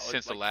while.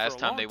 Since the Like, last for a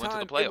time long they went to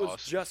the time, it was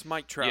playoffs. just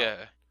Mike Trout.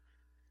 Yeah.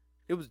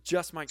 It was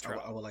just Mike I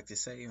Trout. would like to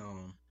say,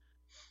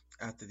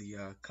 after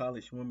the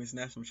college women's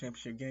national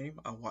championship game,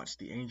 I watched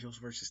the Angels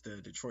versus the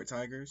Detroit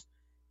Tigers,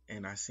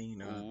 and I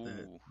seen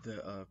Ooh.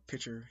 the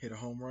pitcher hit a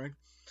home run.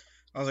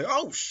 I was like,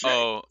 oh shit!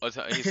 Oh, he's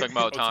talking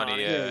about Ohtani. Ohtani.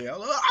 Yeah. yeah. I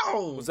was like,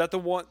 oh. Was that the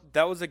one?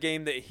 That was a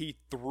game that he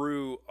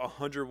threw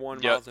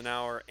 101 Yep. miles an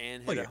hour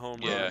and hit Oh, a home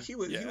run. Yeah. He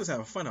was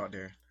having fun out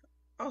there.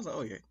 I was like,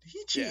 oh yeah,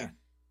 he cheating.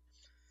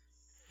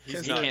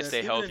 He's He not- can't stay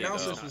even healthy, The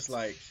announcers though. was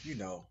like,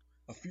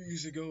 a few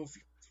years ago, if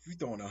we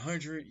throwing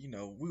 100, we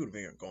would have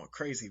been going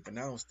crazy. But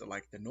now it's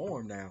the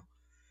norm now.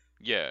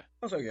 Yeah.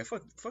 I was like, yeah,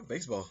 fuck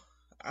baseball.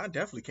 I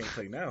definitely can't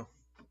play now.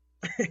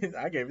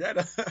 I gave that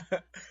up.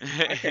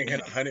 I can't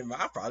hit 100.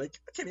 I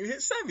can't even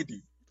hit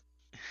 70.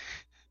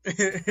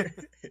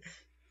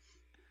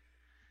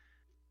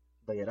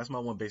 But yeah, that's my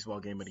one baseball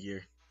game of the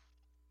year.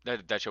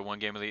 That's your one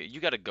game of the year. You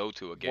got to go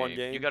to a game. One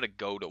game? You got to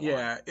go to one.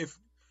 Yeah,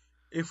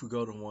 if we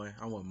go to one,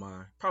 I want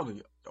mine. Probably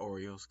the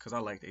Orioles because I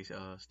like their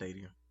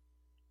stadium.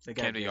 They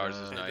got Camden good, Yards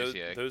is And nice,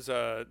 yeah.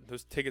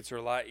 those tickets are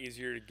a lot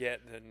easier to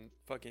get than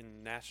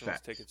fucking Nationals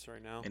Facts. tickets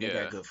right now. and they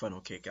Yeah. got good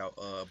funnel kick out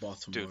Dude,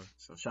 Baltimore.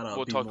 So shout out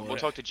We'll B-More.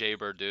 talk to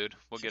Jaybird, dude.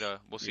 We'll see if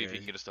Yeah. he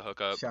can get us to hook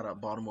up. Shout out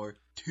Baltimore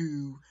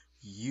to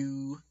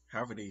you.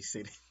 However they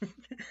say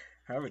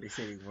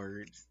the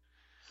words.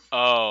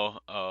 Oh,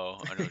 I know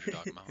what you're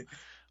talking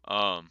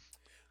about.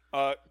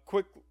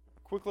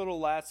 Quick little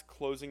last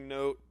closing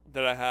note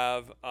that I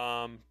have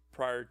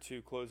prior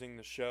to closing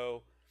the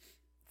show.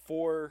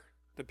 For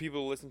the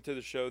people who listen to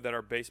the show that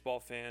are baseball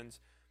fans,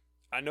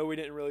 I know we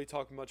didn't really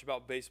talk much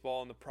about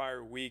baseball in the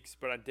prior weeks,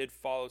 but I did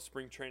follow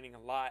spring training a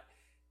lot.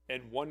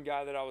 And one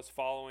guy that I was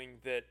following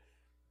that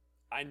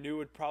I knew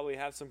would probably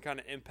have some kind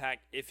of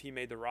impact if he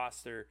made the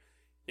roster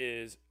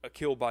is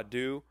Akil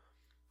Baddoo,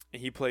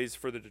 and he plays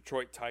for the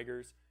Detroit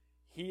Tigers.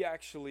 He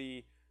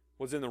actually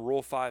was in the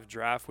Rule 5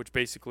 draft, which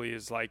basically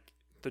is like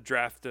the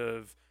draft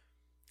of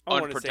I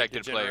don't wanna say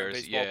Unprotected degenerate players.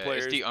 baseball Yeah,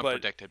 players, it's the but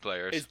unprotected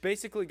players. it's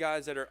basically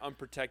guys that are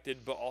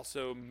unprotected, but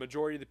also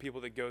majority of the people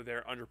that go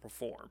there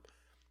underperform.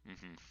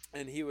 hmm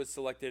And he was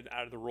selected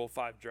out of the Rule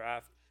 5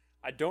 draft.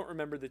 I don't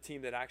remember the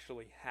team that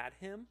actually had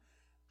him,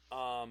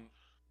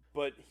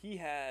 but he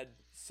had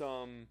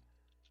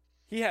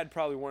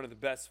probably one of the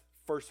best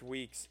first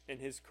weeks in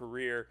his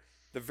career.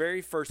 The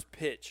very first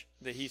pitch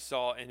that he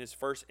saw in his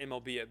first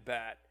MLB at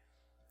bat,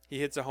 he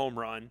hits a home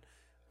run.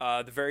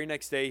 The very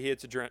next day, he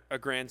hits a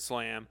grand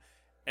slam.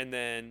 And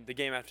then the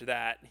game after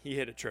that, he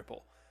hit a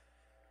triple.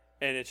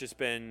 And it's just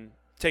been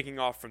taking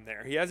off from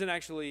there. He hasn't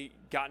actually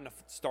gotten a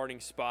starting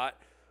spot,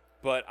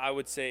 but I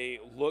would say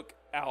look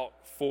out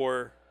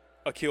for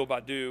Akil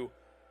Baddoo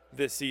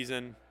this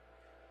season.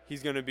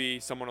 He's going to be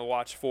someone to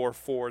watch for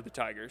the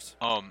Tigers.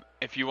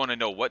 If you want to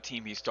know what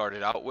team he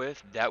started out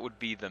with, that would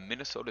be the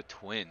Minnesota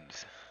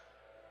Twins.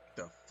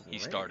 The He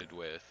flame. started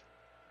with.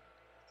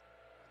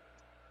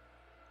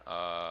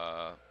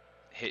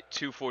 Hit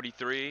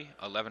 243,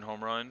 11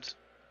 home runs,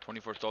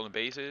 24 stolen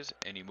bases,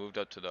 and he moved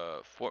up to the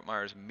Fort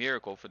Myers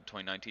Miracle for the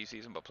 2019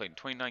 season, but played in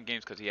 29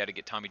 games because he had to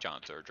get Tommy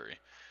John surgery.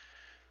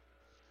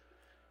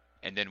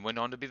 And then went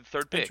on to be the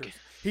third pick.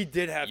 Interesting. He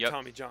did have Yep.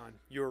 Tommy John.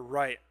 You were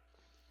right.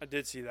 I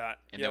did see that.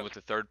 And Yep. then with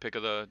the third pick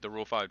of the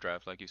Rule 5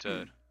 draft, like you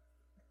said.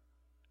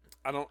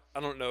 I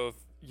don't know if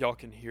y'all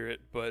can hear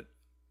it, but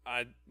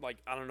I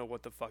don't know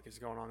what the fuck is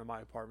going on in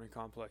my apartment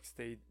complex.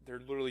 They're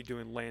literally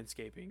doing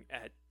landscaping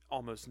at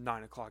almost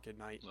 9:00 at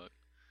night. Look.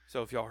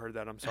 So if y'all heard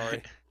that, I'm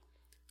sorry.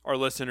 Our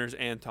listeners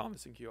and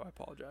Thomas and Q, I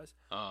apologize.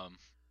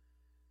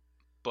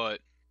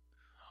 But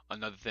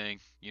another thing,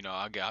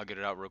 I'll get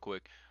it out real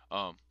quick.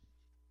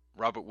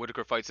 Robert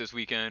Whitaker fights this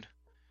weekend.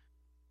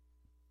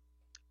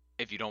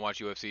 If you don't watch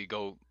UFC,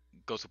 go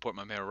support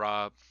my man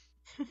Rob.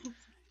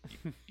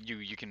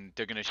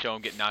 They're gonna show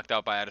him get knocked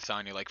out by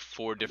Adesanya like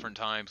 4 different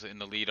times in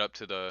the lead up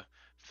to the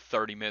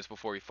 30 minutes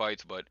before he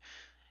fights, but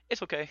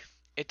it's okay.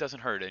 It doesn't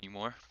hurt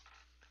anymore.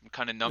 I'm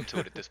kind of numb to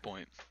it at this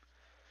point.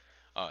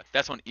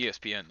 That's on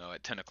ESPN though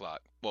at 10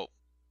 o'clock. Well,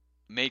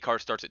 Maycar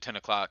starts at 10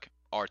 o'clock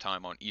our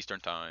time on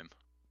Eastern time.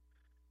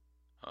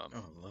 Oh,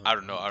 Lord, I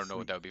don't know. I'm I don't know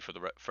what asleep. that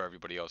would be for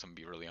everybody else. I'm gonna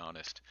be really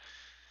honest.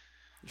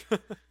 Oh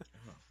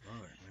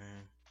Lord,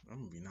 man, I'm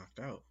gonna be knocked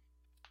out.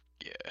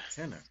 Yeah.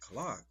 10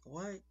 o'clock.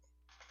 What?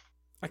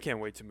 I can't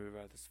wait to move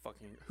out of this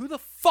fucking. Who the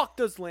fuck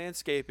does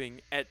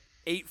landscaping at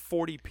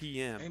 8:40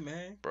 p.m.? Hey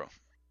man, Bro.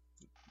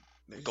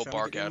 they just Go trying to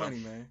bark get their at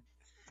 'em. money, man.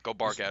 Go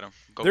bark at him.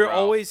 Go They're growl.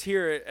 always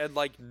here at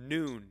like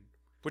noon,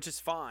 which is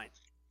fine.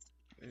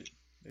 They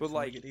But, trying to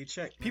like, get their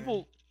check,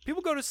 man.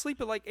 People go to sleep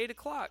at like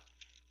 8:00.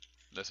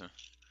 Listen.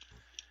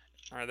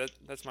 All right,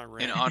 that's my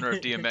rant. In honor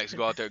of DMX,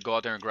 go out there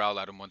and growl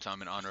at him one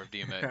time in honor of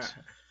DMX.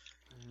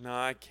 No,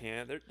 I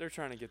can't. They're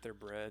trying to get their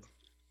bread.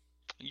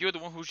 You're the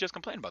one who's just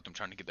complaining about them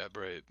trying to get that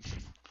bread.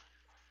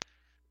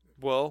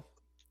 Well,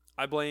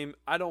 I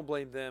don't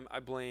blame them. I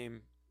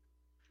blame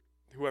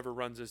whoever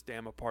runs this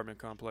damn apartment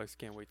complex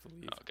can't wait to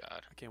leave. Oh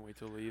God. I can't wait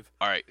to leave.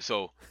 All right,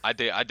 so I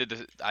did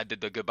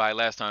the goodbye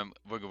last time.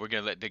 We're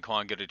gonna let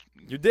Daquan get it.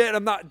 You did.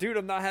 I'm not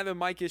having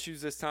mic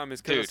issues this time.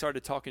 It's because I Dude.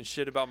 started talking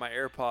shit about my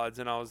AirPods,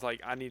 and I was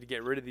like, I need to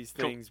get rid of these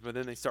things, but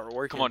then they start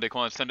working. Come on,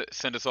 Daquan,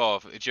 send us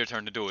off. It's your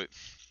turn to do it.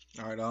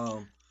 All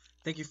right.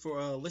 Thank you for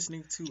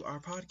listening to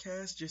our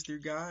podcast, Just Three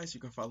Guys. You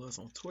can follow us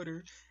on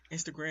Twitter,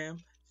 Instagram,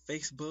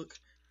 Facebook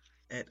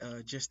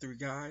at Just Three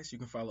Guys. You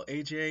can follow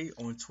AJ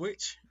on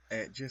Twitch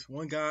at Just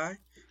One Guy.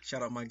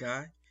 Shout out my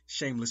guy.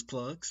 Shameless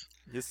plugs.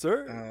 Yes,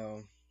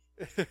 sir.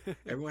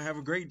 Everyone have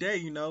a great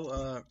day.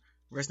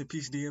 Rest in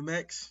peace,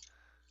 DMX.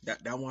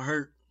 That one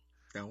hurt.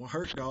 That one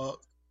hurt, dog.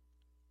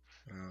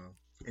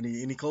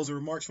 Any closing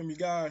remarks from you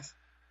guys?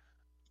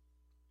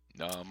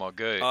 No, I'm all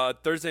good.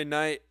 Thursday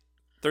night,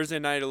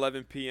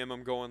 11 p.m.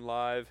 I'm going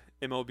live.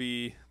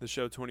 MLB The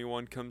Show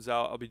 21 comes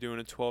out. I'll be doing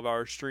a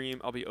 12-hour stream.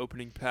 I'll be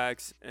opening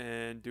packs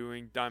and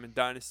doing Diamond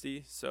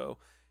Dynasty. So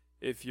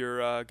if you're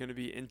going to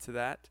be into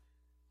that,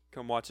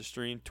 come watch a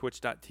stream.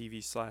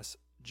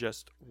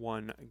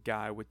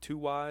 Twitch.tv/JustOneGuy with 2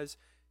 Y's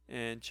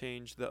and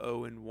change the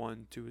O and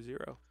 1 to a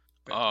 0.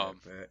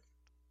 Bet.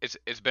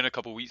 It's been a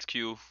couple weeks,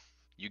 Q.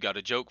 You got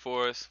a joke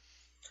for us?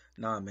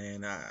 Nah,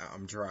 man,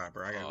 I'm dry,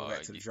 bro. I gotta go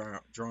back to the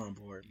drawing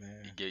board,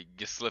 man.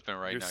 You're slipping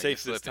right You're now.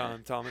 safe You're this slipping.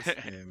 time, Thomas. Yeah,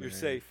 man. You're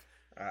safe.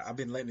 I've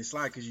been letting it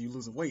slide because you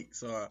losing weight,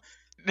 so.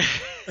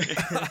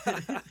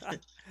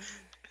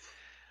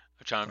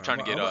 I'm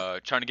trying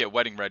to get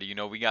wedding ready. You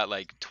know, we got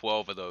like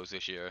 12 of those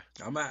this year.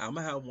 I'm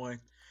gonna have one.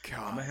 God.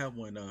 I'm gonna have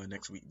one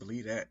next week.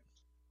 Believe that.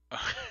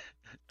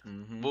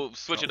 We'll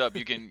switch it up.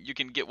 You can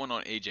get one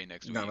on AJ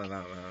next week. No.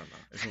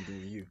 It's gonna be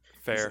on you.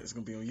 Fair. It's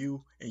gonna be on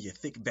you and your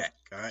thick back.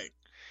 All right.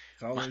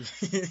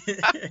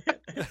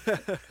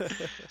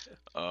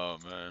 Oh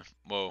man.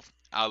 Well,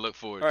 I look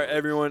forward. All to right, it.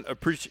 everyone.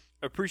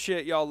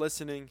 Appreciate y'all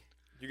listening.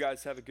 You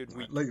guys have a good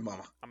week. Love you,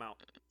 mama. I'm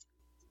out.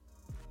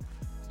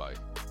 Bye.